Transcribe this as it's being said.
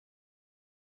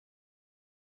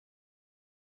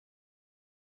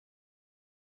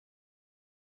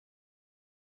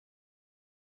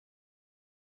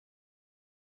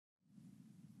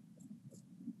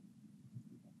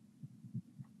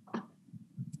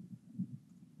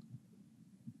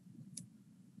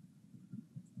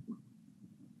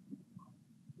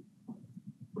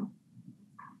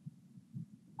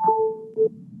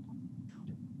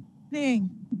evening.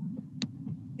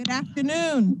 Good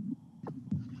afternoon.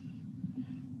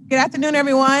 Good afternoon,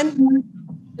 everyone.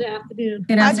 Good afternoon.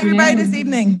 How's everybody this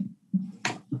evening?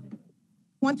 I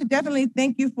want to definitely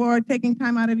thank you for taking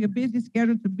time out of your busy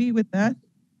schedule to be with us.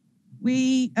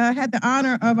 We had the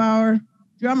honor of our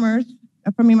drummers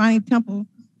from Imani Temple,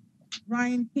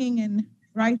 Ryan King and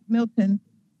Bryce Milton,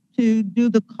 to do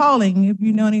the calling. If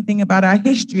you know anything about our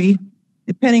history,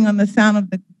 depending on the sound of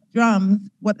the drums,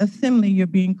 what assembly you're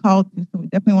being called to. So we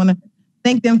definitely want to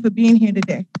thank them for being here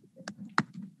today.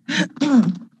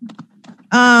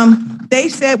 They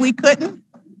said we couldn't,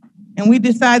 and we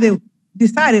decided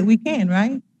we can,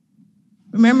 right?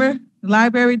 Remember the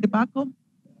library debacle?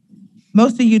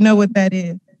 Most of you know what that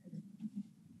is.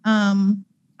 I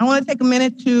want to take a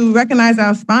minute to recognize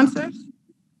our sponsors: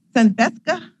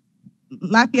 Sandeska,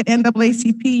 Lafayette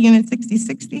NAACP Unit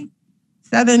 6060,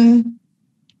 Southern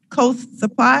Coast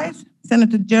Supplies,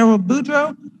 Senator Gerald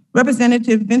Boudreaux,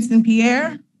 Representative Vincent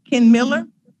Pierre, Ken Miller,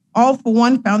 All for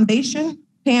One Foundation,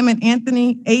 Pam and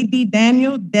Anthony, A.D.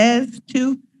 Daniel, Des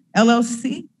 2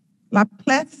 LLC, La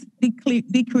Place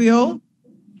de Creole,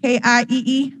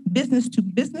 KIEE Business to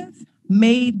Business,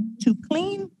 Made to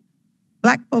Clean,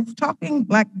 Black Folks Talking,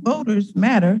 Black Voters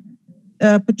Matter,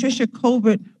 Patricia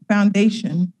Colbert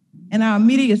Foundation, and our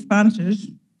media sponsors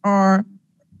are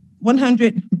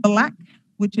 100 Black,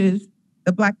 which is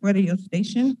the Black radio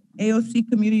station, AOC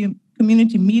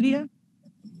Community Media,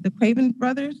 the Craven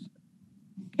Brothers,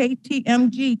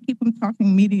 KTMG, Keep 'em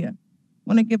Talking Media. I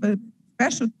want to give a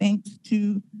special thanks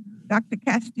to Dr.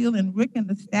 Castile and Rick and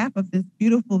the staff of this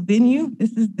beautiful venue.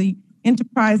 This is the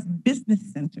Enterprise Business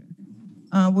Center.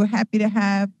 We're happy to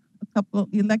have a couple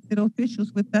of elected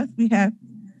officials with us. We have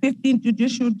 15th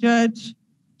Judicial Judge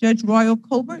Royal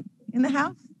Colbert in the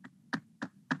house.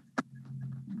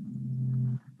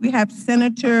 We have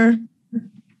Senator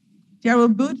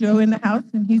Gerald Boudreaux in the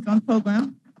house, and he's on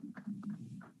program.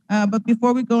 But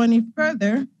before we go any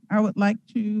further, I would like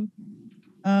to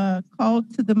call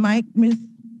to the mic Ms.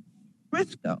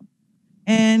 Briscoe.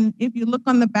 And if you look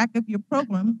on the back of your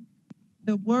program,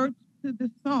 the words to the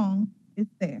song is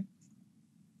there.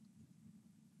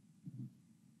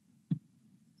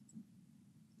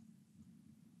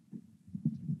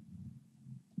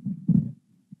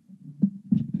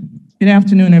 Good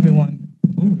afternoon, everyone.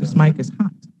 Ooh, this mic is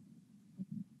hot.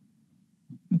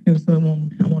 Okay, so I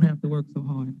won't have to work so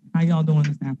hard. How y'all doing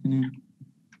this afternoon?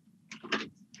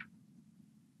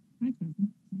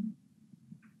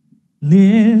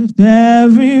 Lift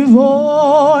every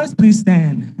voice, please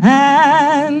stand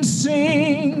and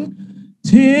sing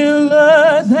till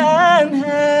earth and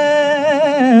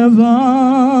heaven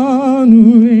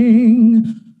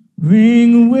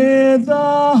ring with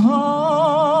the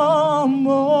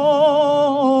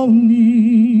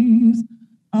harmonies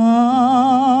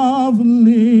of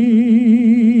liberty.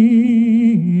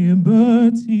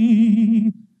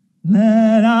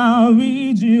 Let our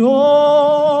rejoicing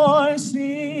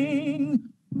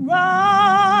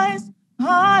rise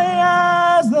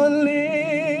high as the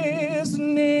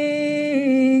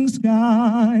listening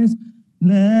skies.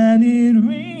 Let it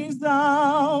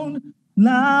resound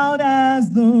loud as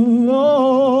the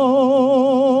rolling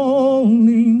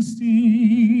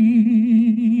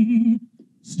sea.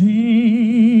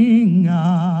 Sing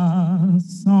a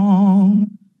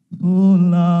song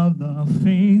full of the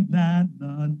faith that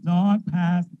the dark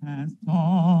past has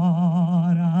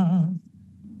taught us.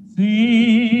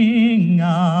 Sing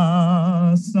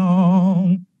a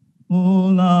song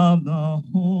full of the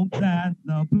hope that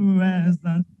the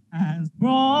present has brought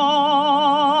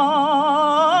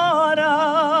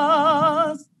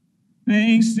us.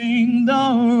 Facing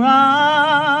the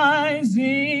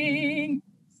rising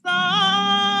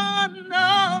sun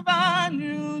of a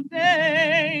new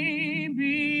day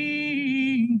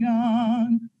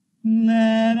begun.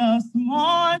 Let us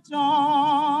march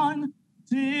on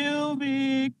till victory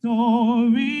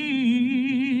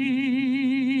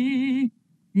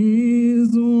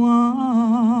is won.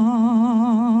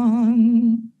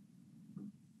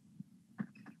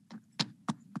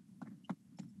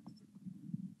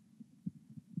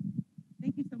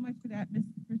 Thank you so much for that, Ms.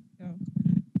 Briscoe.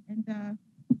 And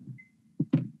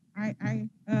I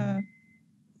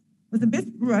was a bit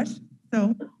rushed,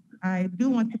 so I do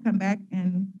want to come back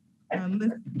and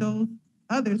list those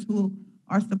others who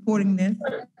are supporting this.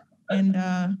 And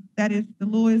that is the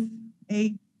Louis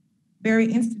A.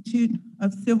 Berry Institute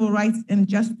of Civil Rights and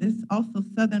Justice, also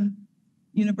Southern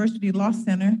University Law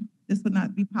Center. This would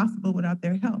not be possible without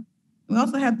their help. We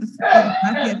also have the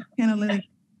Lafayette Analytic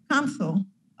Council,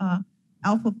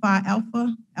 Alpha Phi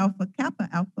Alpha, Alpha Kappa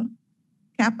Alpha,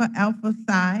 Kappa Alpha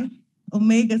Psi,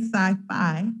 Omega Psi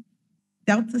Phi,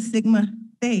 Delta Sigma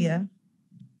Thea,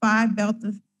 Phi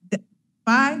Beta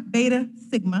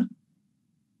Sigma,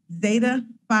 Zeta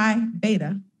Phi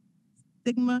Beta,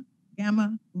 Sigma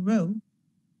Gamma Rho,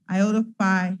 Iota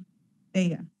Phi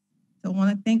Theta. So I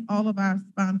want to thank all of our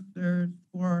sponsors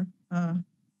for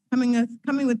coming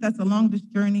with us along this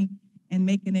journey and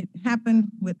making it happen.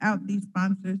 Without these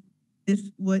sponsors,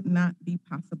 this would not be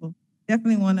possible.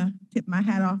 Definitely want to tip my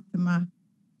hat off to my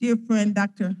dear friend,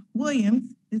 Dr.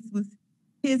 Williams. This was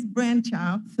his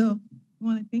brainchild, so I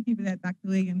want to thank you for that, Dr.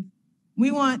 Williams.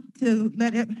 We want to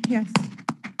let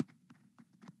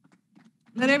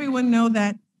everyone know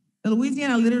that the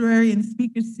Louisiana Literary and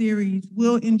Speaker Series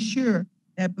will ensure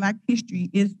that Black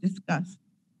history is discussed.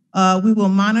 We will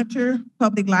monitor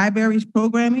public libraries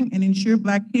programming and ensure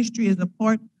Black history is a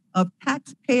part of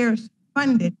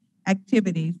taxpayers-funded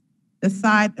activities, the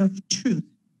side of truth.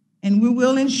 And we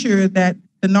will ensure that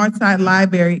the Northside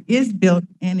Library is built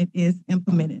and it is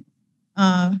implemented.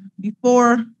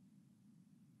 Before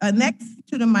next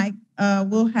to the mic,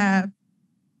 we'll have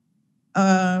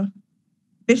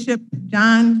Bishop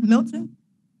John Milton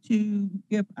to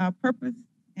give our purpose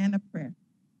and a prayer.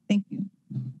 Thank you.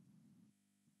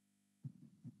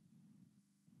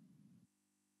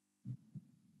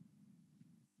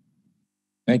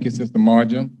 Thank you, Sister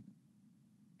Marja,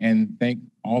 and thank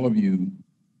all of you,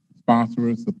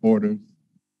 sponsors, supporters,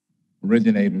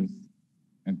 originators,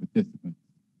 and participants.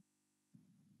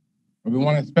 But we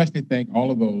want to especially thank all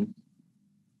of those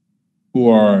who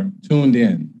are tuned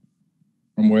in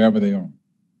from wherever they are.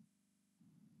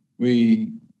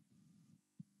 We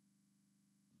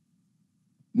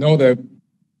know that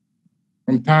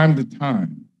from time to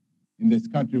time in this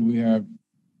country, we have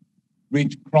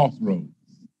reached crossroads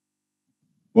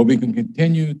where we can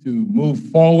continue to move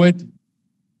forward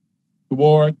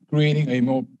toward creating a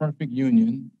more perfect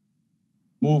union,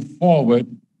 move forward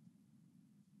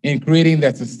in creating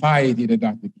that society that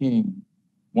Dr. King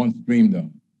once dreamed of.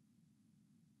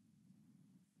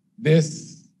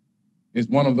 This is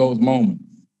one of those moments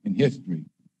in history.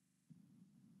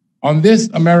 On this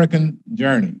American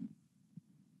journey,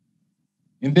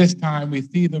 in this time, we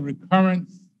see the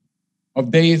recurrence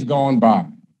of days gone by.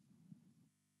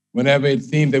 Whenever it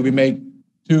seems that we make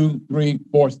 2, 3,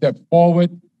 4 steps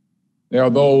forward, there are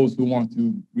those who want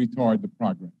to retard the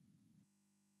progress.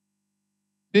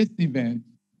 This event,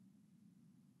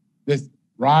 this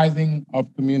rising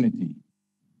of community,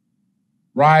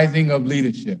 rising of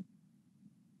leadership,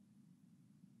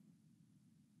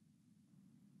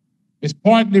 is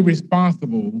partly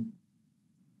responsible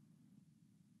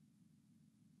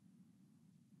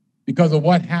because of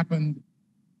what happened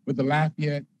with the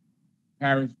Lafayette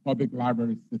Parish Public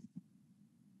Library System.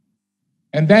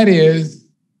 And that is,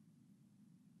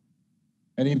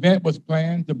 an event was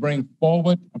planned to bring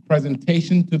forward a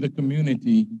presentation to the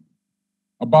community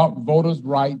about voters'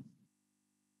 rights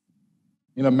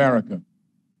in America.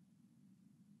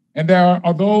 And there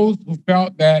are those who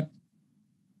felt that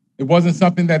it wasn't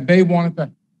something that they wanted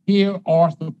to hear or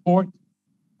support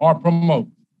or promote.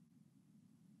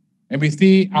 And we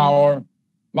see our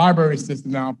library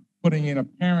system now putting in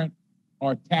apparent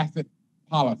or tacit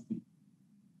policy,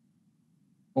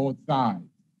 both sides,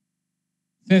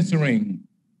 censoring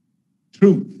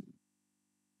truth.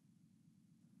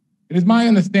 It is my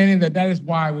understanding that that is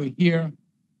why we're here,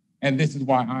 and this is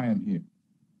why I am here.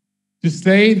 To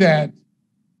say that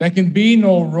there can be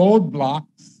no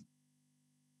roadblocks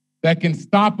that can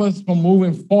stop us from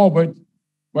moving forward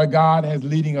where God is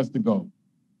leading us to go.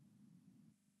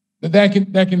 That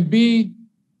there can be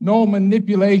no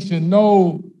manipulation,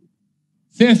 no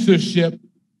censorship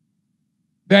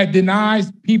that denies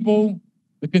people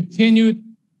the continued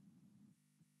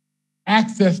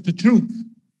access to truth,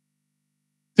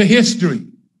 to history,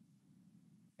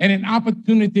 and an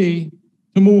opportunity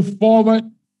to move forward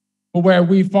for where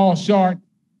we fall short,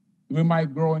 we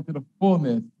might grow into the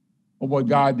fullness of what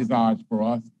God desires for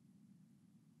us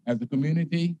as a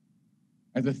community,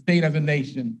 as a state, as a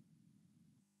nation,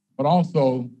 but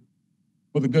also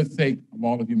for the good sake of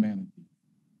all of humanity.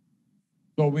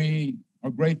 So we are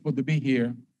grateful to be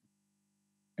here,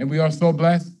 and we are so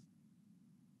blessed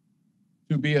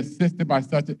to be assisted by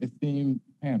such an esteemed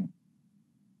panel.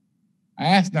 I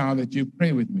ask now that you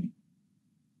pray with me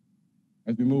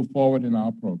as we move forward in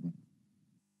our program.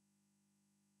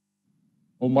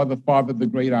 Oh, Mother, Father, the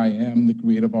great I am, the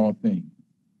creator of all things.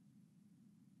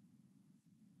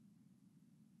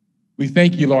 We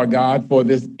thank you, Lord God, for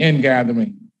this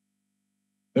ingathering,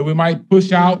 that we might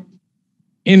push out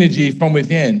energy from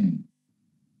within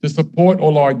to support, oh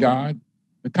Lord God,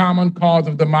 the common cause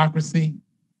of democracy,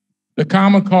 the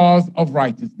common cause of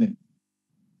righteousness.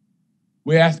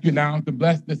 We ask you now to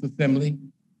bless this assembly.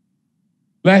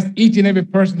 Bless each and every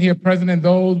person here present and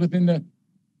those within the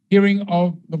hearing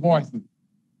of the voices to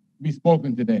be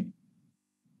spoken today.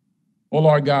 Oh,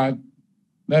 Lord God,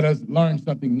 let us learn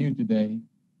something new today.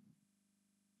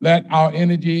 Let our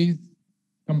energies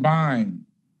combine,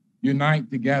 unite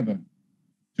together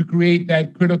to create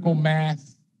that critical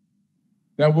mass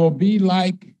that will be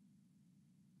like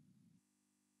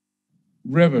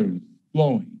rivers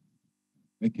flowing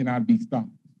that cannot be stopped.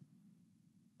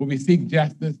 But we seek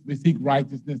justice, we seek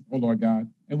righteousness, oh Lord God,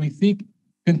 and we seek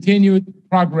continued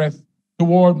progress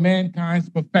toward mankind's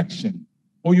perfection.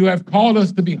 Oh, you have called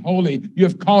us to be holy. You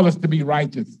have called us to be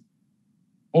righteous.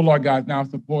 Oh, Lord God, now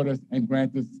support us and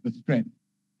grant us the strength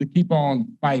to keep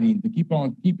on fighting, to keep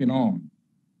on keeping on.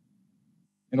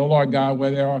 And, oh, Lord God,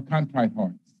 where there are contrite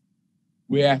hearts,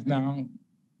 we ask now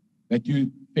that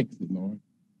you fix it, Lord.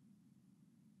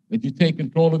 That you take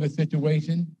control of the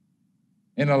situation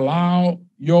and allow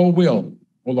your will,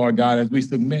 oh, Lord God, as we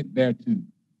submit thereto.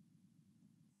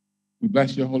 We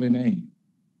bless your holy name.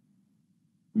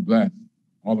 We bless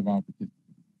all of our participants.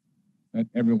 Let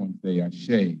everyone say,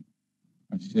 Ashe.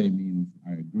 Ashe means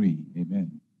I agree.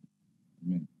 Amen.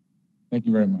 Amen. Thank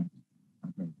you very much.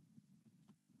 Okay.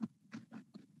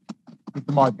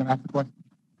 Mr. Mark, can I ask a question?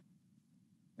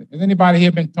 Has anybody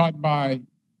here been taught by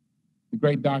the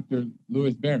great Dr.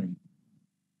 Louis Berry?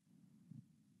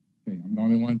 Okay, I'm the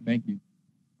only one. Thank you.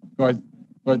 Of course,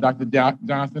 Dr.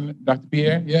 Johnson, Dr.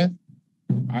 Pierre, yes?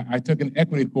 I took an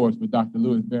equity course with Dr.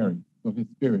 Louis Berry, so his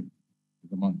spirit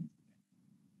is among us.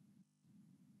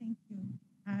 Thank you.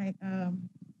 I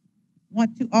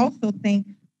want to also thank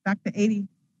Dr.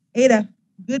 Ada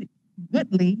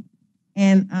Goodley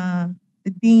and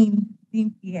the Dean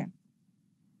Pierre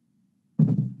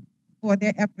for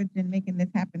their efforts in making this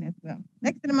happen as well.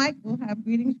 Next to the mic, we'll have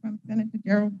greetings from Senator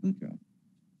Gerald Boudreaux.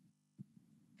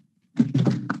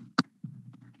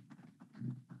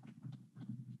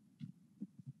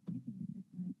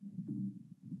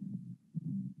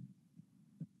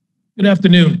 Good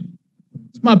afternoon.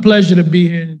 It's my pleasure to be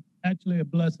here. It's actually a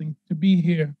blessing to be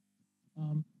here.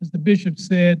 As the bishop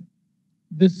said,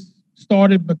 this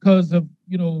started because of,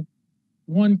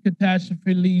 one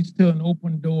catastrophe leads to an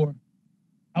open door.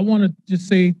 I want to just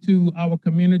say to our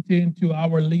community and to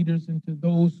our leaders and to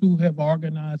those who have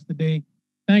organized today,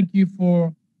 thank you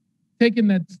for taking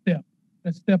that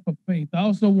step of faith. I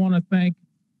also want to thank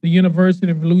the University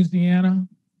of Louisiana,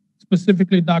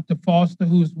 specifically Dr. Foster,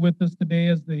 who's with us today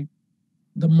as the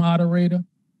moderator.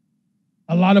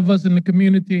 A lot of us in the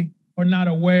community are not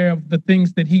aware of the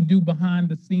things that he do behind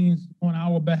the scenes on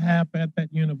our behalf at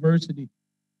that university.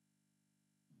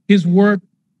 His work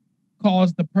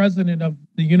caused the president of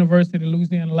the University of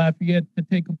Louisiana, Lafayette, to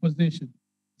take a position,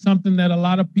 something that a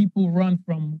lot of people run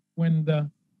from when the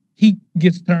heat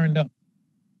gets turned up.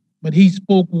 But he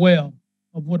spoke well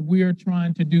of what we are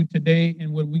trying to do today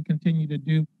and what we continue to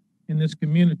do in this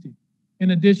community.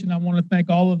 In addition, I want to thank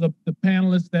all of the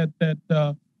panelists that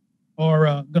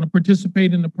are going to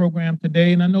participate in the program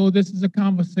today. And I know this is a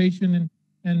conversation,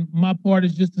 and my part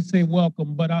is just to say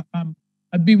welcome. But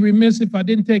I'd be remiss if I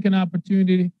didn't take an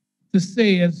opportunity to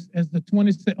say, on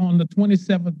the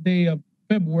 27th day of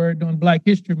February during Black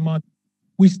History Month,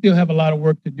 we still have a lot of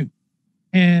work to do.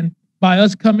 And by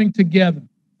us coming together,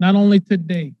 not only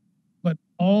today, but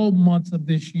all months of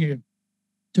this year,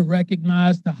 to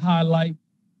recognize, to highlight,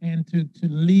 and to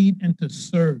lead and to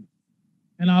serve.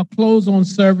 And I'll close on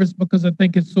service because I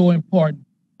think it's so important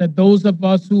that those of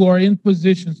us who are in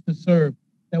positions to serve,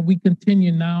 that we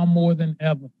continue now more than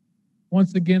ever.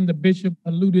 Once again, the bishop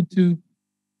alluded to,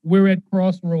 we're at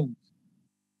crossroads.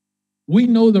 We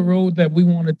know the road that we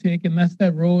want to take, and that's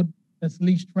that road that's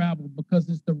least traveled, because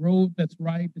it's the road that's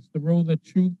right, it's the road of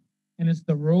truth, and it's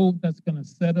the road that's going to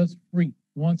set us free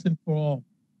once and for all.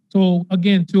 So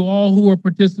again, to all who are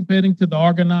participating, to the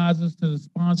organizers, to the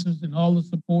sponsors, and all the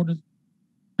supporters,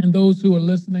 and those who are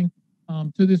listening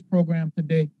to this program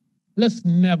today, let's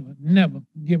never, never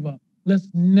give up. Let's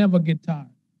never get tired.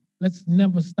 Let's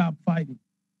never stop fighting.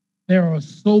 There are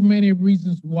so many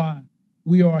reasons why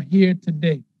we are here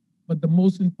today, but the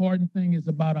most important thing is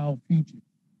about our future.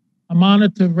 I'm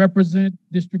honored to represent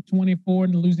District 24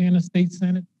 in the Louisiana State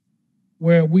Senate,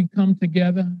 where we come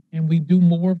together and we do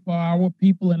more for our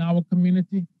people and our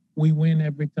community. We win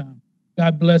every time.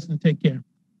 God bless and take care.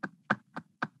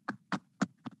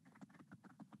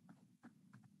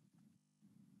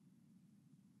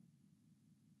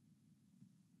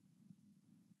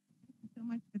 So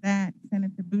much for that,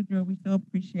 Senator Boudreaux. We so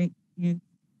appreciate you.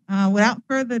 Without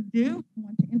further ado, I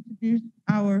want to introduce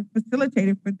our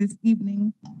facilitator for this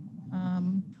evening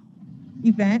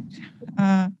event.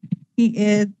 He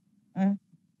is a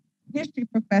history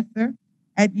professor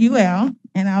at UL,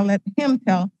 and I'll let him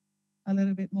tell a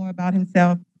little bit more about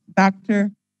himself.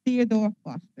 Dr. Theodore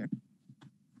Foster.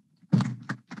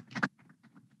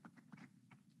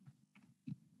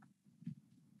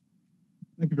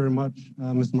 Thank you very much,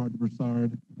 Ms. Martin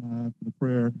Broussard, for the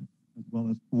prayer, as well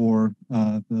as for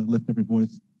the Lift Every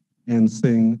Voice and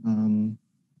Sing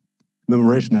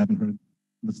commemoration. I haven't heard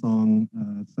the song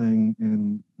sang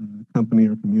in company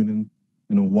or communion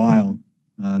in a while,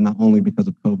 not only because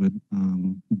of COVID,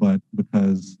 but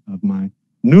because of my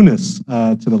newness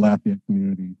to the Lafayette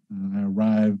community. I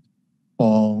arrived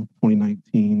fall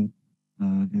 2019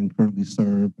 and currently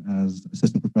serve as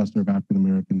Assistant Professor of African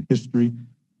American History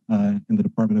in the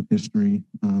Department of History.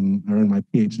 I earned my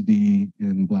PhD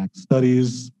in Black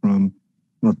Studies from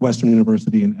Northwestern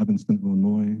University in Evanston,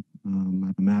 Illinois. I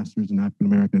have a master's in African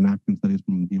American and African Studies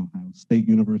from the Ohio State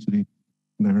University,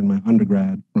 and I earned my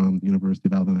undergrad from the University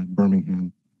of Alabama at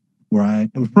Birmingham, where I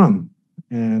am from.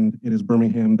 And it is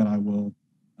Birmingham that I will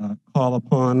call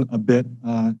upon a bit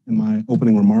in my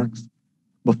opening remarks.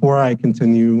 Before I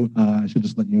continue, I should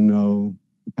just let you know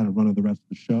the kind of run of the rest of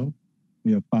the show.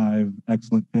 We have 5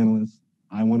 excellent panelists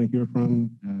I want to hear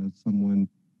from as someone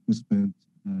who spent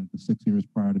the 6 years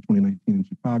prior to 2019 in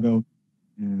Chicago,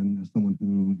 and as someone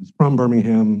who is from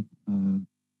Birmingham,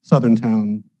 southern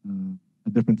town, a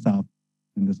different South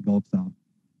in this Gulf South.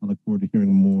 I look forward to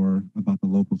hearing more about the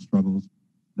local struggles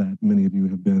that many of you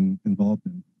have been involved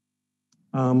in.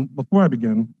 Before I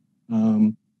begin,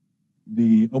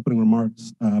 the opening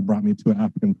remarks brought me to an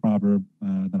African proverb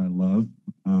that I love.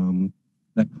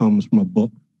 That comes from a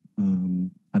book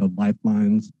titled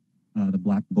Lifelines, the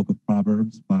Black Book of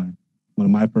Proverbs by one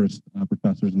of my first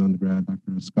professors in undergrad,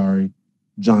 Dr. Askari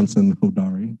Johnson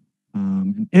Hodari.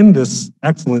 And in this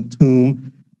excellent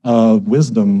tomb of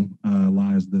wisdom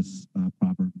lies this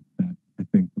proverb that I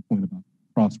think the point about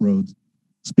crossroads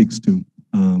speaks to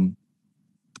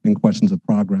in questions of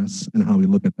progress and how we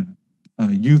look at that.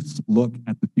 Youths look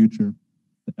at the future,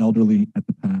 the elderly at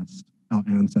the past, our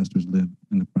ancestors live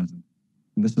in the present.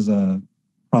 And this is a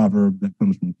proverb that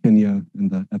comes from Kenya and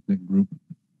the ethnic group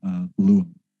Luo.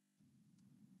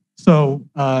 So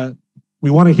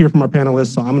we want to hear from our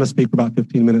panelists, so I'm going to speak for about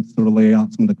 15 minutes to lay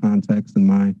out some of the context and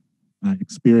my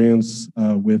experience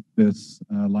with this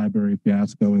library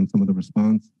fiasco and some of the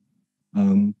response.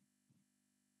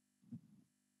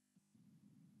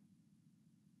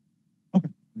 Okay.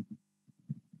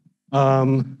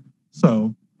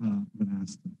 So I'm going to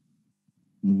ask to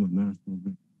move my mask a little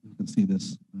bit. You can see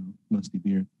this musty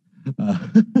beard.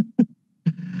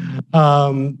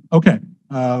 Okay,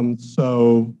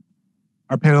 so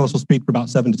our panelists will speak for about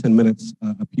 7 to 10 minutes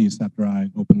apiece after I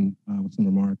open with some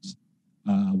remarks.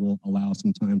 We'll allow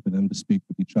some time for them to speak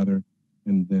with each other,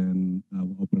 and then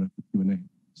we'll open it up for Q&A.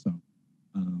 So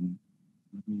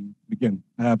let me begin.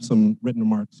 I have some written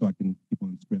remarks so I can keep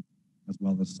on script, as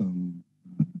well as some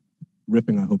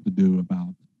riffing I hope to do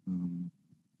about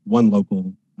one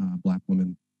local Black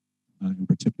woman in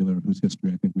particular, whose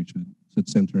history I think we should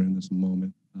center in this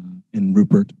moment, in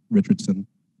Rupert Richardson,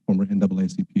 former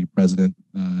NAACP president,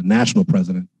 national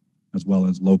president, as well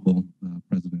as local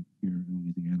president here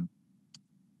in Louisiana.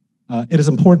 It is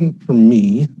important for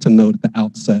me to note at the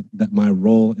outset that my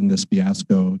role in this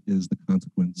fiasco is the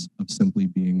consequence of simply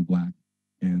being Black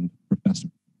and professor,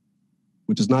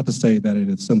 which is not to say that it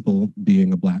is simple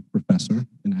being a Black professor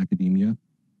in academia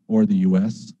or the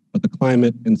US, but the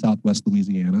climate in Southwest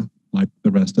Louisiana, like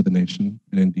the rest of the nation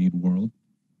and indeed world,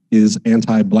 is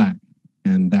anti-Black.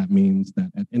 And that means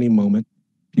that at any moment,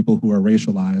 people who are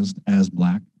racialized as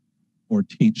Black or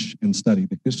teach and study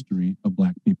the history of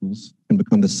Black peoples can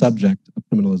become the subject of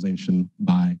criminalization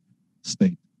by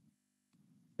state.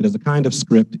 It is a kind of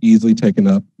script easily taken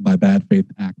up by bad faith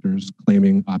actors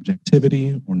claiming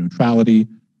objectivity or neutrality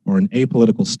or an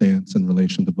apolitical stance in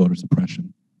relation to voter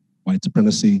suppression, white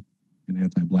supremacy, and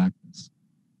anti-Blackness.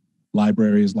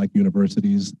 Libraries, like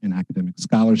universities and academic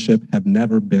scholarship, have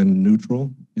never been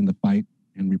neutral in the fight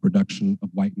and reproduction of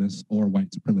whiteness or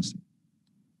white supremacy.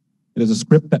 It is a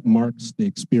script that marks the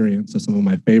experience of some of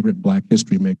my favorite Black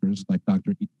history makers, like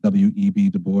Dr. W.E.B.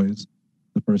 Du Bois,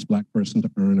 the first Black person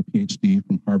to earn a PhD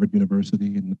from Harvard University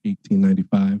in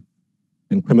 1895,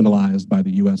 and criminalized by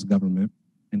the US government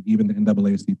and even the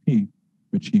NAACP,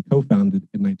 which he co-founded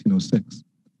in 1906.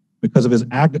 Because of his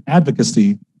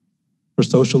advocacy for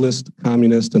socialist,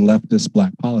 communist, and leftist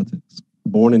Black politics.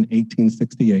 Born in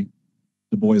 1868,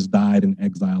 Du Bois died in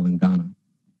exile in Ghana,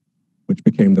 which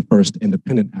became the first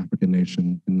independent African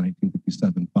nation in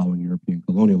 1957 following European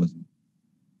colonialism.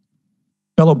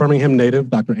 Fellow Birmingham native,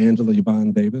 Dr. Angela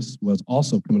Yvonne Davis, was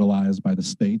also criminalized by the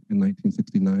state in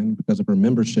 1969 because of her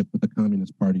membership with the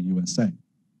Communist Party USA.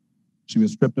 She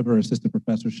was stripped of her assistant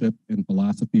professorship in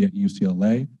philosophy at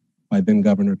UCLA by then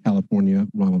Governor of California,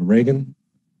 Ronald Reagan.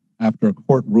 After a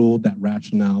court ruled that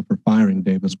rationale for firing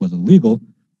Davis was illegal,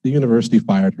 the university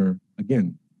fired her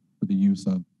again for the use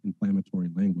of inflammatory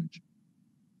language.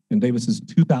 In Davis's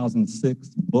 2006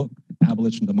 book,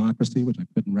 Abolition Democracy, which I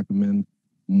couldn't recommend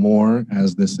more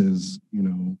as this is,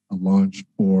 a launch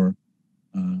for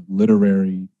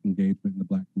literary engagement in the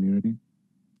Black community,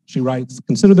 she writes,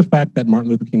 "Consider the fact that Martin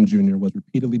Luther King Jr. was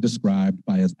repeatedly described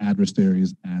by his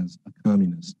adversaries as a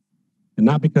communist, and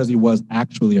not because he was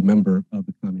actually a member of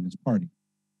the Communist Party,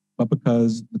 but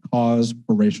because the cause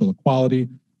for racial equality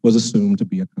was assumed to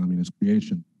be a communist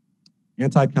creation.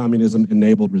 Anti-communism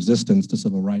enabled resistance to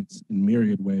civil rights in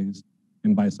myriad ways,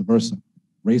 and vice versa.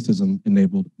 Racism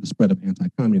enabled the spread of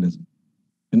anti-communism.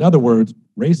 In other words,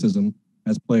 racism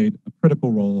has played a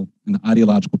critical role in the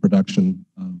ideological production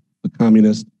of the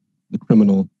communist, the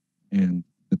criminal, and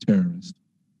the terrorist."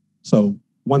 So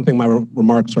one thing my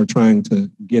remarks are trying to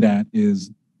get at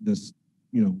is this,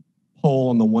 pull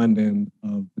on the one end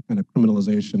of the kind of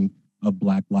criminalization of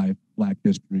Black life, Black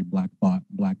history, Black thought,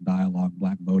 Black dialogue,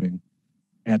 Black voting.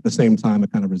 At the same time, a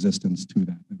kind of resistance to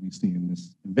that we see in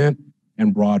this event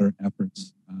and broader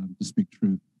efforts to speak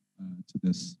truth to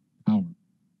this power.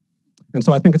 And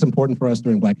so I think it's important for us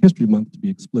during Black History Month to be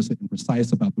explicit and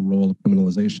precise about the role of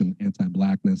criminalization,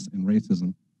 anti-Blackness, and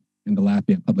racism in the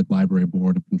Lafayette Public Library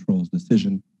Board of Control's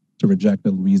decision to reject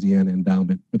the Louisiana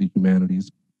Endowment for the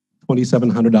Humanities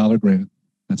 $2,700 grant,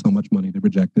 that's how much money they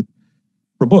rejected,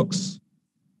 for books.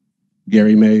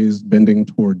 Gary May's Bending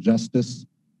Toward Justice,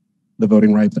 the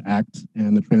Voting Rights Act,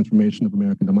 and the Transformation of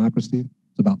American Democracy.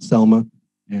 It's about Selma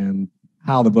and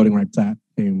how the Voting Rights Act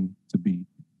came to be.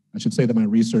 I should say that my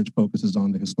research focuses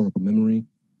on the historical memory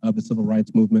of the civil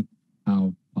rights movement,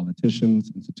 how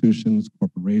politicians, institutions,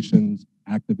 corporations,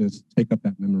 activists take up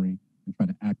that memory and try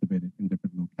to activate it in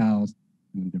different locales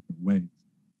and in different ways.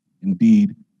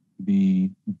 Indeed, the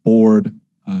board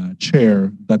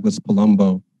chair, Douglas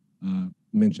Palumbo,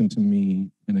 mentioned to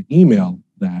me in an email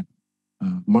that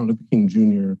Martin Luther King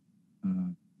Jr.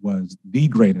 Was the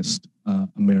greatest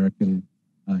American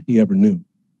he ever knew,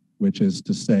 which is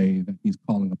to say that he's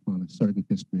calling upon a certain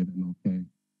history of MLK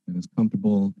that is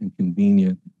comfortable and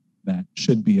convenient, that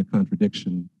should be a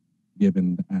contradiction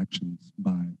given the actions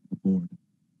by the board.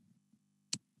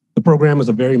 The program is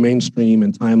a very mainstream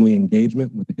and timely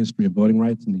engagement with the history of voting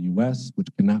rights in the US, which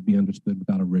cannot be understood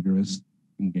without a rigorous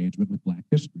engagement with Black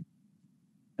history.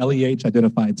 LEH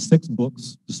identified 6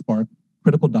 books to spark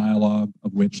critical dialogue,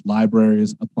 of which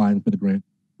libraries applying for the grant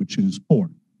would choose 4.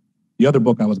 The other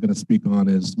book I was going to speak on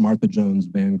is Martha Jones'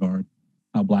 Vanguard,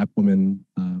 How Black Women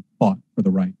Fought for the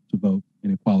Right to Vote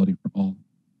and Equality for All.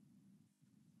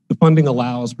 The funding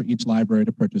allows for each library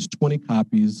to purchase 20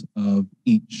 copies of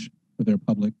each for their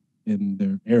public in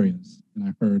their areas. And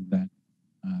I heard that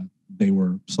they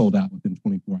were sold out within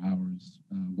 24 hours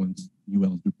once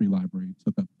UL's Dupree Library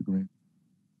took up the grant.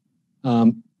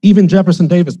 Even Jefferson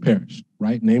Davis Parish,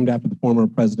 right, named after the former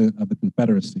president of the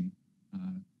Confederacy,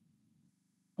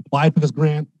 applied for this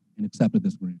grant and accepted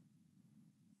this grant.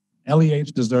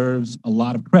 LEH deserves a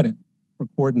lot of credit for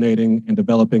coordinating and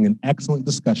developing an excellent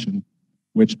discussion,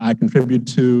 which I contribute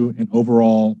to an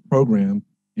overall program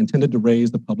intended to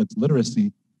raise the public's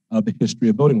literacy of the history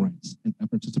of voting rights and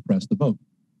efforts to suppress the vote.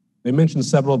 They mentioned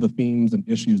several of the themes and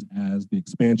issues as the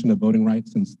expansion of voting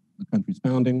rights since the country's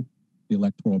founding, the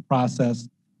electoral process,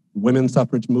 the women's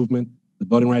suffrage movement, the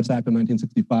Voting Rights Act of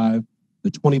 1965,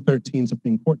 the 2013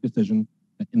 Supreme Court decision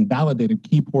that invalidated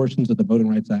key portions of the Voting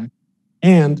Rights Act,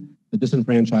 and the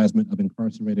disenfranchisement of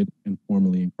incarcerated and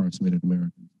formerly incarcerated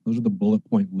Americans. Those are the bullet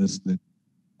point listed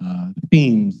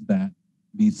themes that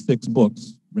these 6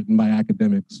 books written by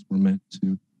academics were meant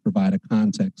to provide a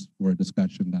context for a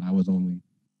discussion that I was only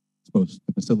supposed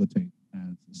to facilitate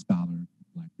as a scholar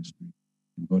of Black history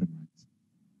and voting rights.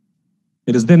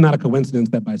 It is then not a coincidence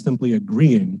that by simply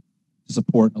agreeing to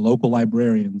support a local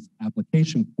librarian's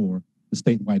application for the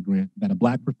statewide grant, that a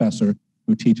Black professor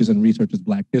who teaches and researches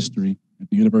Black history at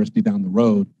the university down the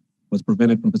road was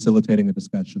prevented from facilitating a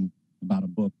discussion about a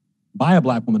book by a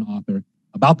Black woman author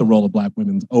about the role of Black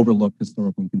women's overlooked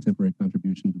historical and contemporary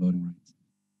contribution to voting rights.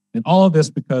 And all of this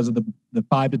because of the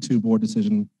 5-2 board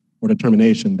decision or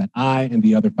determination that I and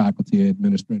the other faculty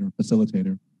administrator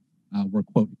facilitator were,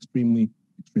 quote, extremely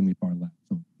far left.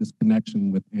 So this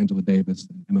connection with Angela Davis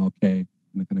and MLK and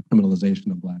the kind of criminalization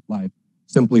of Black life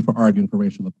simply for arguing for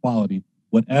racial equality,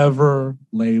 whatever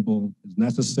label is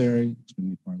necessary,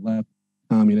 extremely far left,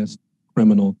 communist,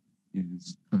 criminal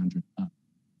is conjured up.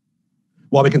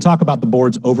 While we can talk about the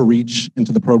board's overreach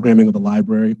into the programming of the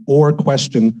library or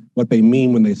question what they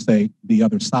mean when they say the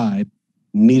other side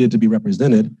needed to be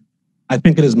represented, I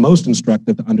think it is most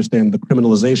instructive to understand the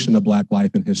criminalization of Black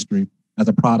life and history as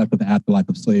a product of the afterlife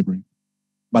of slavery.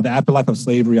 By the afterlife of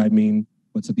slavery, I mean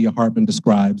what Sadia Hartman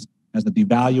describes as the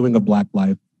devaluing of Black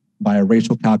life by a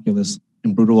racial calculus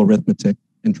and brutal arithmetic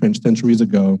entrenched centuries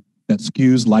ago that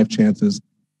skews life chances,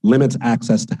 limits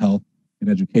access to health and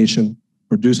education,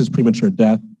 produces premature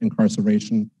death,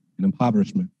 incarceration, and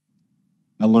impoverishment.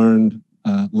 I learned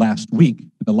last week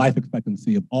that the life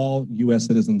expectancy of all US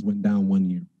citizens went down 1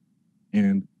 year,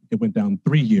 and it went down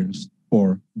 3 years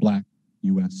for Black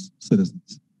US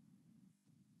citizens.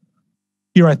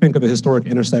 Here I think of the historic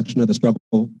intersection of the struggle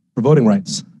for voting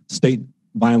rights, state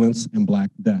violence, and Black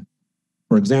death.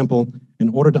 For example, in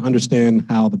order to understand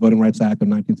how the Voting Rights Act of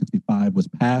 1965 was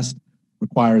passed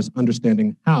requires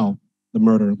understanding how the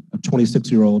murder of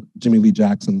 26-year-old Jimmy Lee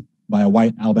Jackson by a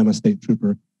white Alabama state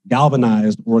trooper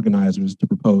galvanized organizers to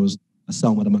propose a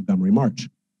Selma to Montgomery march.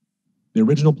 The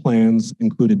original plans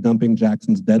included dumping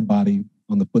Jackson's dead body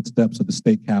on the footsteps of the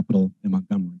state capitol in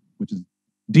Montgomery, which is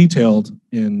detailed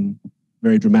in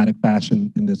very dramatic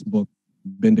fashion in this book,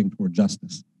 Bending Toward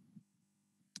Justice.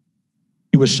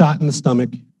 He was shot in the stomach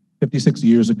 56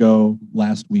 years ago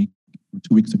last week, or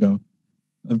 2 weeks ago,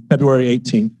 February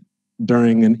 18th,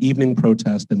 during an evening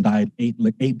protest and died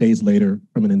eight days later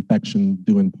from an infection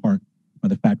due in part by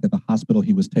the fact that the hospital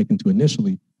he was taken to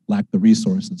initially lacked the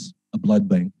resources, a blood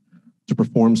bank, to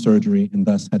perform surgery and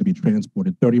thus had to be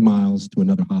transported 30 miles to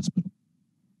another hospital.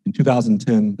 In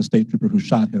 2010, the state trooper who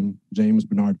shot him, James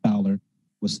Bernard Fowler,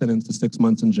 was sentenced to 6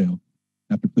 months in jail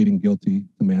after pleading guilty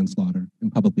to manslaughter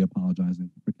and publicly apologizing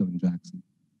for killing Jackson,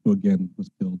 who again was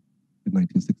killed in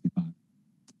 1965.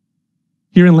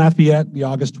 Here in Lafayette, the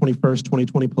August 21st,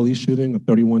 2020 police shooting of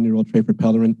 31-year-old Trayford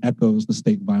Pellerin echoes the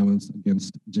state violence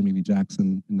against Jimmy Lee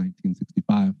Jackson in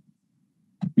 1965.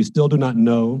 We still do not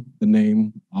know the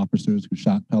name officers who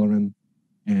shot Pellerin,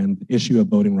 and the issue of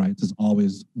voting rights is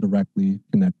always directly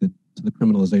connected to the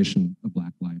criminalization of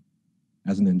Black life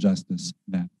as an injustice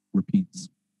that repeats.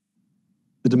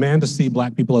 The demand to see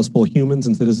Black people as full humans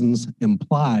and citizens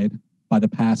implied by the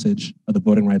passage of the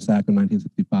Voting Rights Act of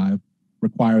 1965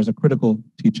 requires a critical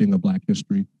teaching of Black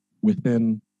history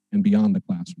within and beyond the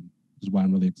classroom, which is why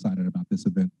I'm really excited about this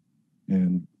event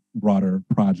and broader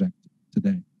project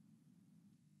today.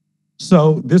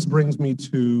 So this brings me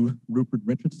to Rupert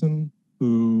Richardson,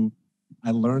 who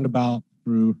I learned about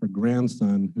through her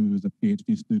grandson, who's a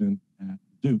PhD student at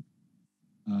Duke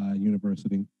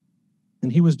University.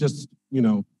 And he was just,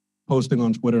 posting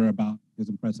on Twitter about his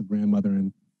impressive grandmother.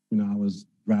 And, I was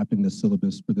drafting this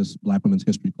syllabus for this Black women's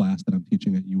history class that I'm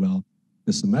teaching at UL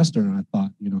this semester. And I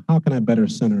thought, how can I better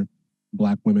center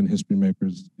Black women history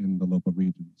makers in the local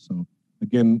region? So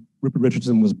again, Rupert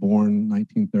Richardson was born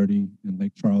 1930 in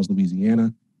Lake Charles,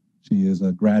 Louisiana. She is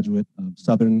a graduate of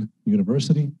Southern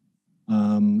University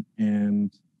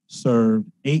and served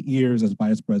 8 years as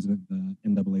vice president of the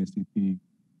NAACP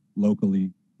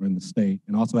locally or in the state,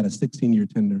 and also had a 16-year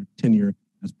tenure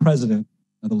as president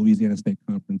of the Louisiana State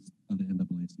Conference of the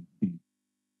NAACP.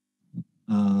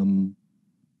 So I'm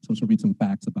just gonna read some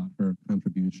facts about her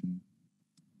contribution.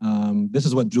 This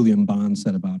is what Julian Bond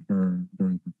said about her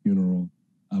during her funeral.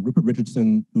 Rupert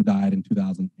Richardson, who died in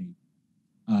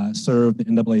 2008, served the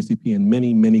NAACP in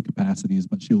many, many capacities,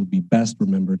 but she will be best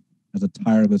remembered as a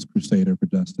tireless crusader for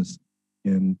justice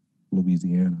in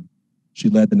Louisiana. She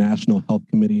led the National Health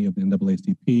Committee of the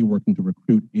NAACP, working to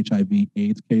recruit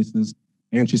HIV/AIDS cases,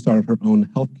 and she started her own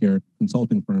healthcare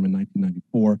consulting firm in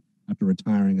 1994 after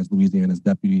retiring as Louisiana's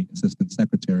Deputy Assistant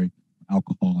Secretary for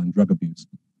Alcohol and Drug Abuse.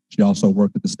 She also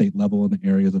worked at the state level in the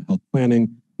areas of health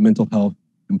planning, mental health,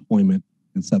 employment,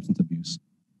 and substance abuse.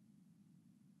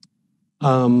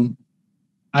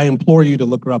 I implore you to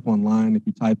look her up online. If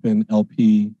you type in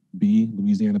LPB,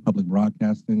 Louisiana Public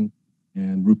Broadcasting,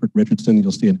 and Rupert Richardson,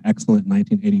 you'll see an excellent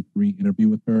 1983 interview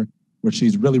with her, where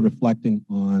she's really reflecting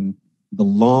on the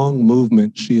long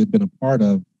movement she had been a part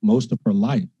of most of her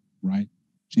life, right?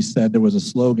 She said there was a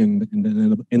slogan in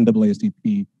the NAACP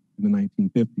in the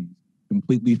 1950s,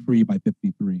 completely free by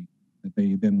 53, that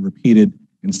they then repeated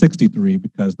in 63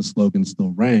 because the slogan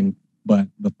still rang, but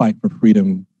the fight for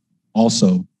freedom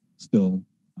also still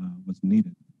was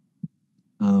needed.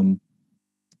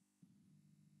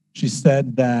 She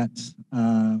said that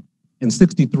in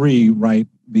 63, right,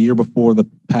 the year before the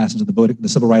passage of the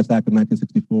Civil Rights Act of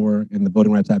 1964 and the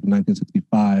Voting Rights Act of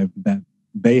 1965, that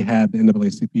they had the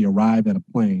NAACP arrive at a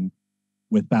plane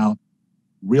without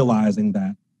realizing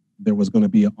that there was going to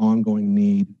be an ongoing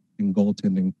need and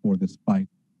goaltending for this fight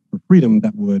for freedom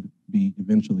that would be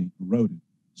eventually eroded,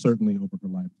 certainly over her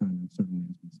lifetime and certainly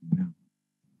as we see now.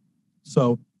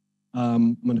 So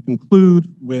I'm going to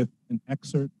conclude with an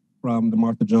excerpt from the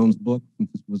Martha Jones book.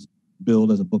 Since this was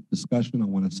billed as a book discussion, I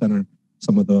want to center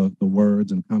some of the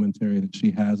words and commentary that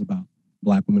she has about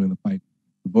Black women in the fight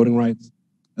for voting rights,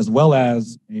 as well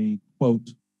as a quote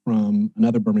from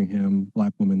another Birmingham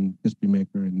Black woman history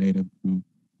maker and native who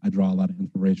I draw a lot of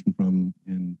inspiration from,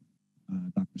 in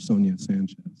Dr. Sonia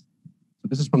Sanchez. So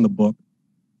this is from the book,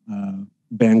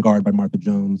 Vanguard by Martha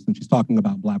Jones, and she's talking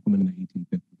about Black women in the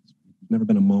 1850s. There's never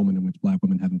been a moment in which Black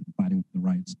women haven't been fighting for the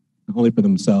rights, not only for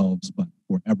themselves, but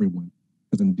for everyone,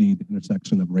 because indeed the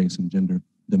intersection of race and gender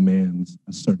demands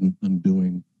a certain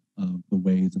undoing of the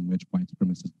ways in which white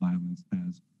supremacist violence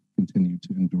has continued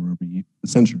to endure over the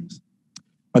centuries.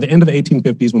 By the end of the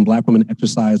 1850s, when Black women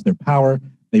exercised their power,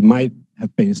 they might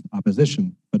have faced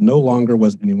opposition, but no longer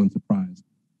was anyone surprised.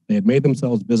 They had made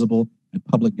themselves visible at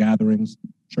public gatherings,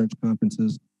 church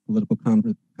conferences, political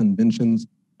conventions,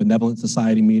 benevolent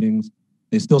society meetings.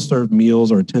 They still served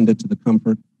meals or attended to the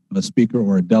comfort of a speaker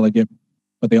or a delegate,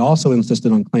 but they also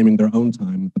insisted on claiming their own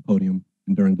time at the podium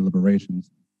and during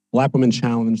deliberations. Black women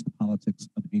challenged the politics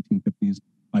of the 1850s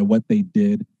by what they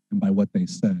did and by what they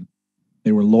said.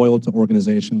 They were loyal to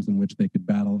organizations in which they could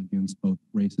battle against both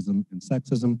racism and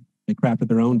sexism. They crafted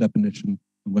their own definition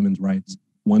of women's rights,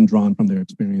 one drawn from their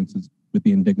experiences with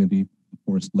the indignity of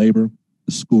forced labor,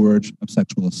 the scourge of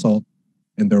sexual assault,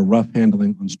 and their rough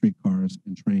handling on streetcars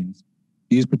and trains.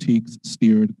 These critiques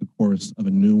steered the course of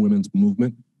a new women's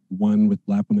movement, one with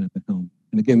Black women at the helm.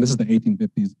 And again, this is the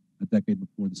 1850s, a decade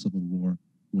before the Civil War,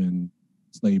 when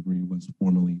slavery was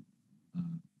formally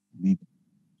legal.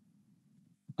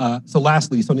 So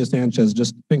lastly, Sonia Sanchez,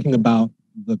 just thinking about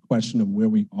the question of where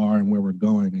we are and where we're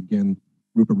going. Again,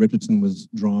 Rupert Richardson was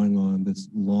drawing on this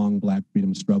long Black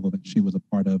freedom struggle that she was a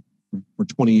part of for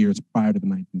 20 years prior to the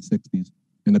 1960s.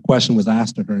 And the question was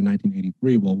asked to her in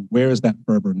 1983, well, where is that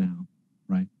fervor now,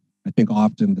 right? I think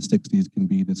often the 60s can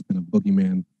be this kind of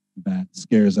boogeyman that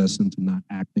scares us into not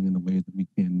acting in the ways that we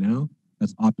can now.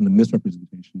 That's often a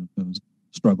misrepresentation of those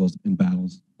struggles and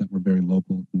battles that were very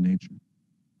local in nature.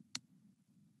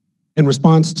 In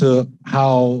response to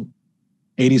how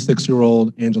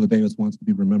 86-year-old Angela Davis wants to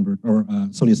be remembered, or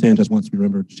Sonia Sanchez wants to be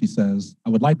remembered, she says, I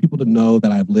would like people to know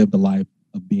that I have lived a life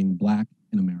of being Black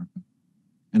in America.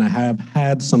 And I have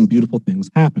had some beautiful things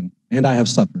happen, and I have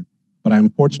suffered, but I'm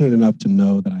fortunate enough to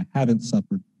know that I haven't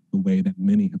suffered the way that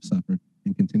many have suffered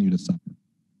and continue to suffer.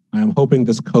 I am hoping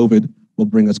this COVID will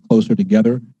bring us closer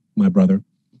together, my brother.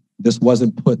 This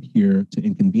wasn't put here to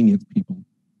inconvenience people.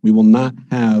 We will not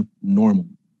have normal.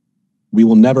 We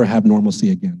will never have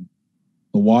normalcy again.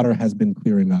 The water has been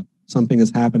clearing up. Something is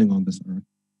happening on this earth.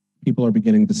 People are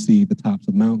beginning to see the tops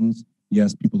of mountains.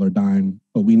 Yes, people are dying,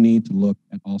 but we need to look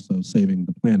at also saving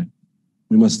the planet.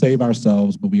 We must save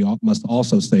ourselves, but we must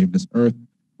also save this earth.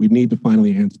 We need to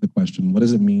finally answer the question, what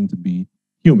does it mean to be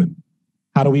human?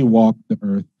 How do we walk the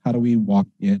earth? How do we walk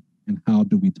it? And how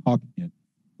do we talk it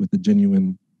with a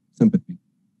genuine sympathy?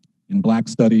 In Black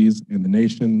studies, in the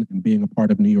nation, and being a part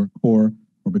of New York Core,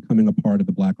 or becoming a part of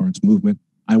the Black arts movement,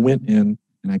 I went in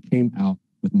and I came out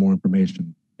with more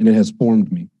information, and it has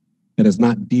formed me. It has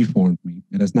not deformed me.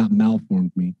 It has not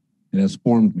malformed me. It has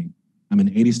formed me. I'm an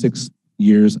 86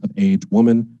 years of age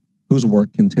woman whose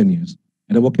work continues,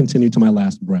 and it will continue to my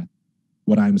last breath.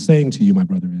 What I'm saying to you, my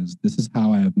brother, is this is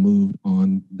how I have moved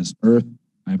on this earth.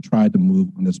 I have tried to move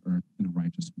on this earth in a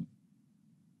righteous way.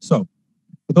 So,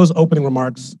 with those opening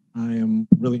remarks, I am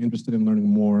really interested in learning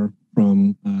more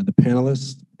from the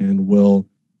panelists, and will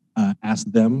ask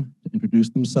them to introduce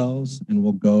themselves, and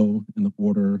we'll go in the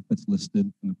order that's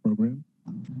listed in the program,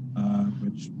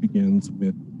 which begins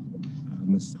with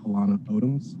Ms. Alana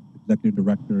Odoms, Executive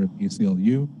Director of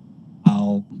ACLU.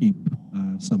 I'll keep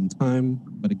some time,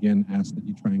 but again, ask that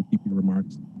you try and keep your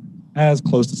remarks as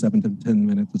close to 7 to 10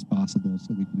 minutes as possible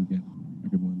so we can get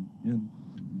everyone in.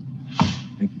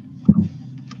 Thank you.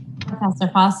 Professor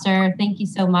Foster, thank you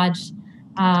so much.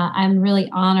 I'm really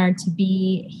honored to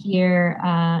be here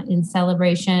in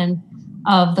celebration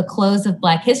of the close of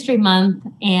Black History Month,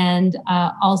 and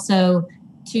also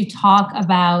to talk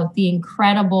about the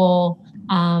incredible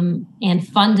and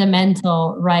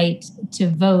fundamental right to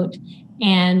vote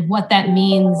and what that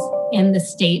means in the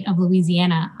state of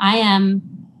Louisiana. I am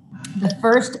the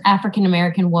first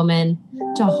African-American woman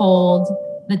to hold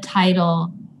the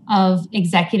title of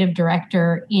Executive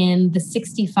Director in the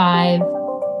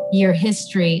 65-year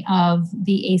history of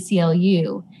the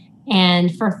ACLU.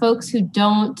 And for folks who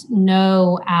don't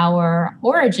know our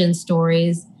origin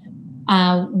stories,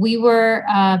 We were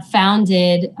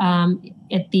founded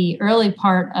at the early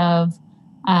part of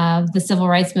the Civil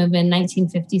Rights Movement in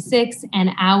 1956,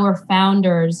 and our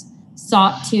founders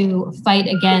sought to fight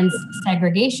against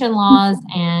segregation laws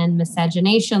and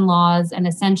miscegenation laws, and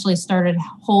essentially started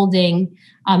holding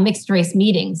mixed race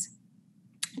meetings.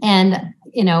 And,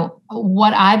 you know,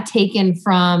 what I've taken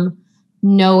from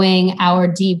knowing our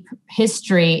deep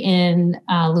history in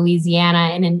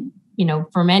Louisiana, and in, you know,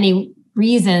 for many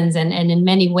reasons and in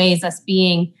many ways, us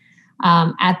being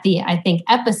at the, I think,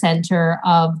 epicenter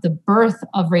of the birth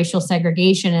of racial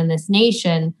segregation in this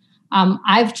nation,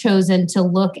 I've chosen to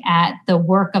look at the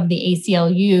work of the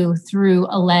ACLU through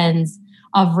a lens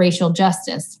of racial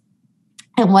justice.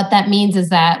 And what that means is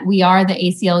that we are the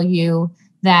ACLU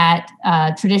that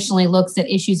traditionally looks at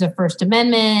issues of First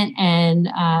Amendment and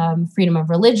freedom of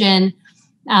religion,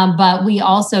 but we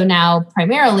also now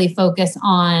primarily focus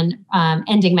on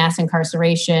ending mass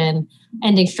incarceration,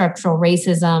 ending structural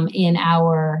racism in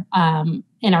our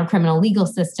criminal legal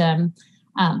system,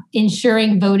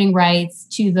 ensuring voting rights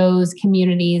to those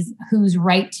communities whose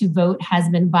right to vote has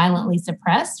been violently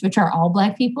suppressed, which are all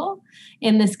Black people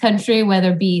in this country,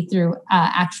 whether it be through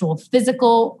actual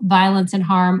physical violence and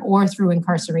harm or through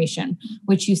incarceration,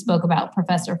 which you spoke about,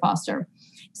 Professor Foster.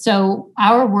 So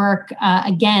our work,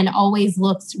 again, always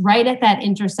looks right at that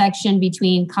intersection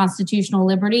between constitutional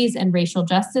liberties and racial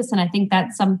justice. And I think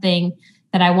that's something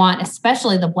that I want,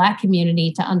 especially the Black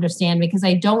community, to understand, because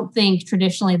I don't think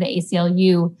traditionally the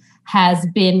ACLU has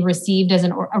been received as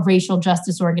a racial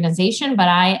justice organization, but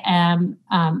I am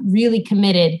really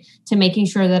committed to making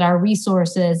sure that our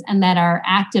resources and that our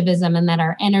activism and that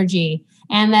our energy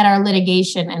and that our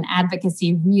litigation and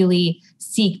advocacy really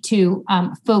seek to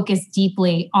focus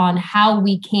deeply on how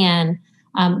we can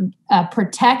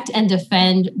protect and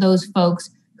defend those folks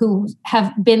who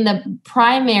have been the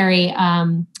primary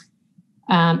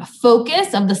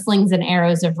focus of the slings and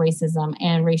arrows of racism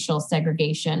and racial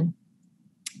segregation.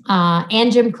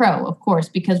 And Jim Crow, of course,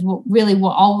 because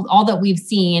all that we've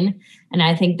seen, and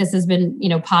I think this has been, you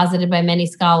know, posited by many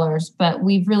scholars, but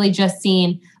we've really just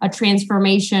seen a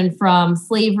transformation from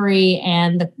slavery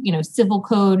and the, you know, civil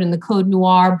code and the Code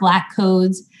Noir, Black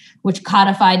codes, which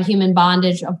codified human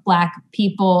bondage of Black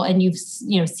people, and you've,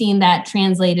 you know, seen that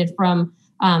translated from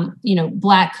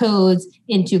Black codes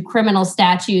into criminal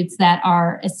statutes that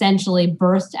are essentially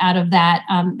birthed out of that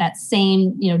that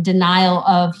same, you know, denial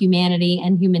of humanity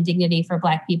and human dignity for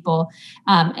Black people,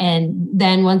 and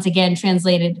then once again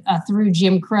translated through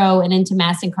Jim Crow and into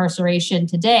mass incarceration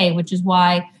today, which is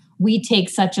why we take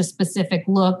such a specific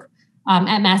look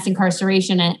at mass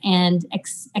incarceration and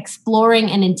exploring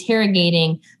and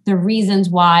interrogating the reasons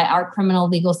why our criminal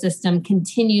legal system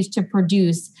continues to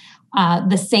produce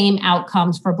the same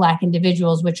outcomes for Black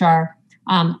individuals, which are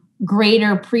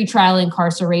greater pretrial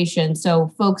incarceration.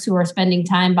 So folks who are spending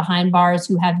time behind bars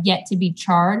who have yet to be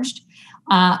charged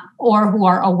or who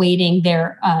are awaiting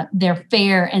their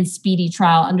fair and speedy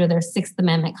trial under their Sixth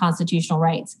Amendment constitutional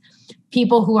rights.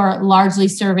 People who are largely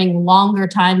serving longer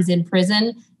times in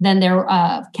prison than their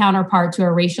counterparts who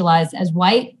are racialized as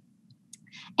white,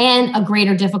 and a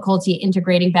greater difficulty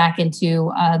integrating back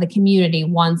into the community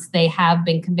once they have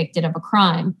been convicted of a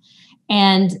crime.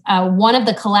 And one of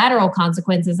the collateral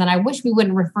consequences, and I wish we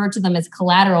wouldn't refer to them as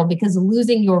collateral, because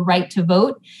losing your right to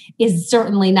vote is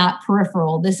certainly not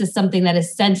peripheral. This is something that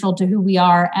is central to who we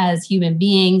are as human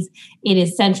beings. It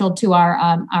is central to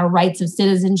our rights of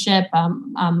citizenship.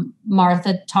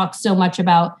 Martha talks so much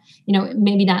about, you know,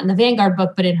 maybe not in the Vanguard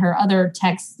book, but in her other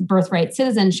text, Birthright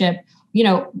Citizenship, you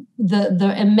know,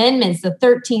 the amendments, the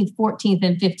 13th, 14th,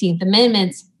 and 15th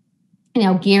Amendments, you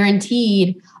know,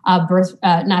 guaranteed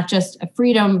not just a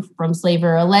freedom from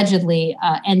slavery, allegedly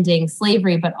ending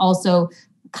slavery, but also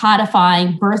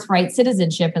codifying birthright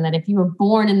citizenship, and that if you were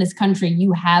born in this country,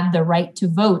 you have the right to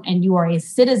vote and you are a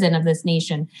citizen of this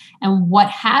nation. And what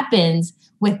happens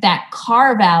with that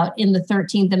carve out in the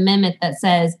 13th Amendment that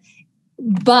says,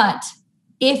 but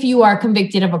if you are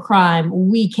convicted of a crime,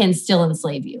 we can still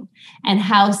enslave you, and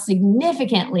how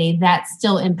significantly that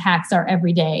still impacts our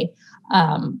everyday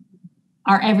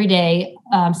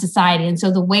society. And so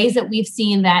the ways that we've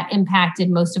seen that impacted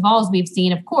most of all is we've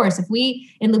seen, of course,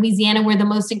 in Louisiana, we're the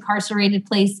most incarcerated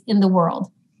place in the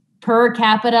world per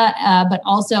capita, but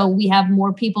also we have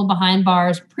more people behind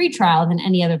bars pre-trial than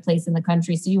any other place in the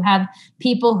country. So you have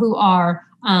people who are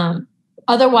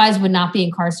otherwise would not be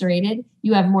incarcerated.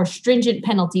 You have more stringent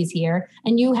penalties here.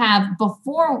 And you have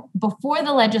before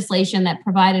the legislation that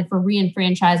provided for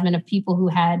reenfranchisement of people who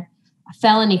had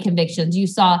felony convictions, you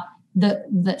saw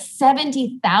the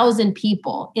 70,000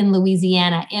 people in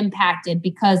Louisiana impacted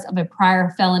because of a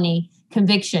prior felony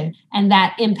conviction and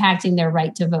that impacting their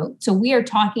right to vote. So we are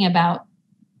talking about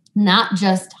not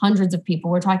just hundreds of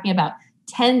people, we're talking about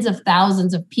tens of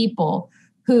thousands of people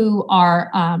who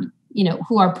are,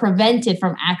 who are prevented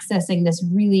from accessing this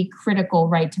really critical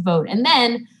right to vote. And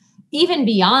then even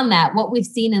beyond that, what we've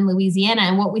seen in Louisiana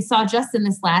and what we saw just in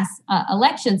this last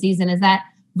election season is that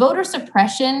voter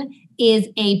suppression is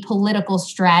a political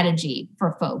strategy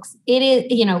for folks. It is,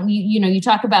 you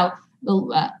talk about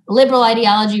liberal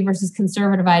ideology versus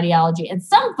conservative ideology. And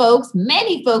some folks,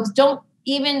 many folks, don't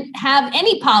even have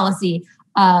any policy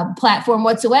platform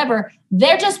whatsoever.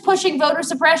 They're just pushing voter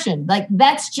suppression. Like,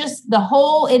 that's just the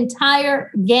whole entire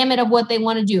gamut of what they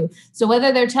want to do. So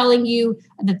whether they're telling you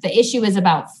that the issue is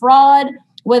about fraud,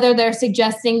 whether they're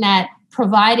suggesting that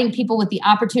providing people with the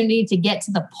opportunity to get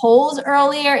to the polls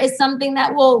earlier is something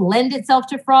that will lend itself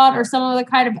to fraud or some other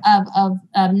kind of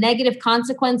negative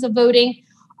consequence of voting.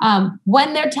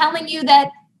 When they're telling you that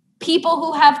people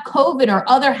who have COVID or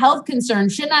other health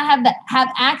concerns should not have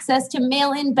access to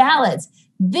mail-in ballots.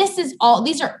 These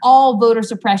are all voter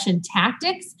suppression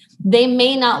tactics. They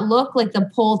may not look like the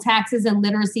poll taxes and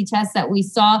literacy tests that we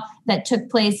saw that took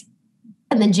place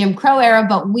in the Jim Crow era,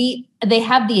 but they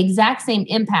have the exact same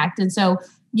impact. And so,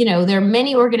 there are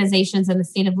many organizations in the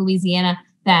state of Louisiana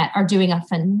that are doing a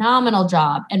phenomenal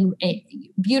job and a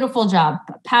beautiful job.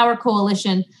 Power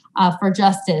Coalition for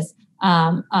Justice,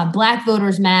 Black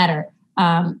Voters Matter,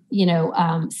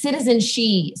 Citizen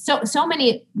She, so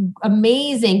many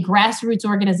amazing grassroots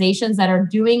organizations that are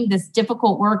doing this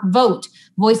difficult work. Vote,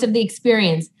 Voice of the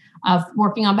Experience,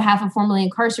 working on behalf of formerly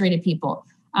incarcerated people.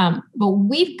 But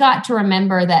we've got to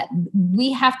remember that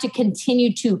we have to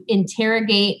continue to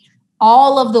interrogate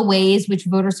all of the ways which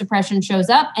voter suppression shows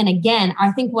up. And again,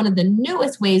 I think one of the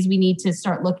newest ways we need to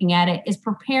start looking at it is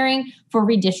preparing for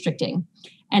redistricting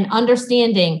and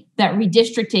understanding that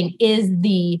redistricting is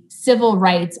the civil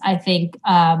rights, I think,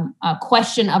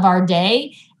 question of our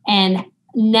day. And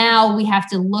now we have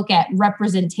to look at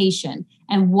representation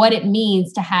and what it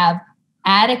means to have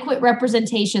adequate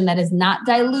representation that is not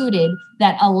diluted,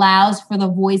 that allows for the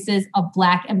voices of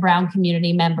Black and Brown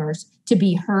community members to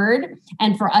be heard,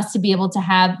 and for us to be able to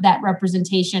have that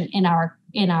representation in our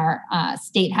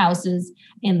state houses,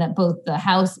 in both the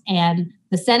House and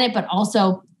the Senate, but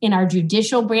also in our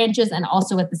judicial branches and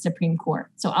also at the Supreme Court.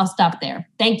 So I'll stop there.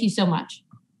 Thank you so much.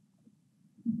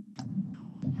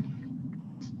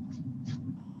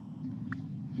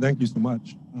 Thank you so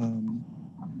much.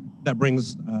 That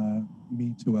brings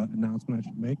me to an announcement I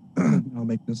should make. I'll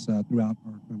make this throughout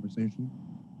our conversation.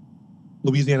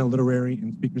 Louisiana Literary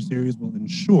and Speaker Series will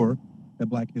ensure that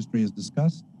Black history is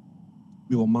discussed.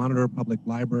 We will monitor public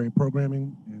library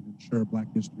programming and ensure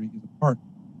Black history is a part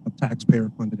of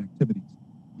taxpayer-funded activities.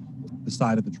 The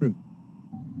side of the truth.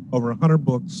 Over 100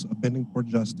 books of Bending Toward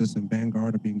Justice and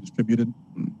Vanguard are being distributed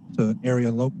to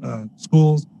area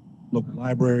schools, local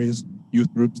libraries,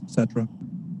 youth groups, etc.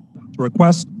 To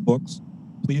request books,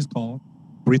 please call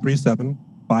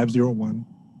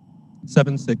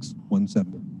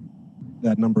 337-501-7617.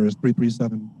 That number is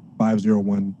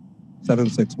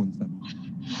 337-501-7617.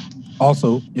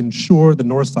 Also, ensure the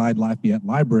Northside Lafayette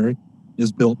Library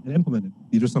is built and implemented.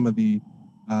 These are some of the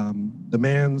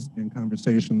demands and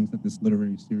conversations that this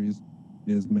literary series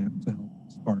is meant to help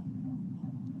spark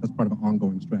as part of an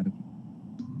ongoing strategy.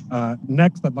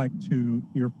 Next, I'd like to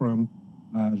hear from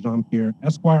Jean-Pierre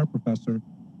Esquire, Professor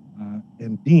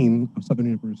and Dean of Southern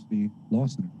University Law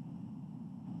Center.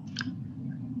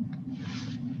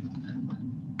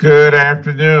 Good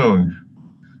afternoon.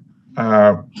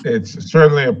 It's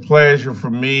certainly a pleasure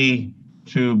for me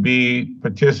to be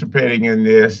participating in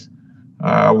this.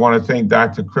 I want to thank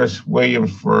Dr. Chris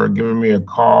Williams for giving me a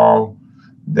call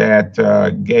that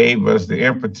gave us the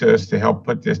impetus to help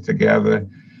put this together,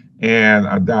 and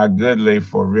Doc Goodley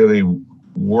for really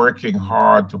working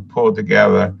hard to pull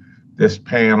together this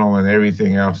panel and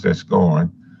everything else that's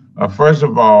going. First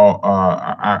of all,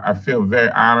 I feel very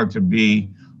honored to be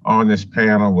on this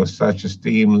panel with such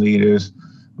esteemed leaders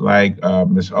like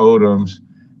Ms. Odoms,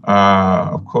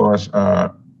 of course,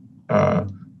 Dr.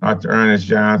 Ernest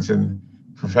Johnson,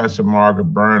 Professor Margaret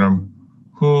Burnham,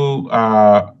 who,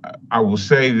 I will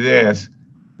say this,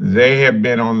 they have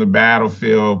been on the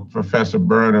battlefield. Professor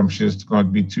Burnham, she's going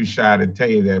to be too shy to tell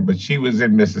you that, but she was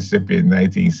in Mississippi in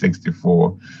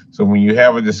 1964. So when you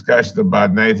have a discussion about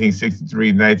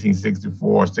 1963,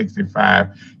 1964, 65,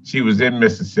 she was in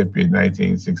Mississippi in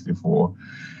 1964.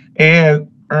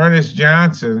 And Ernest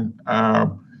Johnson,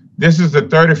 this is the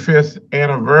 35th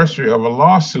anniversary of a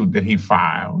lawsuit that he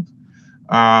filed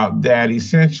that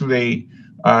essentially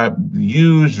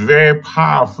used very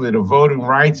powerfully the Voting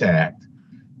Rights Act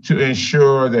to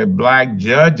ensure that Black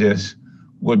judges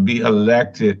would be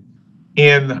elected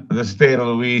in the state of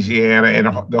Louisiana, and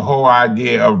the whole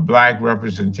idea of Black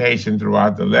representation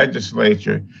throughout the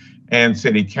legislature and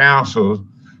city councils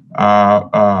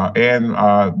and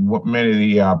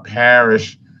many of the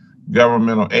parish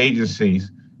governmental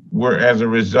agencies were as a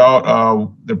result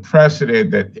of the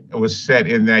precedent that was set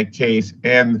in that case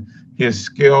and his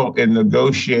skill in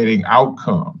negotiating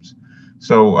outcomes.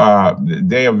 So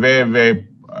they are very,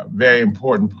 very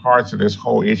important parts of this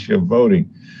whole issue of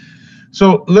voting.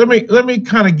 So let me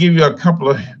kind of give you a couple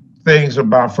of things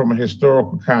about from a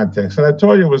historical context. And I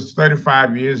told you it was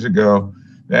 35 years ago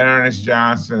that Ernest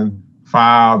Johnson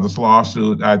filed this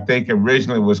lawsuit. I think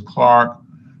originally it was Clark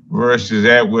versus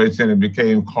Edwards, and it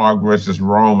became Clark versus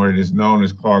Romer. It is known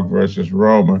as Clark versus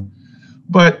Romer.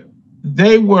 But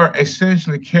they were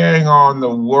essentially carrying on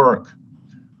the work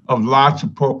of lots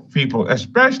of people,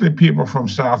 especially people from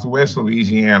Southwest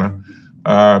Louisiana.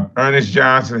 Ernest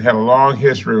Johnson had a long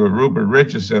history with Rupert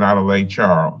Richardson out of Lake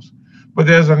Charles. But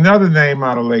there's another name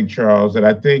out of Lake Charles that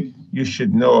I think you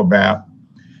should know about.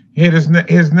 His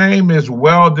name is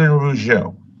Weldon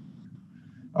Rougeau.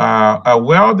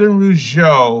 Weldon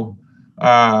Rougeau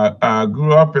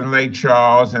grew up in Lake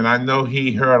Charles, and I know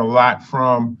he heard a lot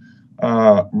from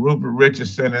Rupert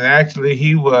Richardson, and actually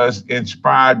he was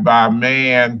inspired by a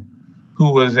man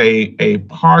who was a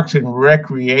Parks and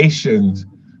Recreations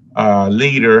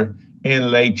leader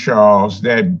in Lake Charles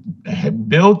that had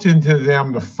built into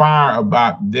them the fire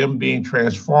about them being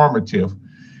transformative.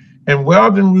 And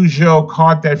Weldon Rougeau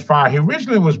caught that fire. He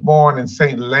originally was born in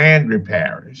St. Landry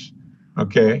Parish,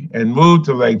 okay, and moved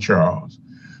to Lake Charles.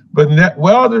 But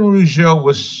Weldon Rougeau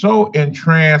was so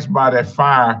entranced by that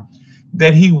fire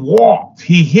that he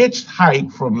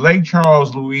hitchhiked from Lake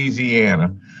Charles,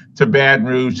 Louisiana to Baton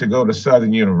Rouge to go to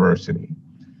Southern University.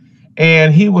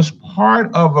 And he was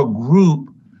part of a group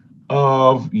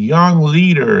of young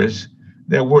leaders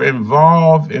that were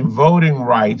involved in voting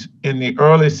rights in the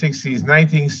early 60s,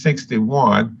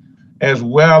 1961, as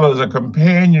well as a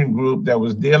companion group that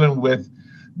was dealing with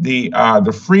the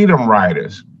Freedom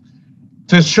Riders.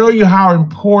 To show you how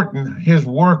important his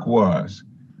work was,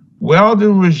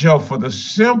 Weldon Rougeau, for the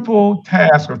simple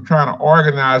task of trying to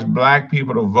organize Black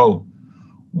people to vote,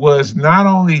 was not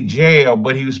only jailed,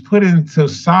 but he was put into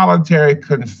solitary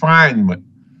confinement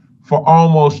for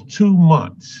almost 2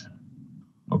 months.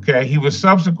 Okay, he was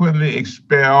subsequently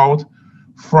expelled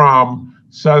from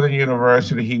Southern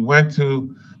University. He went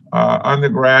to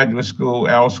undergraduate school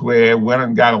elsewhere, went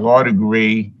and got a law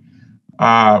degree,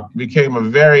 became a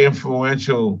very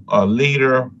influential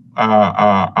leader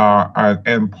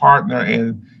and partner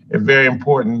in a very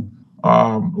important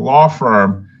law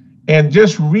firm. And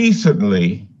just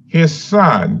recently, his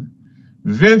son,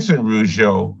 Vincent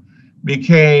Rougeau,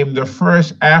 became the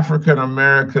first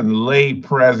African-American lay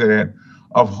president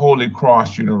of Holy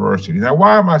Cross University. Now,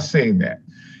 why am I saying that?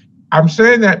 I'm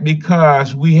saying that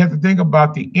because we have to think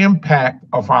about the impact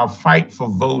of our fight for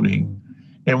voting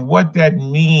and what that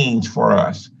means for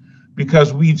us,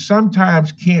 because we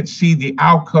sometimes can't see the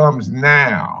outcomes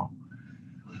now.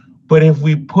 But if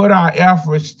we put our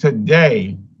efforts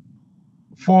today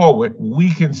forward, we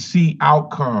can see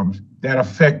outcomes that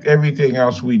affect everything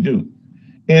else we do.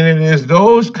 And it is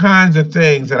those kinds of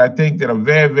things that I think that are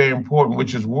very, very important,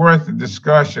 which is worth the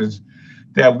discussions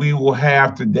that we will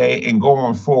have today and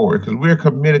going forward, because we're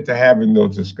committed to having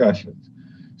those discussions.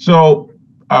 So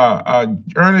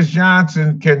Ernest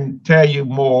Johnson can tell you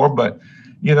more, but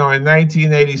in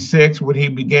 1986, when he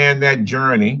began that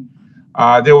journey,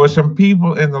 there were some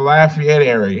people in the Lafayette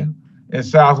area in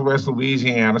Southwest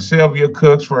Louisiana, Sylvia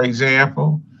Cooks, for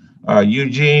example,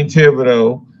 Eugene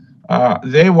Thibodeau.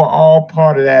 They were all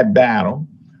part of that battle.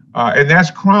 And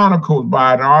that's chronicled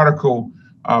by an article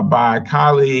by a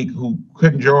colleague who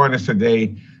couldn't join us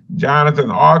today,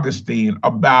 Jonathan Augustine,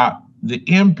 about the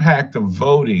impact of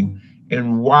voting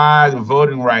and why the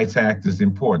Voting Rights Act is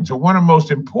important. So one of the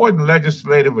most important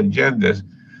legislative agendas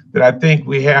that I think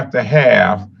we have to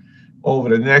have over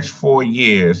the next 4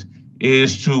 years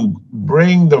is to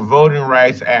bring the Voting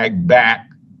Rights Act back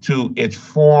to its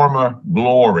former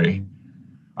glory.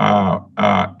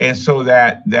 And so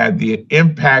that the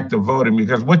impact of voting,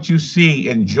 because what you see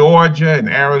in Georgia and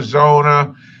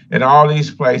Arizona and all these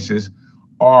places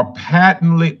are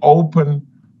patently open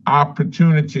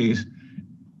opportunities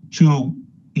to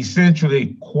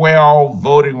essentially quell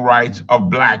voting rights of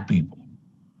Black people,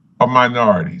 of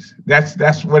minorities.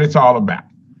 That's what it's all about.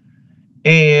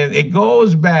 And it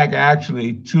goes back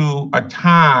actually to a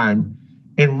time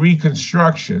in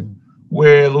Reconstruction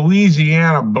where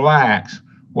Louisiana Blacks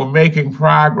were making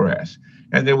progress.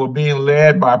 and they were being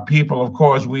led by people. Of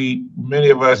course, many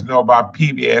of us know about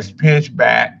PBS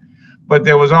Pinchback, but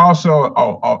there was also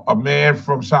a man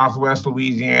from Southwest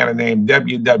Louisiana named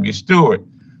W.W. Stewart,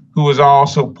 who was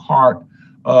also part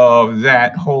of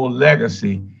that whole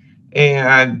legacy.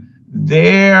 And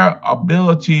their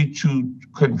ability to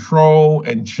control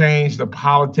and change the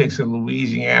politics in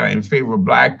Louisiana in favor of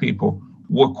Black people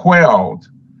were quelled,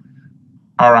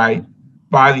 all right,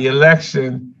 by the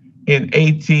election in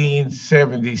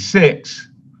 1876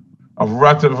 of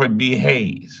Rutherford B.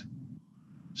 Hayes.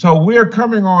 So we're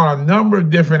coming on a number of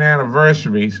different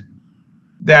anniversaries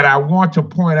that I want to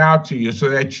point out to you so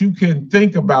that you can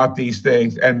think about these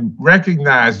things and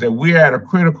recognize that we're at a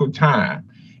critical time.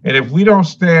 And if we don't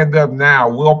stand up now,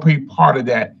 we'll be part of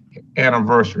that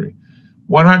anniversary.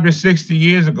 160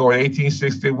 years ago, in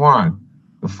 1861,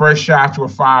 the first shots were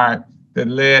fired that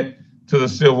led to the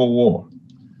Civil War.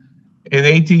 In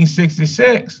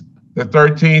 1866, the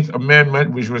 13th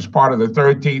Amendment, which was part of the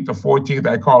 13th or 14th,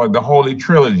 I call it the Holy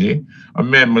Trilogy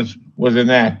amendments, was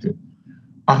enacted.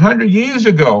 100 years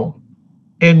ago,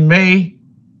 in May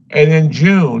and in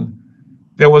June,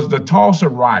 there was the Tulsa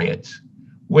riots,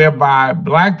 whereby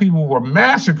Black people were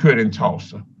massacred in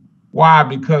Tulsa. Why?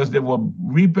 Because they were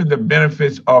reaping the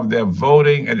benefits of their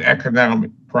voting and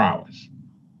economic prowess.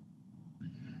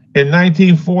 In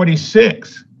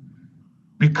 1946,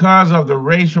 because of the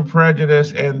racial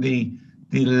prejudice and the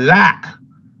lack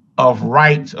of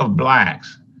rights of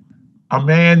Blacks, a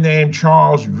man named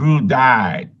Charles Drew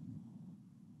died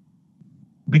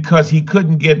because he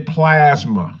couldn't get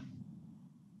plasma,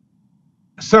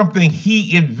 something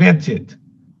he invented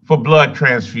for blood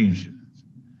transfusions.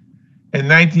 In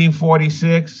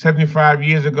 1946, 75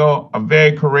 years ago, a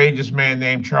very courageous man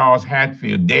named Charles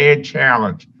Hatfield dared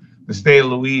challenge the state of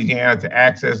Louisiana to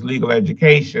access legal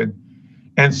education.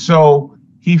 And so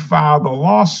he filed a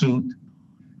lawsuit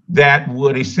that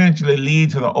would essentially lead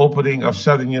to the opening of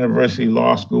Southern University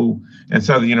Law School and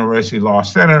Southern University Law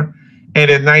Center. And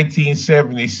in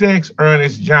 1976,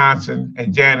 Ernest Johnson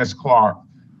and Janice Clark,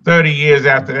 30 years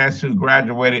after that, who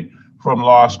graduated from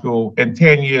law school, and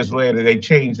 10 years later, they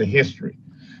changed the history.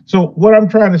 So what I'm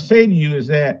trying to say to you is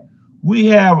that we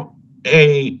have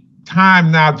a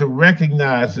time now to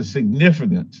recognize the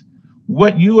significance.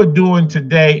 What you are doing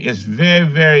today is very,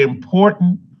 very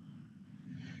important.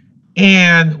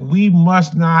 And we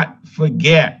must not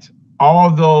forget all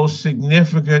those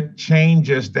significant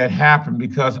changes that happened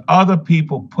because other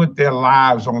people put their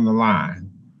lives on the line.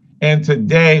 And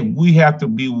today we have to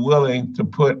be willing to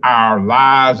put our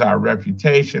lives, our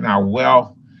reputation, our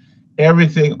wealth,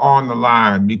 everything on the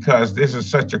line because this is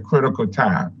such a critical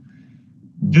time.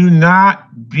 Do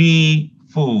not be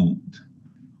fooled.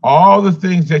 All the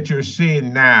things that you're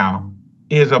seeing now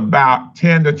is about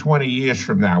 10 to 20 years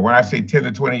from now. When I say 10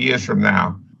 to 20 years from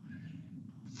now,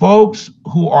 folks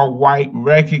who are white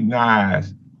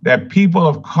recognize that people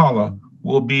of color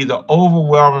will be the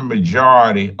overwhelming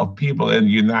majority of people in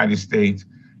the United States,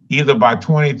 either by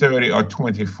 2030 or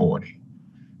 2040.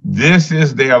 This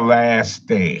is their last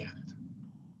stand.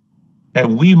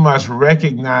 And we must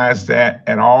recognize that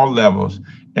at all levels,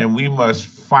 and we must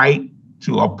fight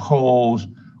to oppose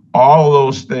all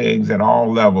those things at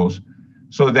all levels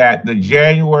so that the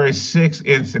January 6th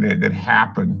incident that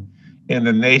happened in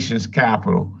the nation's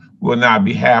capital will not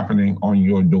be happening on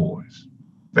your doors.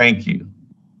 Thank you.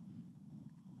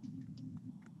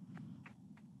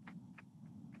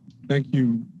 Thank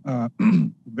you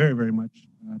very, very much,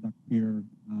 Dr. Pierre.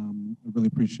 I really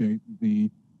appreciate the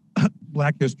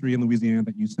Black history in Louisiana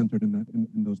that you centered in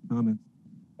those comments.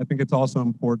 I think it's also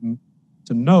important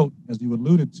to note, as you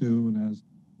alluded to, and as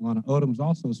Lana Odoms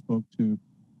also spoke to,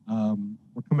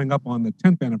 we're coming up on the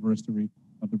 10th anniversary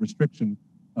of the restriction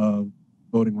of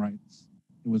voting rights.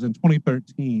 It was in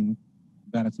 2013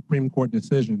 that a Supreme Court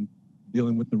decision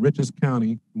dealing with the richest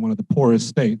county in one of the poorest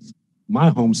states, my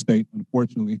home state,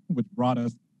 unfortunately, which brought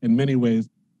us in many ways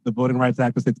the Voting Rights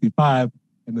Act of 65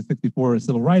 and the 64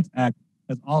 Civil Rights Act,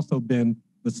 has also been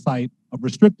the site of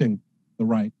restricting the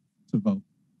right to vote.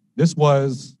 This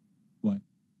was,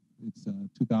 it's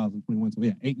 2021, so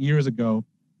yeah, 8 years ago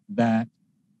that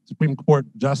Supreme Court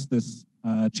Justice,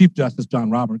 Chief Justice John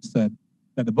Roberts said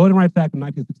that the Voting Rights Act of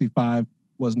 1965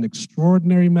 was an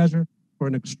extraordinary measure for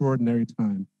an extraordinary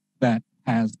time that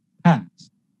has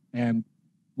passed. And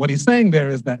what he's saying there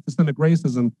is that systemic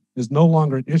racism is no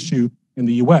longer an issue in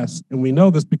the US. And we know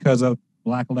this because of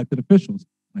Black elected officials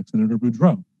like Senator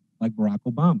Boudreaux, like Barack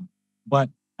Obama. But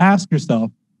ask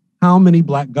yourself, how many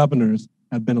Black governors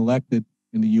have been elected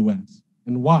in the US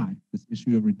and why? This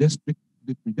issue of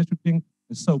redistricting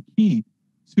is so key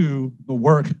to the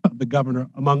work of the governor,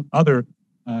 among other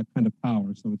kind of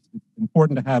power. So it's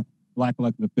important to have Black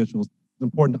elected officials. It's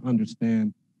important to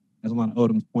understand, as Alana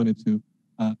Odom's pointed to,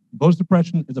 voter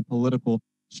suppression is a political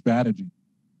strategy.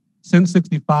 Since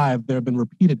 65, there have been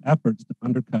repeated efforts to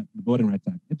undercut the Voting Rights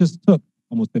Act. It just took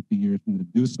almost 50 years for them to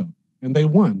do so. And they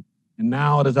won. And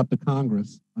now it is up to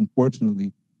Congress,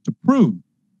 unfortunately, to prove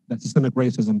that systemic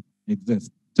racism exists,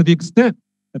 to the extent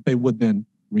that they would then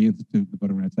reinstitute the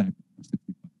Voting Rights Act of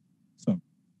 65. So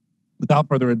without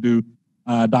further ado,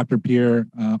 Dr. Pierre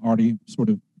already sort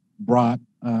of brought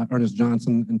Ernest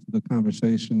Johnson into the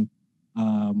conversation.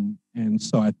 And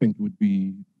so I think it would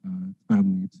be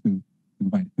timely to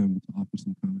invite him to offer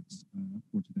some comments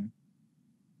for today.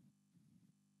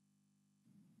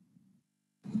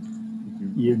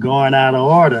 You're going out of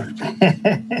order.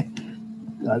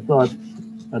 I thought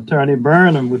Attorney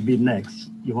Burnham would be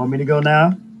next. You want me to go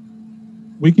now?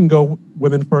 We can go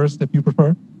women first if you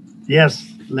prefer.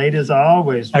 Yes, ladies are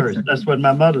always first. Excellent. That's what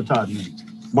my mother taught me.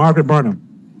 Margaret Burnham.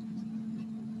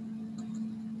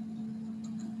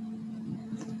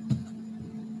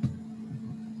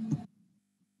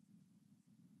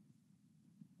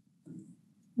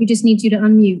 We just need you to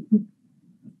unmute.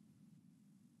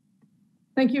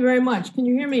 Thank you very much. Can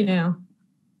you hear me now?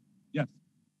 Yes.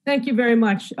 Thank you very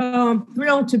much.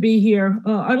 Thrilled to be here,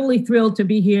 utterly thrilled to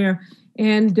be here.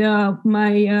 And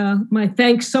my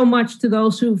thanks so much to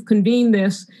those who've convened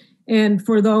this and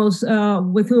for those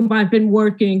with whom I've been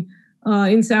working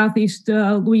in Southeast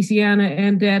Louisiana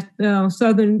and at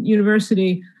Southern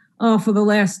University for the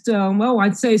last,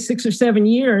 I'd say 6 or 7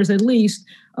 years at least.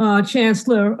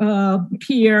 Chancellor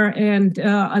Pierre and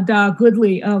Ada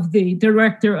Goodley, of the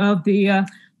director of the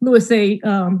LUS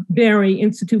Berry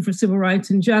Institute for Civil Rights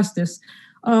and Justice.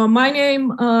 My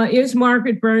name is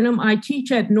Margaret Burnham. I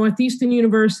teach at Northeastern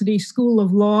University School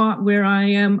of Law, where I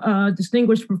am a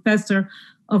distinguished professor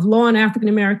of law and African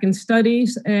American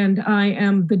studies, and I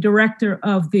am the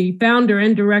founder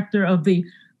and director of the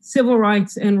Civil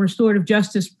Rights and Restorative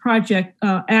Justice Project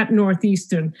at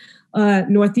Northeastern.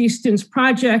 Northeastern's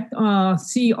project,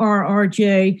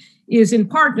 CRRJ, is in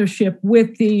partnership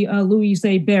with the Louise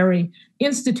A. Berry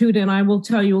Institute, and I will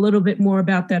tell you a little bit more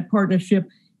about that partnership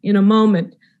in a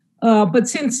moment. But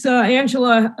since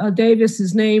Angela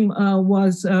Davis's name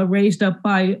was raised up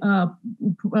by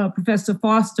Professor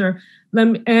Foster,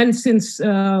 and since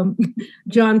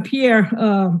John Pierre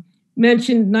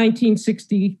mentioned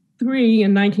 1963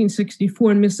 and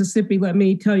 1964 in Mississippi, let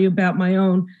me tell you about my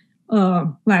own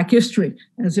Black history,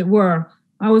 as it were.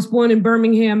 I was born in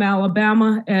Birmingham,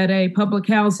 Alabama, at a public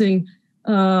housing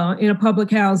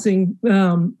complex.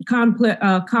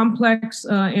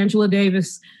 Angela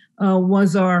Davis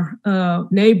was our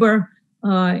neighbor,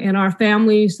 and our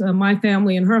families, my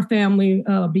family and her family,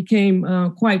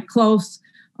 became quite close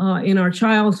in our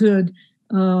childhood.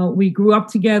 We grew up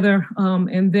together,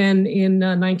 and then in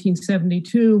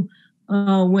 1972,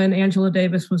 when Angela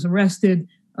Davis was arrested,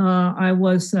 I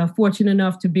was fortunate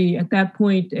enough to be, at that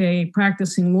point, a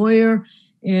practicing lawyer,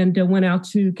 and went out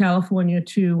to California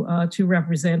to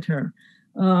represent her.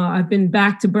 I've been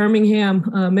back to Birmingham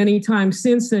many times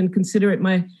since and consider it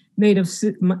my native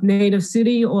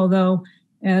city, although,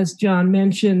 as John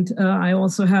mentioned, I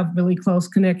also have really close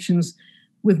connections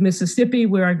with Mississippi,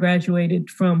 where I graduated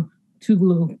from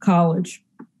Tougaloo College.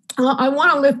 I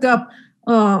want to lift up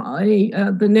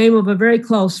the name of a very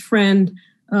close friend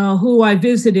who I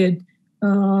visited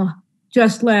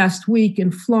just last week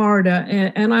in Florida.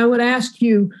 And I would ask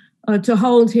you to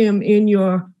hold him in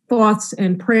your thoughts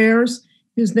and prayers.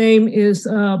 His name is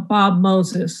Bob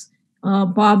Moses.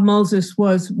 Bob Moses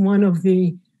was one of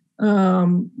the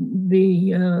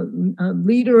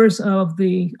leaders of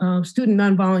the Student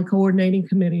Nonviolent Coordinating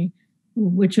Committee,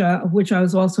 of which I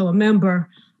was also a member.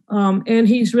 And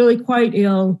he's really quite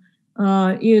ill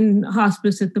in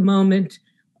hospice at the moment.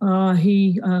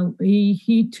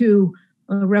 He too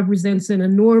represents an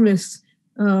enormous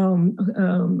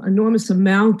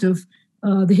amount of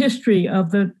the history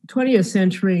of the 20th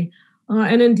century.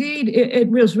 And indeed, it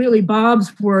was really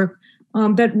Bob's work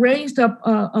that raised up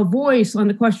a voice on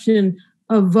the question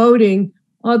of voting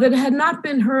that had not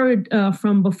been heard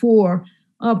from before.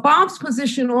 Bob's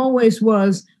position always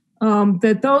was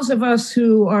that those of us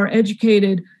who are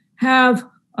educated have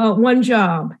one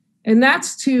job, and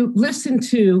that's to listen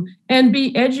to and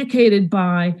be educated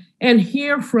by and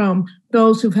hear from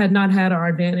those who had not had our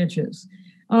advantages.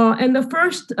 And the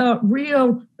first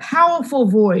real powerful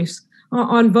voice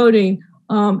on voting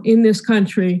in this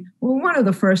country, well, one of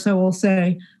the first, I will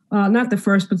say, not the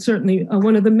first, but certainly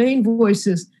one of the main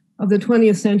voices of the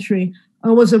 20th century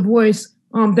was a voice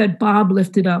that Bob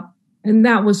lifted up, and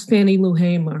that was Fannie Lou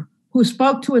Hamer. who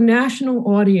spoke to a national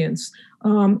audience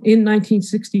in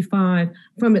 1965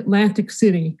 from Atlantic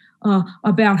City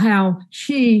about how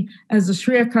she, as a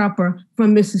sharecropper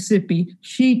from Mississippi,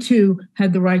 she too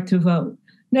had the right to vote.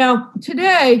 Now,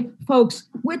 today, folks,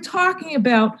 we're talking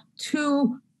about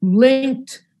two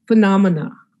linked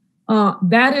phenomena.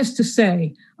 That is to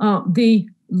say, the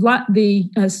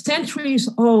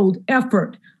centuries-old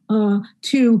effort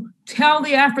to tell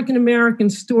the African American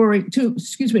story, to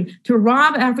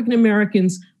rob African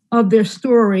Americans of their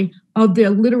story, of their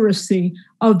literacy,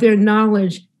 of their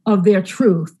knowledge, of their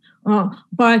truth,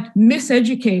 by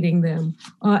miseducating them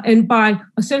and by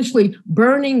essentially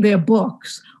burning their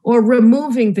books or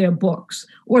removing their books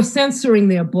or censoring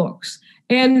their books.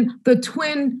 And the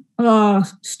twin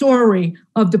story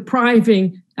of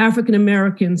depriving African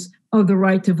Americans of the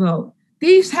right to vote.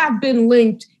 These have been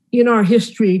linked in our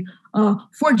history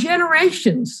for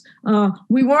generations.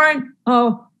 We weren't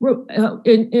able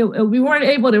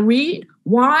to read.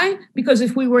 Why? Because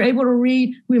if we were able to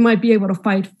read, we might be able to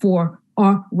fight for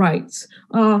our rights.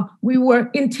 We were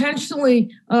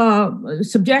intentionally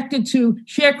subjected to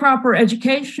sharecropper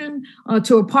education,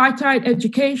 to apartheid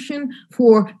education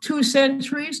for 2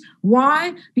 centuries.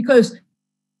 Why? Because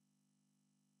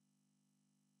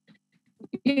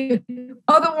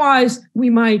otherwise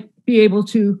we might be able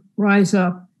to rise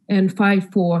up and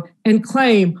fight for and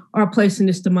claim our place in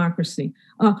this democracy.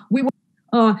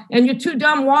 And you're too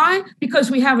dumb. Why? Because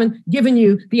we haven't given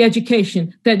you the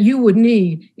education that you would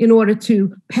need in order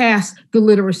to pass the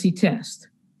literacy test.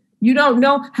 You don't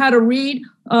know how to read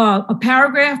a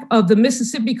paragraph of the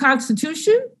Mississippi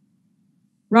Constitution?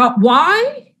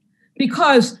 Why?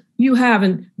 Because you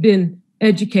haven't been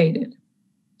educated.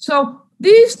 So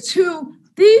these two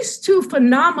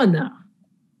phenomena,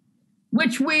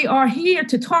 which we are here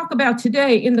to talk about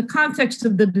today in the context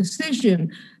of the decision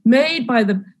made by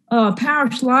the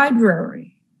parish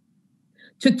library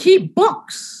to keep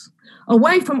books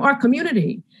away from our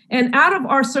community and out of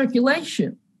our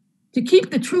circulation, to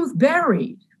keep the truth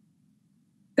buried,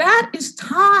 that is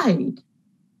tied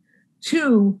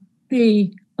to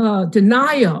the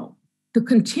denial, the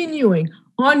continuing,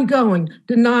 ongoing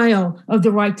denial of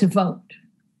the right to vote.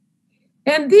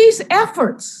 And these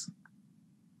efforts,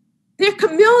 they're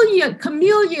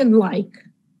chameleon-like,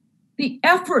 the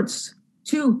efforts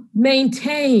to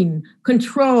maintain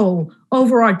control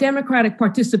over our democratic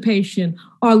participation,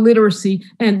 our literacy,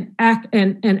 and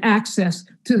access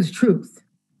to the truth.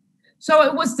 So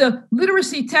it was the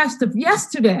literacy test of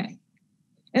yesterday.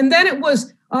 And then it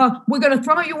was, we're going to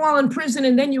throw you all in prison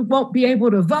and then you won't be able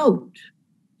to vote.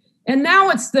 And now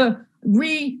it's the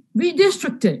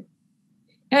redistricting.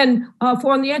 And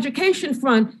for on the education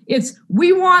front, it's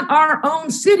we want our own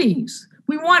cities.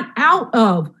 We want out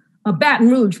of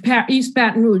East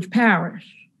Baton Rouge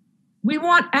Parish. We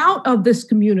want out of this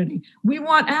community. We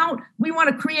want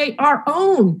to create our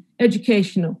own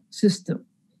educational system.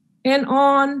 And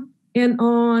on and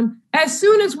on. As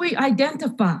soon as we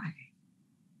identify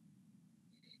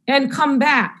and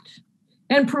combat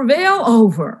and prevail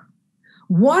over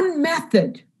one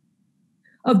method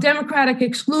of democratic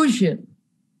exclusion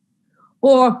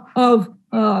or of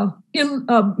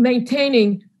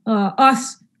maintaining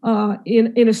us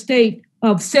in a state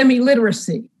of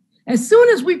semi-literacy. As soon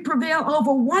as we prevail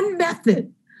over one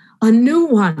method, a new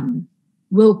one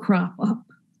will crop up.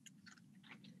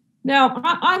 Now,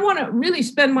 I want to really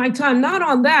spend my time not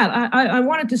on that. I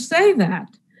wanted to say that,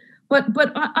 but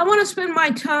I want to spend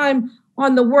my time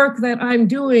on the work that I'm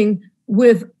doing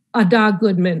with Ada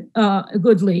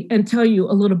Goodley and tell you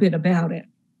a little bit about it.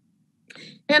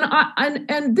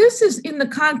 And this is in the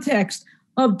context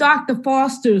of Dr.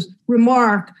 Foster's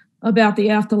remark about the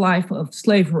afterlife of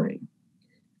slavery.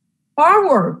 Our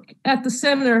work at the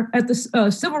Center, at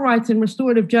the Civil Rights and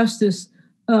Restorative Justice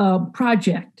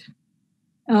Project,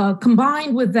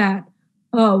 combined with that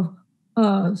of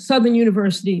Southern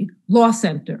University Law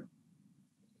Center,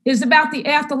 is about the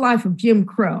afterlife of Jim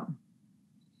Crow.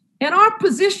 And our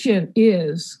position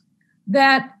is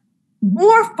that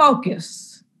more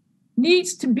focus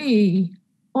needs to be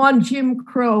on Jim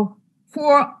Crow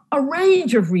for a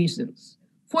range of reasons.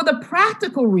 For the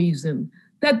practical reason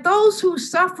that those who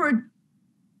suffered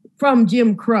from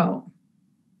Jim Crow,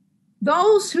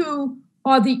 those who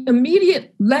are the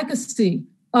immediate legacy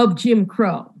of Jim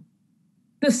Crow,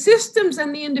 the systems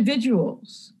and the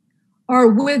individuals are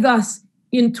with us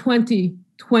in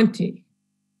 2020.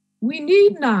 We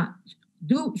need not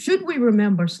should we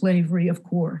remember slavery? Of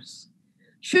course.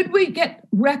 Should we get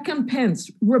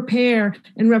recompense, repair,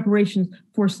 and reparations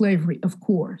for slavery? Of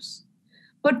course.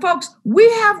 But folks, we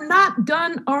have not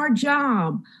done our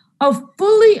job of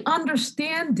fully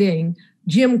understanding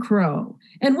Jim Crow.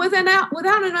 And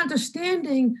without an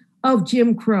understanding of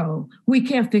Jim Crow, we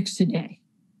can't fix today.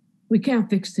 We can't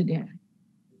fix today,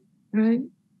 right?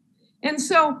 And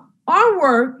so our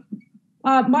work,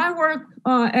 my work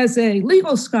as a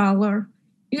legal scholar,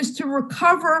 is to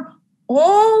recover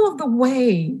all of the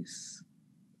ways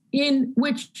in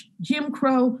which Jim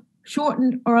Crow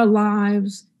shortened our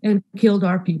lives and killed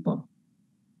our people.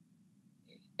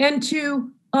 And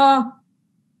to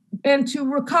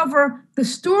recover the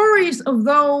stories of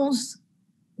those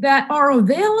that are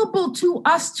available to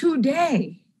us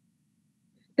today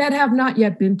that have not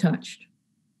yet been touched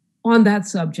on that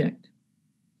subject.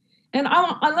 And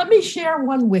let me share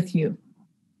one with you.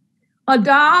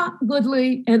 Ada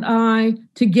Goodley and I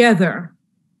together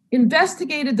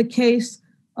investigated the case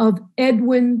of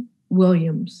Edwin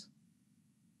Williams.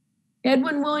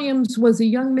 Edwin Williams was a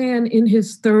young man in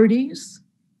his 30s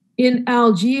in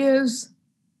Algiers,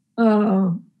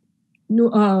 New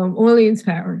Orleans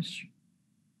Parish.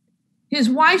 His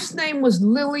wife's name was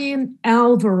Lillian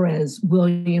Alvarez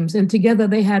Williams, and together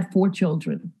they had 4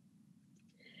 children.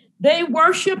 They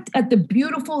worshiped at the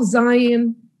beautiful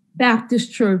Zion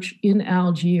Baptist Church in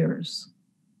Algiers.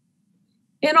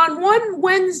 And on one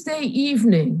Wednesday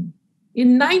evening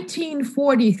in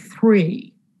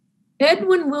 1943,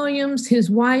 Edwin Williams, his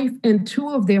wife, and 2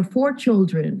 of their 4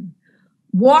 children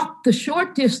walked the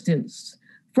short distance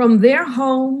from their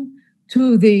home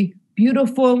to the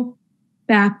beautiful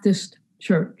Baptist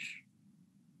church.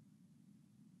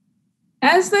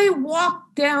 As they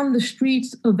walked down the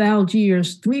streets of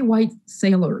Algiers, 3 white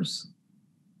sailors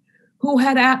who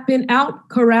had been out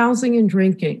carousing and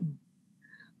drinking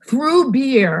threw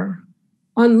beer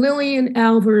on Lillian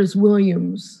Alvarez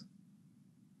Williams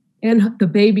and the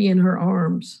baby in her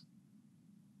arms.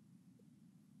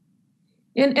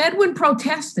 And Edwin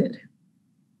protested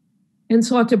and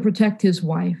sought to protect his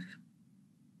wife.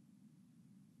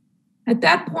 At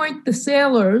that point, the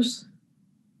sailors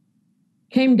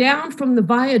came down from the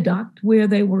viaduct where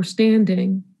they were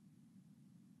standing,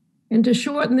 and to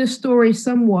shorten this story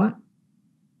somewhat,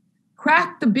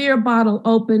 cracked the beer bottle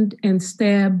open and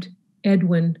stabbed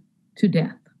Edwin to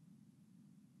death.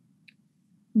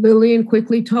 Lillian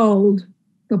quickly told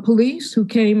the police, who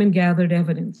came and gathered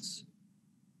evidence.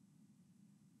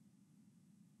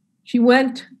 She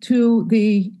went to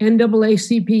the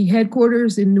NAACP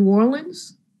headquarters in New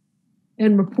Orleans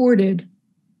and reported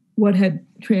what had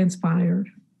transpired,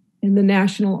 and the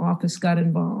national office got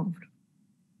involved.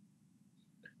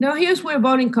 Now, here's where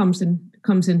voting comes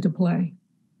into play.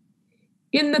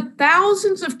 In the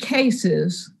thousands of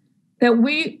cases that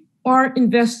we are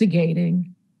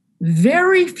investigating,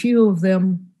 very few of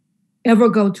them ever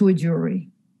go to a jury.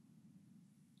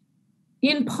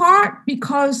 In part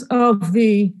because of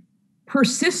the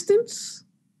persistence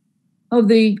of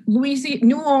the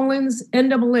New Orleans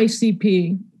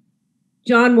NAACP.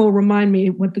 John will remind me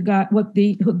what the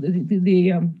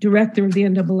director of the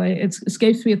NAA, it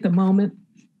escapes me at the moment.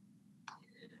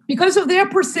 Because of their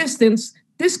persistence,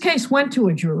 this case went to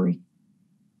a jury.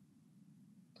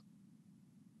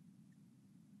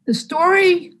 The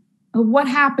story of what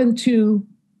happened to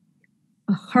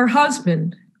her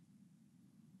husband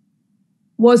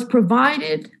was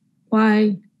provided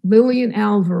by Lillian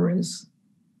Alvarez,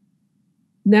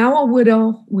 now a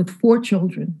widow with 4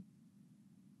 children,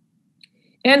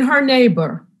 and her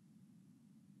neighbor,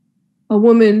 a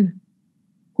woman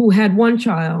who had 1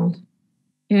 child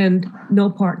and no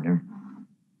partner.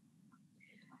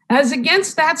 As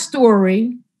against that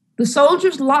story, the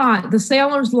sailors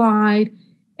lied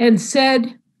and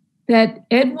said that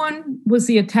Edwin was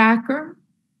the attacker,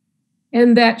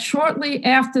 and that shortly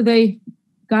after they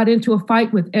got into a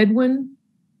fight with Edwin,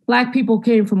 Black people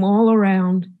came from all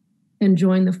around and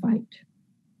joined the fight.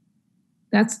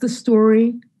 That's the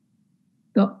story.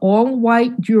 The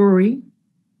all-white jury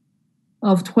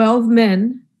of 12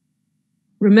 men,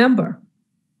 remember,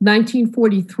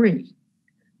 1943,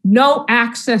 no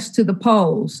access to the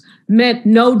polls meant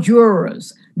no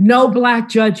jurors, no Black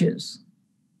judges.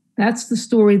 That's the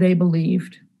story they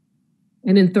believed.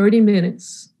 And in 30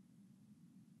 minutes,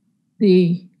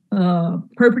 the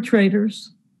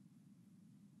perpetrators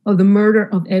of the murder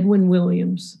of Edwin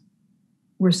Williams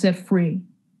were set free.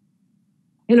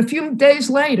 And a few days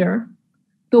later,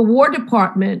 the War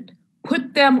Department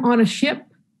put them on a ship,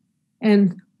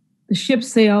 and the ship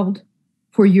sailed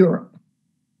for Europe,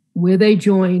 where they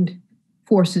joined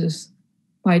forces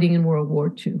fighting in World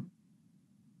War II.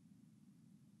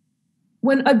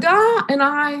 When Ada and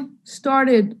I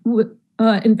started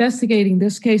investigating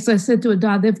this case, I said to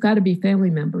Ada, they've got to be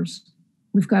family members.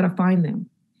 We've got to find them.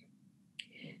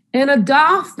 And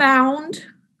Ada found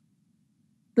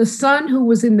the son who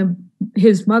was in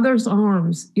his mother's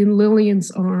arms, in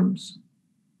Lillian's arms.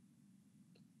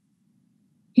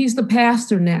 He's the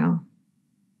pastor now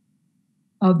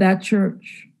of that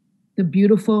church, the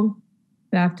beautiful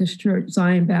Baptist church,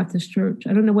 Zion Baptist Church.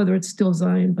 I don't know whether it's still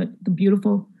Zion, but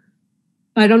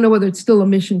I don't know whether it's still a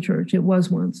mission church. It was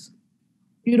once.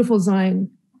 Beautiful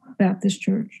Zion Baptist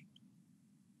Church.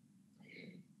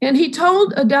 And he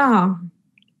told Ada,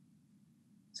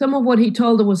 some of what he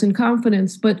told her was in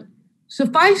confidence, but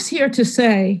suffice here to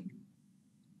say,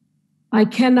 I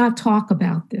cannot talk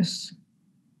about this.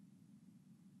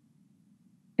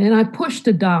 And I pushed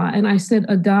Ada and I said,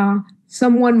 Ada,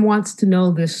 someone wants to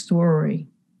know this story.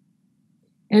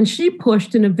 And she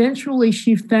pushed, and eventually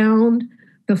she found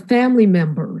the family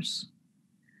members,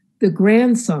 the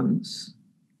grandsons,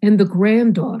 and the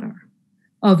granddaughter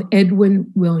of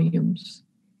Edwin Williams.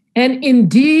 And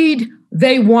indeed,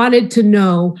 they wanted to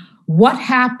know what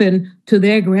happened to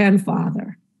their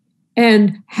grandfather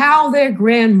and how their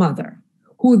grandmother,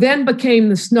 who then became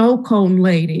the snow cone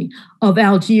lady of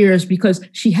Algiers because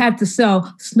she had to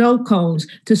sell snow cones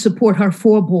to support her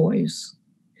 4 boys.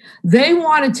 They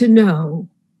wanted to know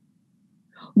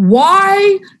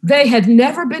why they had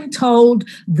never been told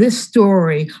this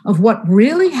story of what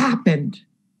really happened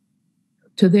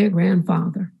to their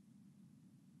grandfather.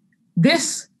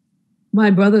 This,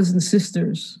 my brothers and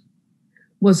sisters,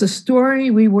 was a story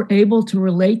we were able to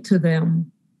relate to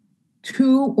them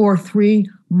 2 or 3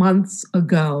 months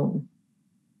ago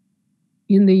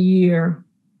in the year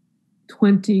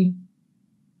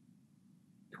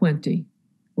 2020,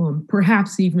 or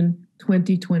perhaps even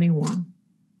 2021.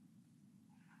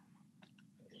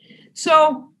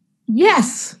 So,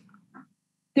 yes,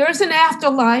 there's an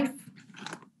afterlife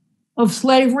of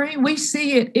slavery. We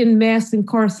see it in mass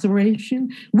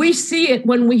incarceration. We see it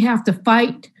when we have to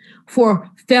fight for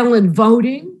felon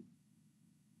voting.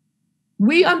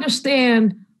 We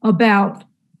understand about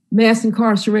mass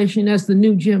incarceration as the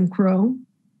new Jim Crow.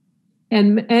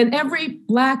 And every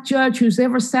Black judge who's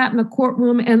ever sat in a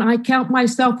courtroom, and I count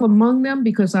myself among them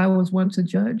because I was once a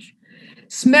judge,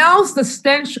 smells the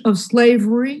stench of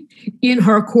slavery in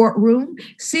her courtroom,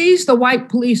 sees the white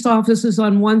police officers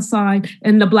on one side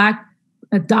and the Black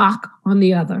doc on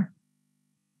the other.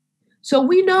 So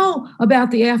we know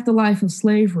about the afterlife of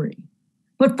slavery.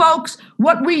 But folks,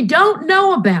 what we don't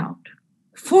know about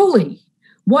fully,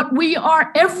 what we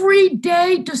are every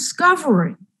day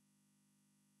discovering,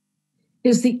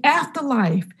 is the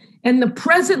afterlife and the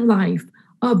present life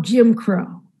of Jim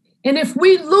Crow. And if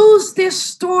we lose this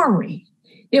story,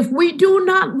 if we do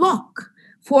not look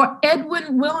for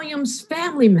Edwin Williams'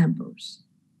 family members,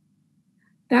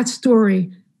 that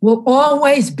story will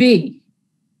always be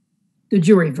the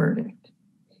jury verdict.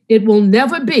 It will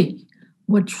never be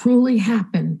what truly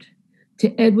happened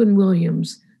to Edwin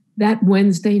Williams that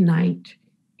Wednesday night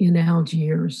in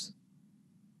Algiers,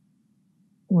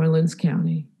 Orleans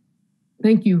County.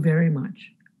 Thank you very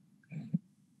much.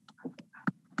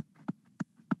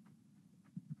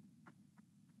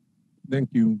 Thank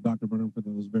you, Dr. Burnham, for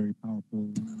those very powerful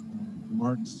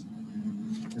remarks.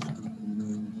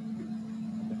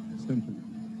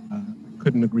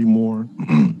 Couldn't agree more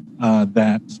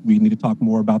that we need to talk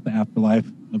more about the afterlife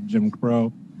of Jim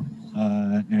Crow,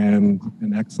 and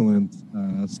an excellent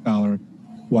scholar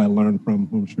who I learned from,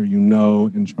 who I'm sure you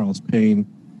know, and Charles Payne,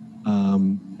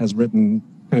 has written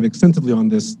kind of extensively on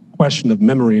this question of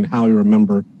memory and how we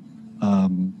remember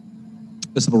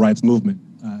the civil rights movement.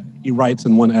 He writes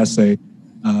in one essay,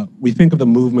 we think of the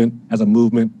movement as a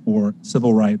movement for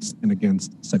civil rights and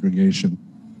against segregation.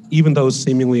 Even those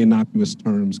seemingly innocuous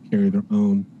terms carry their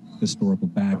own historical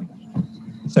baggage.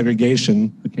 Segregation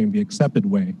became the accepted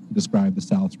way to describe the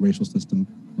South's racial system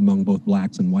among both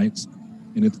Blacks and whites,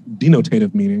 in its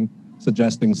denotative meaning,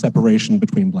 suggesting separation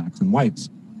between Blacks and whites.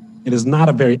 It is not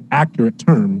a very accurate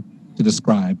term to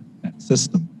describe that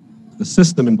system. The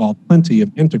system involved plenty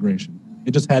of integration.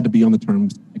 It just had to be on the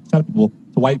terms acceptable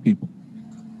to white people.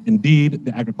 Indeed,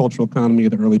 the agricultural economy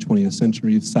of the early 20th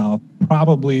century South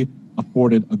probably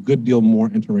afforded a good deal more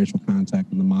interracial contact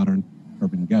than the modern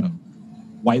urban ghetto.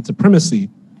 White supremacy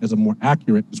is a more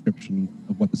accurate description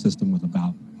of what the system was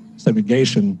about.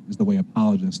 Segregation is the way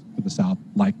apologists for the South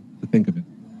like to think of it.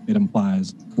 It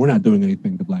implies we're not doing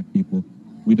anything to Black people.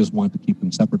 We just want to keep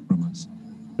them separate from us.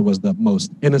 It was the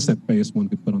most innocent face one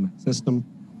could put on that system.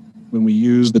 When we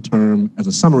use the term as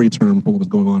a summary term for what was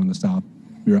going on in the South,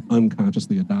 we are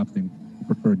unconsciously adopting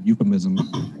the preferred euphemism of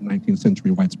 19th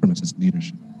century white supremacist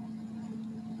leadership.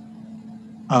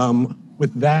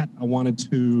 With that, I wanted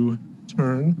to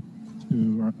turn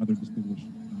to our other distinguished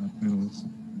panelists,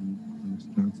 Ms.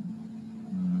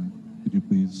 Johnson, to could you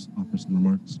please offer some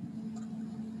remarks?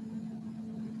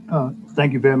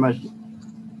 Thank you very much,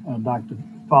 Dr.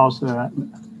 Foster.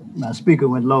 My speaker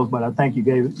went low, but I think you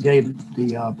gave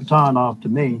the baton off to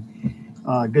me.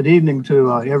 Good evening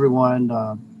to everyone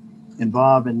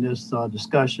involved in this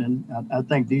discussion. I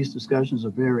think these discussions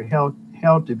are very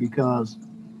healthy because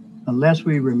unless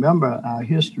we remember our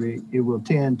history, it will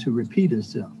tend to repeat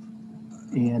itself.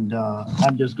 And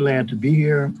I'm just glad to be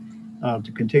here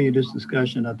to continue this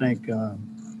discussion. I think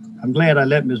I'm glad I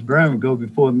let Ms. Berman go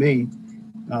before me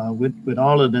with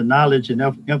all of the knowledge and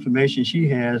information she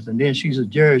has, and then she's a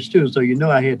judge too. So you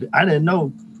know I didn't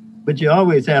know, but you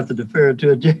always have to defer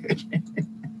to a judge.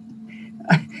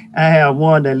 I have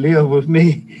one that lived with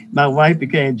me. My wife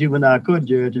became juvenile court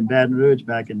judge in Baton Rouge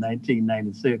back in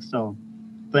 1996. So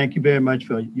thank you very much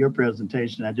for your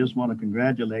presentation. I just want to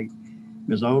congratulate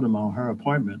Ms. Odom on her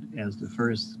appointment as the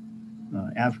first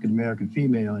African-American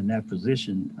female in that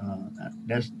position.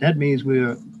 That means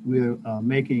we're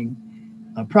making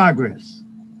progress.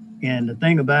 And the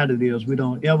thing about it is we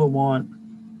don't ever want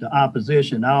the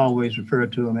opposition, I always refer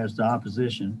to them as the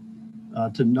opposition,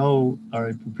 to know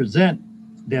or present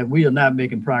that we are not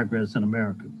making progress in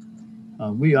America.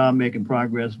 We are making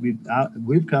progress.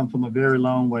 We've come from a very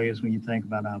long ways when you think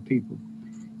about our people.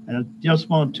 And I just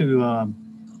want to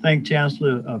thank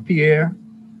Chancellor Pierre,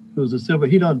 who's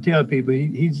he doesn't tell people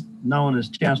he's known as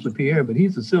Chancellor Pierre, but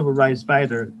he's a civil rights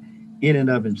fighter in and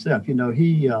of himself. You know,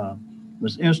 he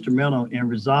was instrumental in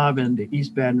resolving the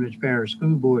East Baton Rouge Parish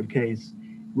School Board case,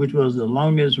 which was the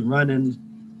longest running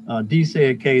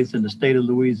DSEG case in the state of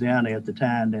Louisiana at the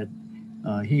time that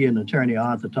he and Attorney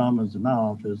Arthur Thomas in my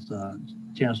office,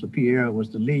 Chancellor Pierre, was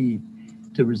the lead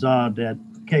to resolve that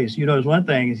case. You know, it's one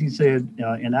thing, as he said,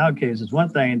 in our case, it's one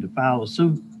thing to file a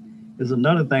suit, it's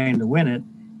another thing to win it,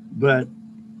 but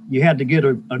you had to get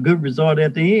a good result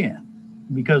at the end,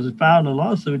 because if filing a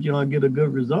lawsuit, you don't get a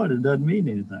good result, it doesn't mean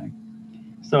anything.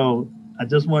 So I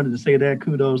just wanted to say that,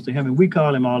 kudos to him, and we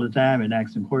call him all the time and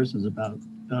ask him questions about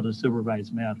other civil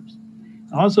rights matters.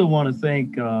 I also want to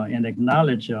thank and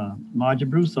acknowledge Margie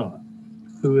Broussard,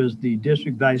 who is the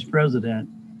district vice president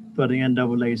for the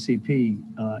NAACP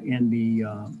in the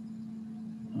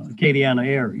Acadiana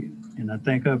area. And I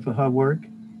thank her for her work.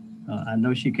 I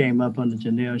know she came up under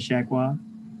Janelle Shakwa,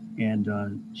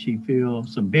 and she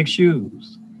fills some big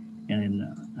shoes. And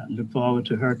I look forward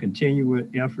to her continual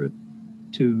effort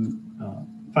to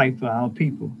fight for our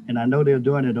people. And I know they're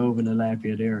doing it over in the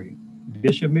Lafayette area.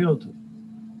 Bishop Milton,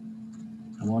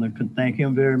 I want to thank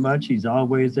him very much. He's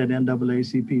always at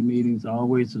NAACP meetings,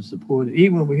 always have supported,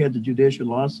 even when we had the judicial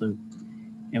lawsuit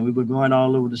and we were going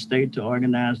all over the state to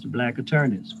organize the Black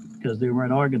attorneys because they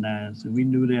weren't organized. And we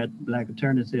knew that Black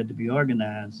attorneys had to be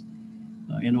organized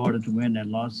in order to win that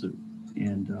lawsuit.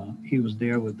 And he was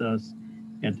there with us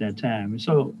at that time. And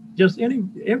so just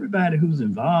everybody who's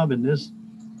involved in this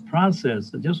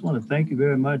process, I just want to thank you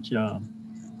very much.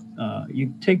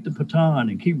 You take the baton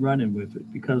and keep running with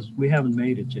it because we haven't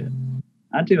made it yet.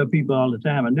 I tell people all the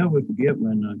time, I never forget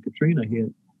when Katrina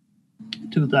hit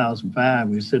 2005,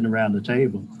 we were sitting around the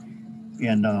table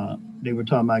and they were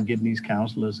talking about getting these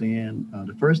counselors in.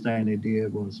 The first thing they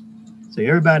did was say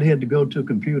everybody had to go to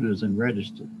computers and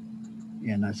register.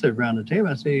 And I sat around the table,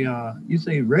 I say, you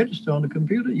say register on the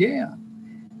computer? Yeah.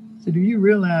 I said, do you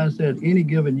realize that any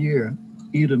given year,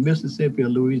 either Mississippi or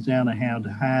Louisiana have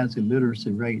the highest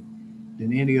illiteracy rate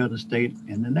than any other state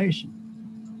in the nation?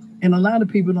 And a lot of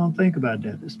people don't think about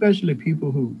that, especially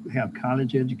people who have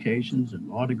college educations and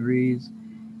law degrees.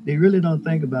 They really don't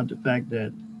think about the fact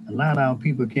that a lot of our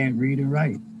people can't read and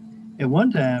write. At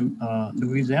one time,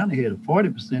 Louisiana had a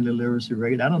 40% illiteracy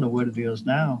rate. I don't know what it is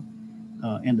now.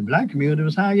 And the Black community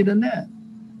was higher than that.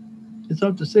 It's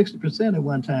up to 60% at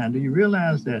one time. Do you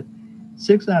realize that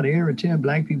 6 out of every 10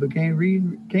 Black people can't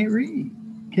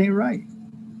write?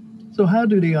 So how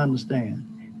do they understand?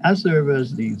 I serve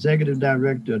as the executive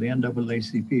director of the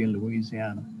NAACP in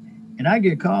Louisiana, and I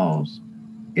get calls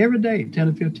every day, 10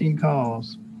 or 15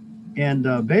 calls, and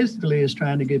basically it's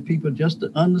trying to get people just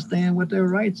to understand what their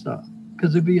rights are,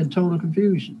 because they'd be in total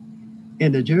confusion.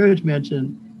 And the judge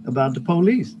mentioned about the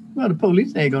police. Well, the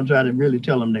police ain't gonna try to really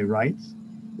tell them their rights.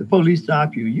 The police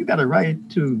stop you. You got a right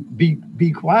to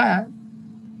be quiet.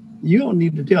 You don't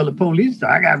need to tell the police,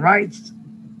 I got rights.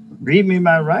 Read me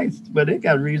my rights, but they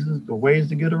got reasons or ways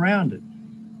to get around it.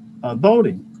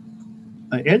 Voting,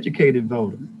 an educated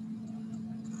voter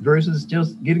versus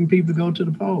just getting people to go to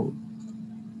the poll.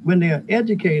 When they're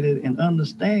educated and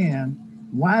understand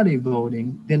why they're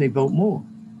voting, then they vote more.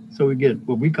 So we get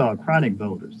what we call chronic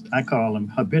voters. I call them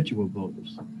habitual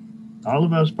voters. All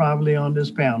of us probably on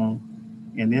this panel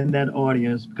And in that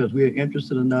audience, because we're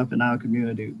interested enough in our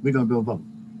community, we're going to go vote.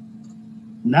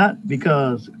 Not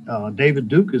because David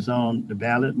Duke is on the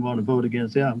ballot and want to vote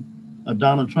against him, or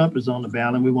Donald Trump is on the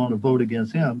ballot and we want to vote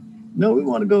against him. No, we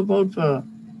want to go vote for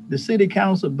the city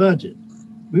council budget.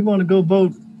 We want to go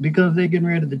vote because they're getting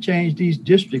ready to change these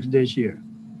districts this year.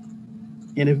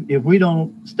 And if we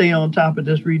don't stay on top of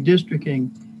this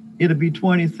redistricting, it'll be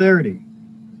 2030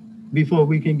 before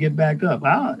we can get back up.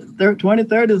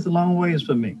 2030 is a long ways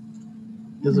for me.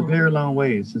 It's a very long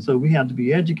ways. And so we have to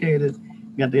be educated.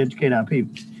 We have to educate our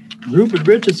people. Rupert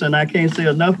Richardson, I can't say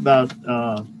enough about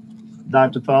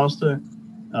Dr. Foster.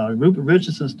 Rupert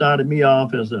Richardson started me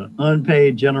off as an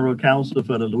unpaid general counsel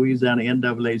for the Louisiana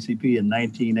NAACP in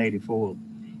 1984.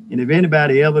 And if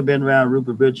anybody ever been around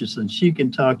Rupert Richardson, she can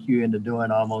talk you into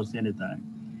doing almost anything.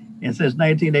 And since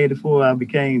 1984, I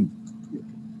became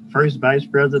first vice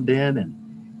president and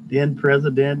then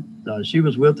president. She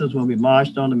was with us when we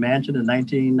marched on the mansion in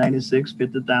 1996,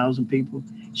 50,000 people.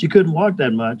 She couldn't walk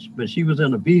that much, but she was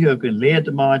in a vehicle and led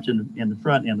the march in the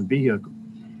front in the vehicle.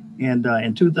 And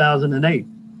in 2008,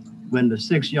 when the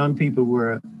 6 young people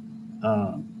were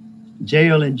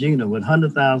jailed in Gina with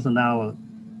 $100,000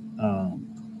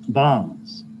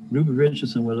 bonds, Rupert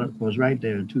Richardson was right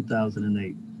there in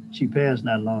 2008. She passed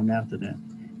not long after that.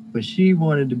 But she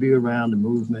wanted to be around the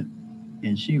movement,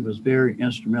 and she was very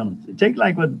instrumental. Take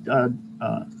like what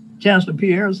Chancellor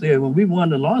Pierre said, when we won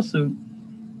the lawsuit,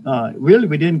 really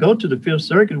we didn't go to the Fifth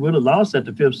Circuit. We would have lost at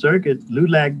the Fifth Circuit.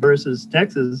 LULAC versus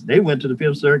Texas, they went to the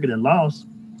Fifth Circuit and lost.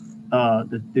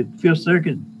 The Fifth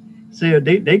Circuit said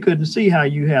they couldn't see how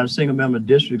you have single member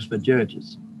districts for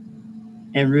judges,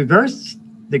 and reversed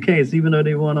the case, even though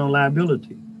they won on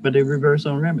liability, but they reversed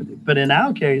on remedy. But in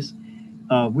our case,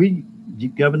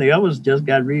 Governor Ellis just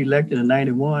got reelected in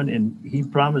 91, and he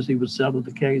promised he would settle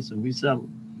the case, and we settled.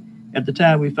 At the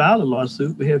time we filed a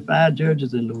lawsuit, we had 5